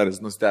 Tipo, dar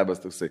jis nustebęs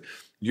toksai.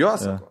 Jo,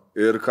 sako,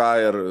 ir ką,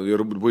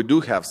 ir we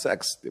do have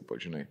sex, tipo,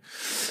 žinai.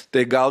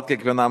 Tai gal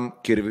kiekvienam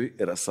kirviui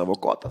yra savo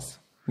kotas.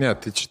 Ne,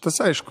 tai šitas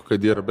aišku,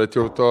 kad yra,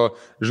 bet jau to,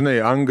 žinai,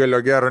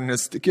 angalio gero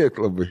nesitikėk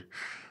labai.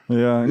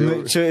 Ja,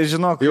 čia,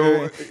 žinok,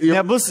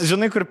 nebus,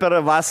 žinai, kur per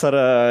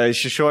vasarą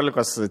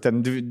 16,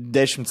 ten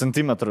 10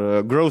 cm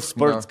growth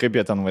spurt, kaip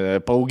jie ten,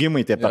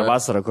 paaugimai tie per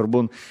vasarą, kur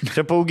būn.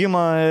 Čia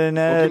paaugimo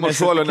Paaugimo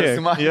šuolio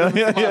nesimato.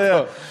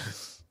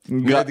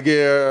 Netgi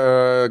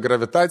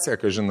gravitacija,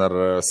 kažin, ar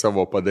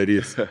savo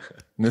padarys.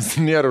 Nes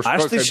nėra už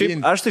to kabinti.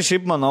 Aš tai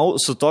šiaip manau,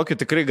 su tokiu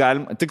tikrai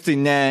galim, tik tai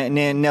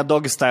ne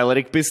doggy style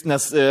reikia pist,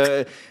 nes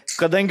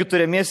kadangi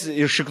turėmės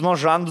iš šikno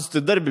žandus,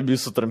 tai dar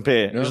bibis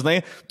sutrumpėja.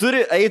 Žinai,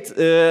 turi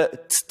eiti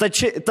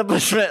stačiai, ta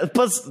prasme,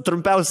 pats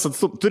trumpiausias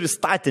atstumas, turi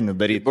statinį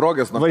daryti.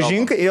 Brogės nuo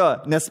važinkai, jo,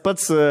 nes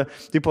pats,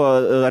 tipo,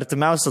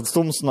 artimiausias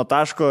atstumas nuo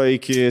taško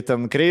iki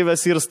ten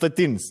kreivės ir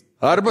statinis.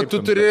 Arba tu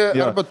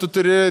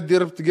turi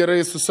dirbti gerai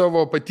su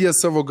savo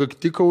paties savo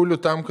kaktikauliu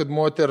tam, kad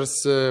moters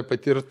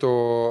patirtų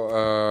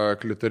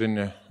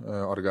klitorinį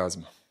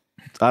orgazmą.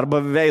 Arba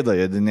veidą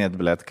jėdinėt,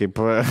 blėt, kaip...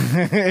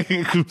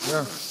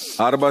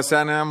 Arba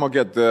senė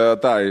mokėt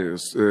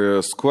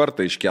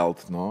skvartą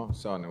iškelt,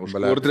 senė,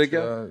 užkurti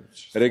reikia.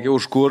 Reikia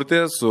užkurti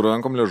su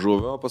rankom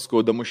liežuvio,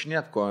 paskui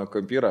damušinėt,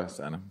 kaip yra,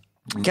 senė.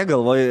 Kiek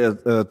galvoji,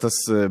 tas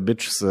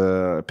bičius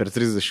per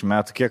 30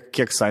 metų,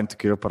 kiek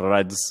santykių yra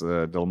praradęs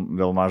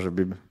dėl mažo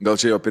bibi? Gal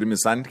čia jo pirmi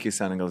santykiai,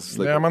 senė, gal jis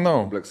laikė?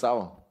 Nemanau.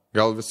 Kompleksavo?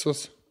 Gal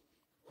visus?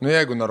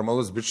 Jeigu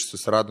normalus bičius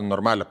susirado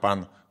normalią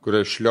paną,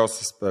 kuria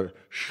šliosas per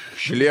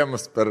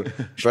šlėmus, per...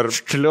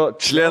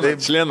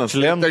 Šlėnas.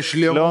 Tai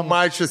šlėmų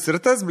mačius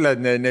ir tas, blėd,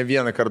 ne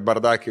vieną kartą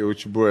bardakį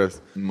jaučiu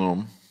buvęs.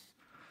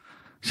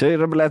 Čia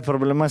yra, blėd,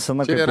 problema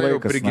sena kaip laikas. Čia yra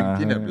jau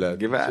prigimtinė,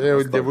 blėd. Čia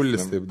jau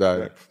dievulis taip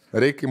davė.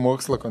 Reikia į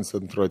mokslą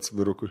koncentruoti,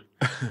 vyrukui.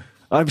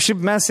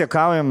 Šiaip mes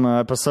jėkaujam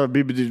apie savo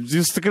bibį.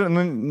 Jūs tikrai,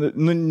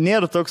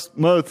 nėra toks,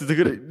 tai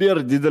tikrai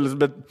nėra didelis,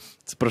 bet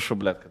atsiprašau,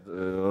 blėd, kad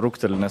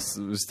rūktelį, nes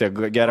vis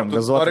tiek geriam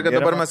gazuotą. Nori, kad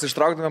dabar mes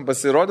ištrauktumėm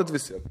pasirodyt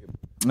visi?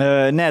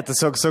 Ne,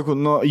 tiesiog sakau,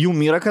 jum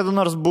yra kada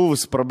nors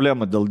buvusi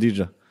problema dėl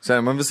dydžio?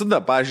 Seniai, man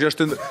visada, pažiūrėjau, aš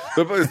tai,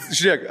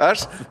 žiūrėk,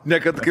 aš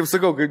niekada, kaip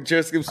sakau,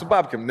 čia kaip su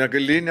babkiam,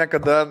 negali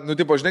niekada,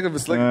 tipo, žinai, kad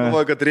visą laiką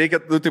galvoju, kad reikia,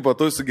 tipo,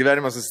 tu su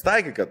gyvenimas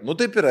susitaikė, kad,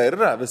 taip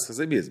yra,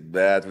 viskas abys,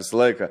 bet visą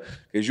laiką,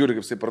 kai žiūri,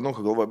 kaip jisai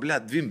pranuka, galvoju,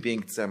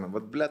 2,5 cm,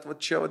 va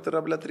čia yra,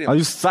 3. O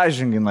jūs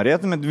sąžingai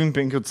norėtumėte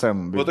 2,5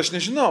 cm? Bet aš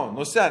nežinau,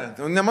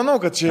 seniai, nemanau,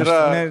 kad čia yra...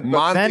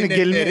 Man tai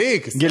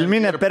nereikia.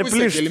 Gelminė per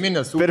plyš.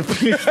 Per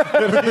plyš.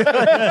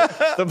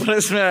 Ta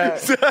prasme.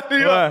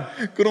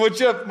 Kur va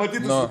čia,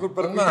 matytus, kur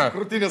per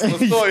krūtinės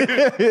nustoji.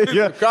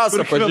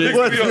 Kasą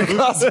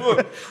pažiūrėjau.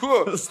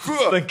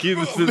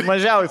 Stankytis,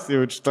 mažiausiai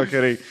jaučiu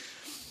tokį reikia.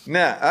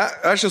 Ne,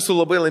 aš esu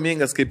labai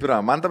laimingas, kaip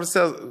yra. Man tam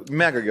visi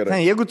mega gerai.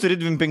 Ne, jeigu turi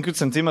 2,5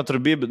 cm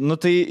bibį,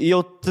 tai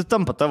jau tai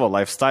tampa tavo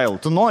lifestyle.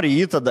 Tu nori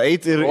jį tada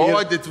eiti ir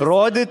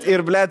rodyt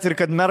ir, blėt, ir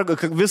kad merga,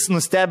 vis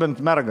nustebint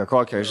mergą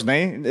kokią,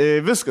 žinai.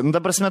 Viską,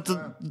 ta prasme,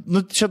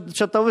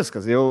 čia tau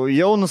viskas.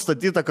 Jau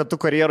nustatyta, kad tu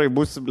karjerai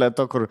būsi, blėt,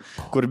 to,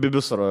 kur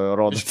bibius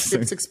rodo.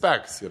 Kaip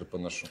six-packs ir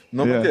panašu.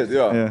 Matyt,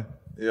 jo.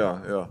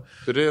 Jo.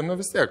 Turi,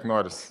 vis tiek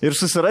noris. Ir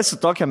susirasi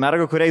tokią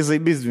mergą, kuriai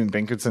zaibys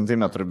 2,5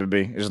 cm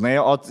bibiai. Žinai,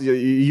 o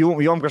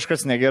jom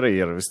kažkas negerai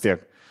yra vis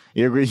tiek.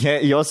 Jeigu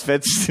jos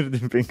fetišas ir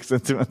 2,5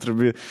 cm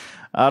bibiai.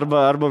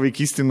 Arba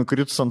vaikystį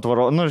nukritus ant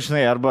tvaro,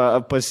 žinai, arba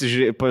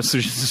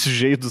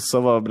sužeidus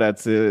savo,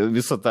 blėt,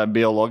 visą tą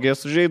biologiją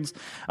sužeidus,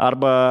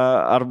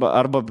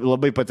 arba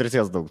labai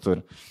patirties daug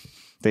turi.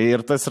 Tai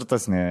ir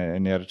tas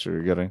nėra čia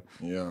gerai.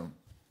 Yeah.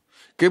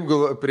 Kaip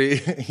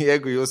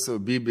jeigu jūsų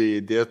bibį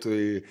įdėtų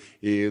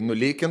į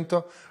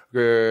nulykintų,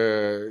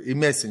 į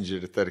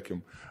Messengerį,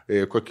 tarkim,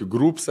 kokį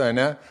grupsą,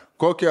 ne?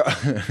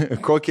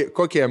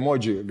 Kokie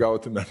emodžiai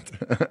gautumėt?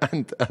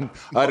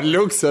 Ar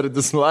liuks, ar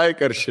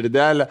dislike, ar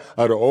širdelę,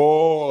 ar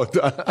o.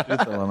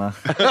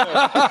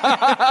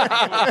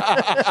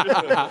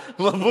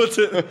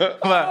 Būtų,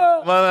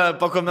 mano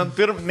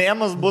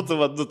mėmas būtų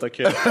vadu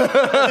tokie.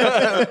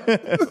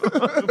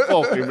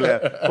 Pokai, blė.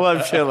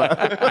 Lapšėlą.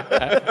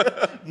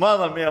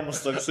 Mano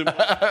mėmas toks.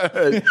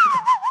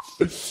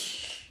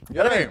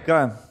 Gerai.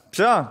 Ką?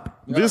 Čia,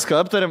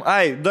 viską aptarėm.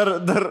 Ai, dar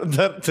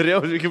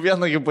turėjau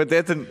vieną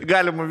hipotetinį,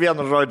 galima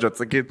vienu žodžiu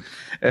atsakyti.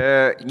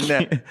 Ne.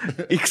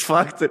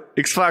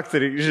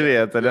 X-Factor,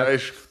 žiūrėjate, ne?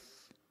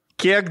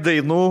 Kiek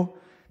dainų,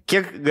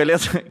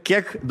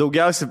 kiek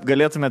daugiausiai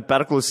galėtumėt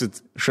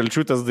perklausyti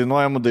Šalčiūtės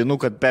dainuojamų dainų,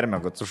 kad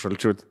permėgot su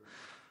Šalčiūtė?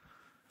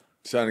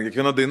 Seniai,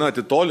 kiekviena daina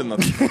atitolina.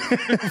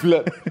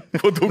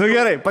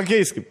 Gerai,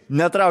 pakeiskim,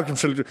 netraukim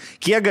Šalčiūtę.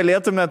 Kiek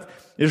galėtumėt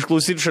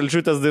išklausyti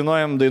Šalčiūtės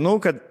dainuojamų dainų,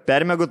 kad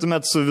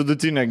permėgotumėt su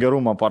vidutinio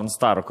gerumo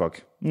pornstaru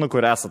kokį?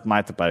 Kur esat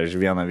matę,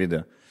 pavyzdžiui, vieną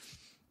video.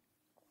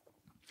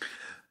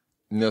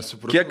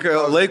 Nesupratau. Kiek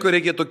laiko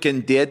reikėtų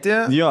kentėti?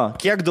 Jo,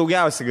 kiek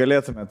daugiausiai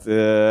galėtumėt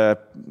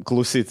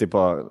klausyti,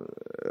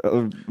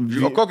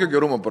 O kokio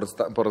gerumo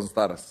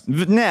pornstaras?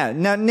 Ne,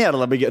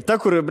 nėra labai gerai. Ta,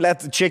 kur,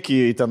 blėt,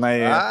 Čekijai tenai.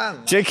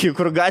 Čekijai,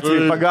 kur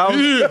gatvėje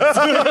pagauni.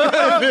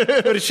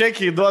 Ir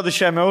Čekijai duoda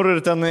 100 eurų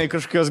ir tenai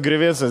kažkokios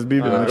grevėsės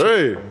biblijos.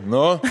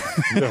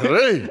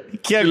 Gerai.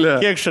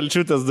 Kiek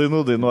Šalčiūtės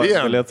dainų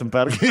dainuoja, galėtum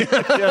pergalėti.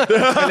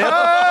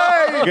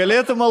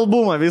 Galėtum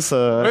albumą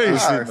visą.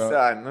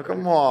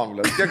 Come on,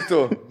 blėt. Kiek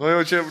tu?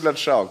 Jau čia, blėt,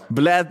 šauk.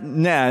 Blėt,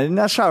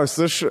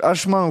 nešausiu.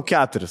 Aš manau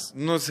 4.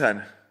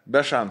 Seniai.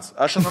 Be šans.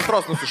 Aš ant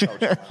antros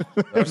nusišaučiau.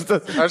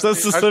 Aš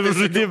tas su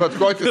savižudybė.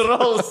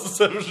 Rolas su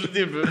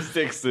savižudybė vis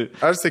tiek.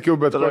 Aš sakiau,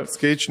 bet kokį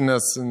skaičių,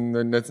 nes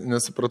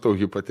nesupratau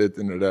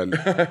hipotetinį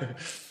realiai.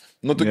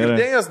 Tu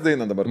girdėjęs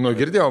dainą dabar?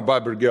 Girdėjau,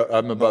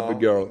 I'm a Barbie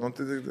Girl.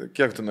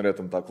 Kiek tu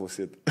norėtum tą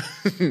klausyti?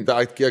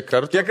 Kiek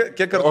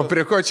kartų? O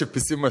prie ko čia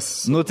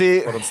pisimas?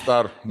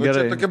 Pornstar.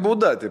 Čia tokia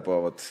bauda, tipo,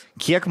 vat.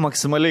 Kiek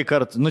maksimaliai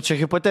kartų? Čia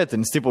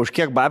hipotetinis, tipo, už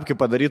kiek babkių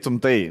padarytum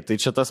tai. Tai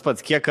čia tas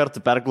pats, kiek kartų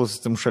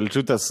perklausytum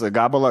Šalčiūtės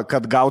gabalą,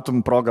 kad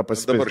gautum progą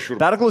pasipirkti.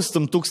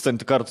 Perklausytum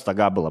 1000 kartų tą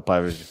gabalą,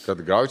 pavyzdžiui. Kad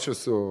gaučiau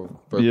su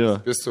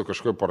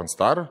kažkokiu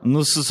pornstaru?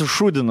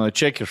 Susišūdino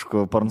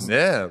čekišku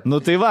pornstaru.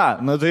 Ne. Tai va,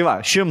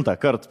 100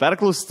 kartų.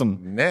 Perklaustum?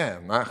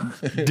 Ne,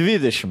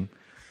 20.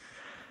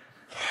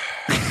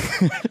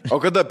 O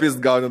kada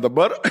pist gauni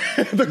dabar?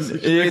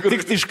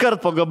 Tik iškart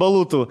po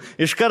gabalų tu.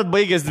 Iškart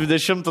baigęs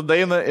 20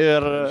 dainą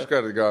ir...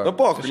 Iškart gauni.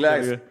 Pokai,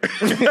 leis.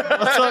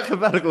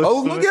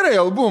 Gerai,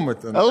 albumą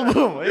ten.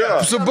 Albumą, jo.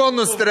 Su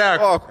bonus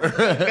track.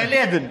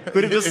 Kalėdinį.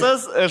 Kur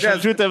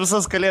Šalčiūtė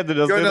visas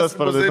kalėdinės dainas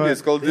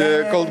pradainuojas.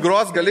 Kol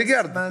gros gali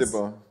gerti,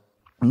 tipo.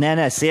 Ne,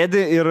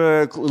 sėdi ir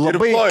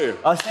labai...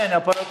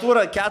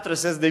 aparatūra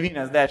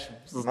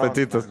 4S90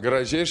 sustatytas.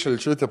 Gražiai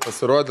Šalčiūtė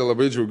pasirodė,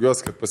 labai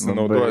džiaugiuosi, kad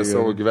pasinaudoja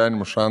savo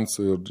gyvenimo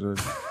šansų ir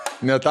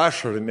net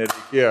ašarų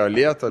nereikėjo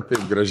lieto,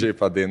 taip gražiai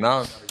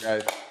padainavo.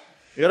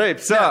 Gerai,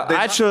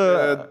 ačiū.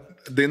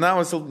 Dainavo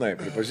silpnai,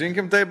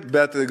 pripažinkim taip,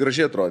 bet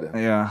gražiai atrodė.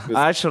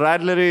 Ačiū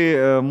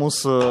Radleriai,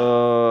 mūsų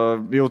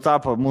jau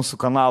tapo mūsų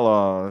kanalo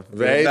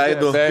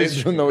veidu.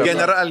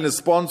 Generalinis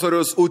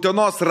sponsorius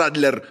Utenos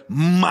Radler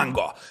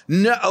Mango.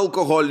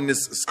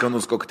 Nealkoholinis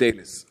skanus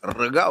kokteilis.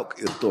 Ragauk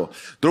ir tu.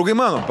 Draugai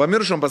mano,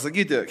 pamiršom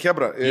pasakyti,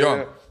 Hebra,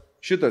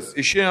 šitas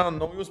išėjo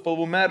naujų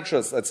spalvų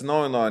merčas,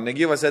 atsinaujino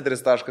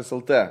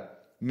negyvaseteris.lt.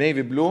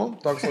 Navy Blue,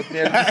 toks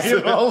atmėlis.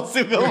 Ir rolas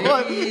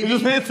įgalvoja,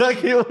 žinai,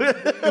 sakė,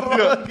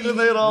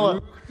 grinai rola.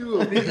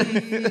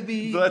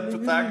 Duoti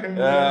taką.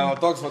 O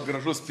toks vat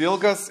gražus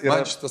pilkas ir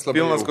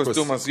pilnas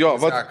kostiumas. Jo,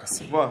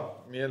 va,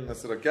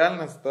 mėlynas yra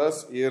kelnes,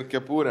 tas ir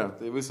kepurė.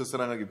 Tai visas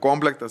yra negi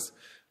komplektas.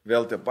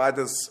 Vėl tie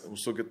patys,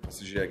 užsukit,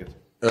 pasižiūrėkit.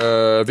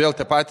 Vėl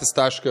tie patys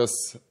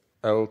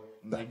 .lt.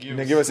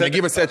 Negyvas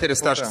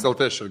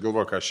eteris.lt, aš ir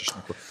galvoju, ką aš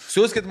išneku.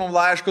 Siūskit mums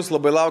laiškus,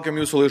 labai laukiam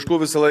jūsų laiškų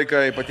visą laiką,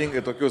 ypatingai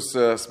tokius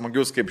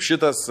smagius kaip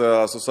šitas,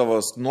 su savo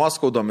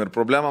nuoskaudom ir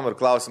problemam ir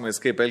klausimais,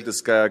 kaip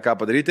elgtis, ką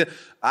padaryti.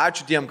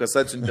 Ačiū tiem, kas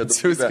atsiuntė.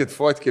 Siūskit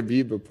fotkę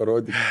bybę,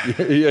 parodyk,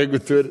 jeigu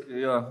turi.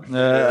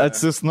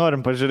 Atsius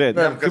norim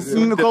pažiūrėti.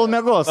 Kol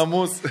mėgos.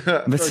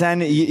 Bet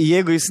seniai,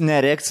 jeigu jis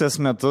nereakcijos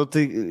metu,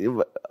 tai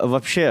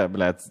vapšė,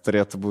 blėt,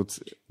 turėtų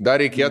būti. Dar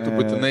reikėtų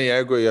būtinai,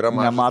 jeigu yra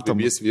mažas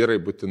bybys vyrai,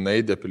 būtinai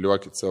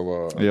depiliuokit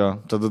savo... Jo,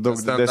 tada daug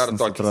didesnis.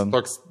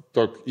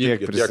 Toks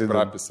irgi tiek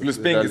prapisat. Plus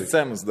 5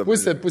 cėmus dabar.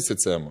 Pusė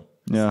cėmų.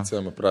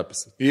 Cėmų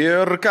prapisat.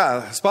 Ir ką,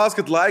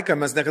 spauskit laiką,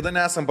 mes niekada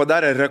nesam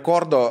padarę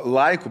rekordo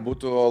laikų,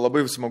 būtų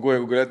labai smagu,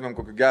 jeigu galėtumėm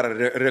kokį gerą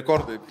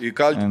rekordą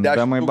įkalti.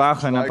 Be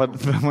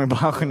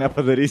Maibacho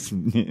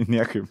nepadarysim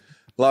niekaip.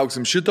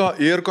 Lauksim šito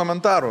ir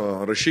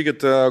komentarų.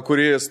 Rašykit,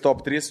 kuris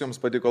top 3 jums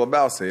patiko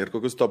labiausiai ir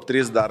kokius top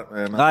 3 dar.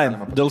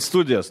 Dėl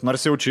studijos,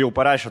 nors jau čia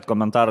parašėt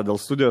komentarą dėl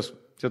studijos,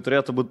 čia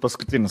turėtų būti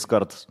paskutinis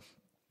kartas.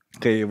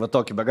 Kai va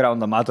tokį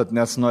backgroundą matot,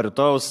 nes nuo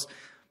rytojus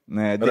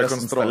dės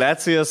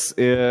instaliacijas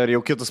ir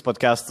jau kitus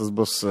podcastas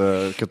bus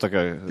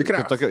kitokio.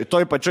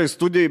 Toj pačioj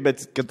studijai,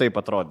 bet kitaip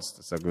atrodys.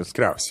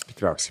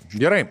 Tikriausiai.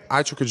 Gerai,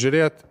 ačiū, kad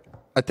žiūrėjot.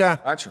 Ate.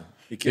 Ačiū.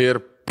 Iki.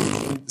 Ir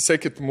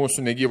sekit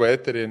mūsų negyvą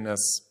eterį,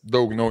 nes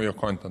daug naujo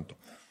kontento.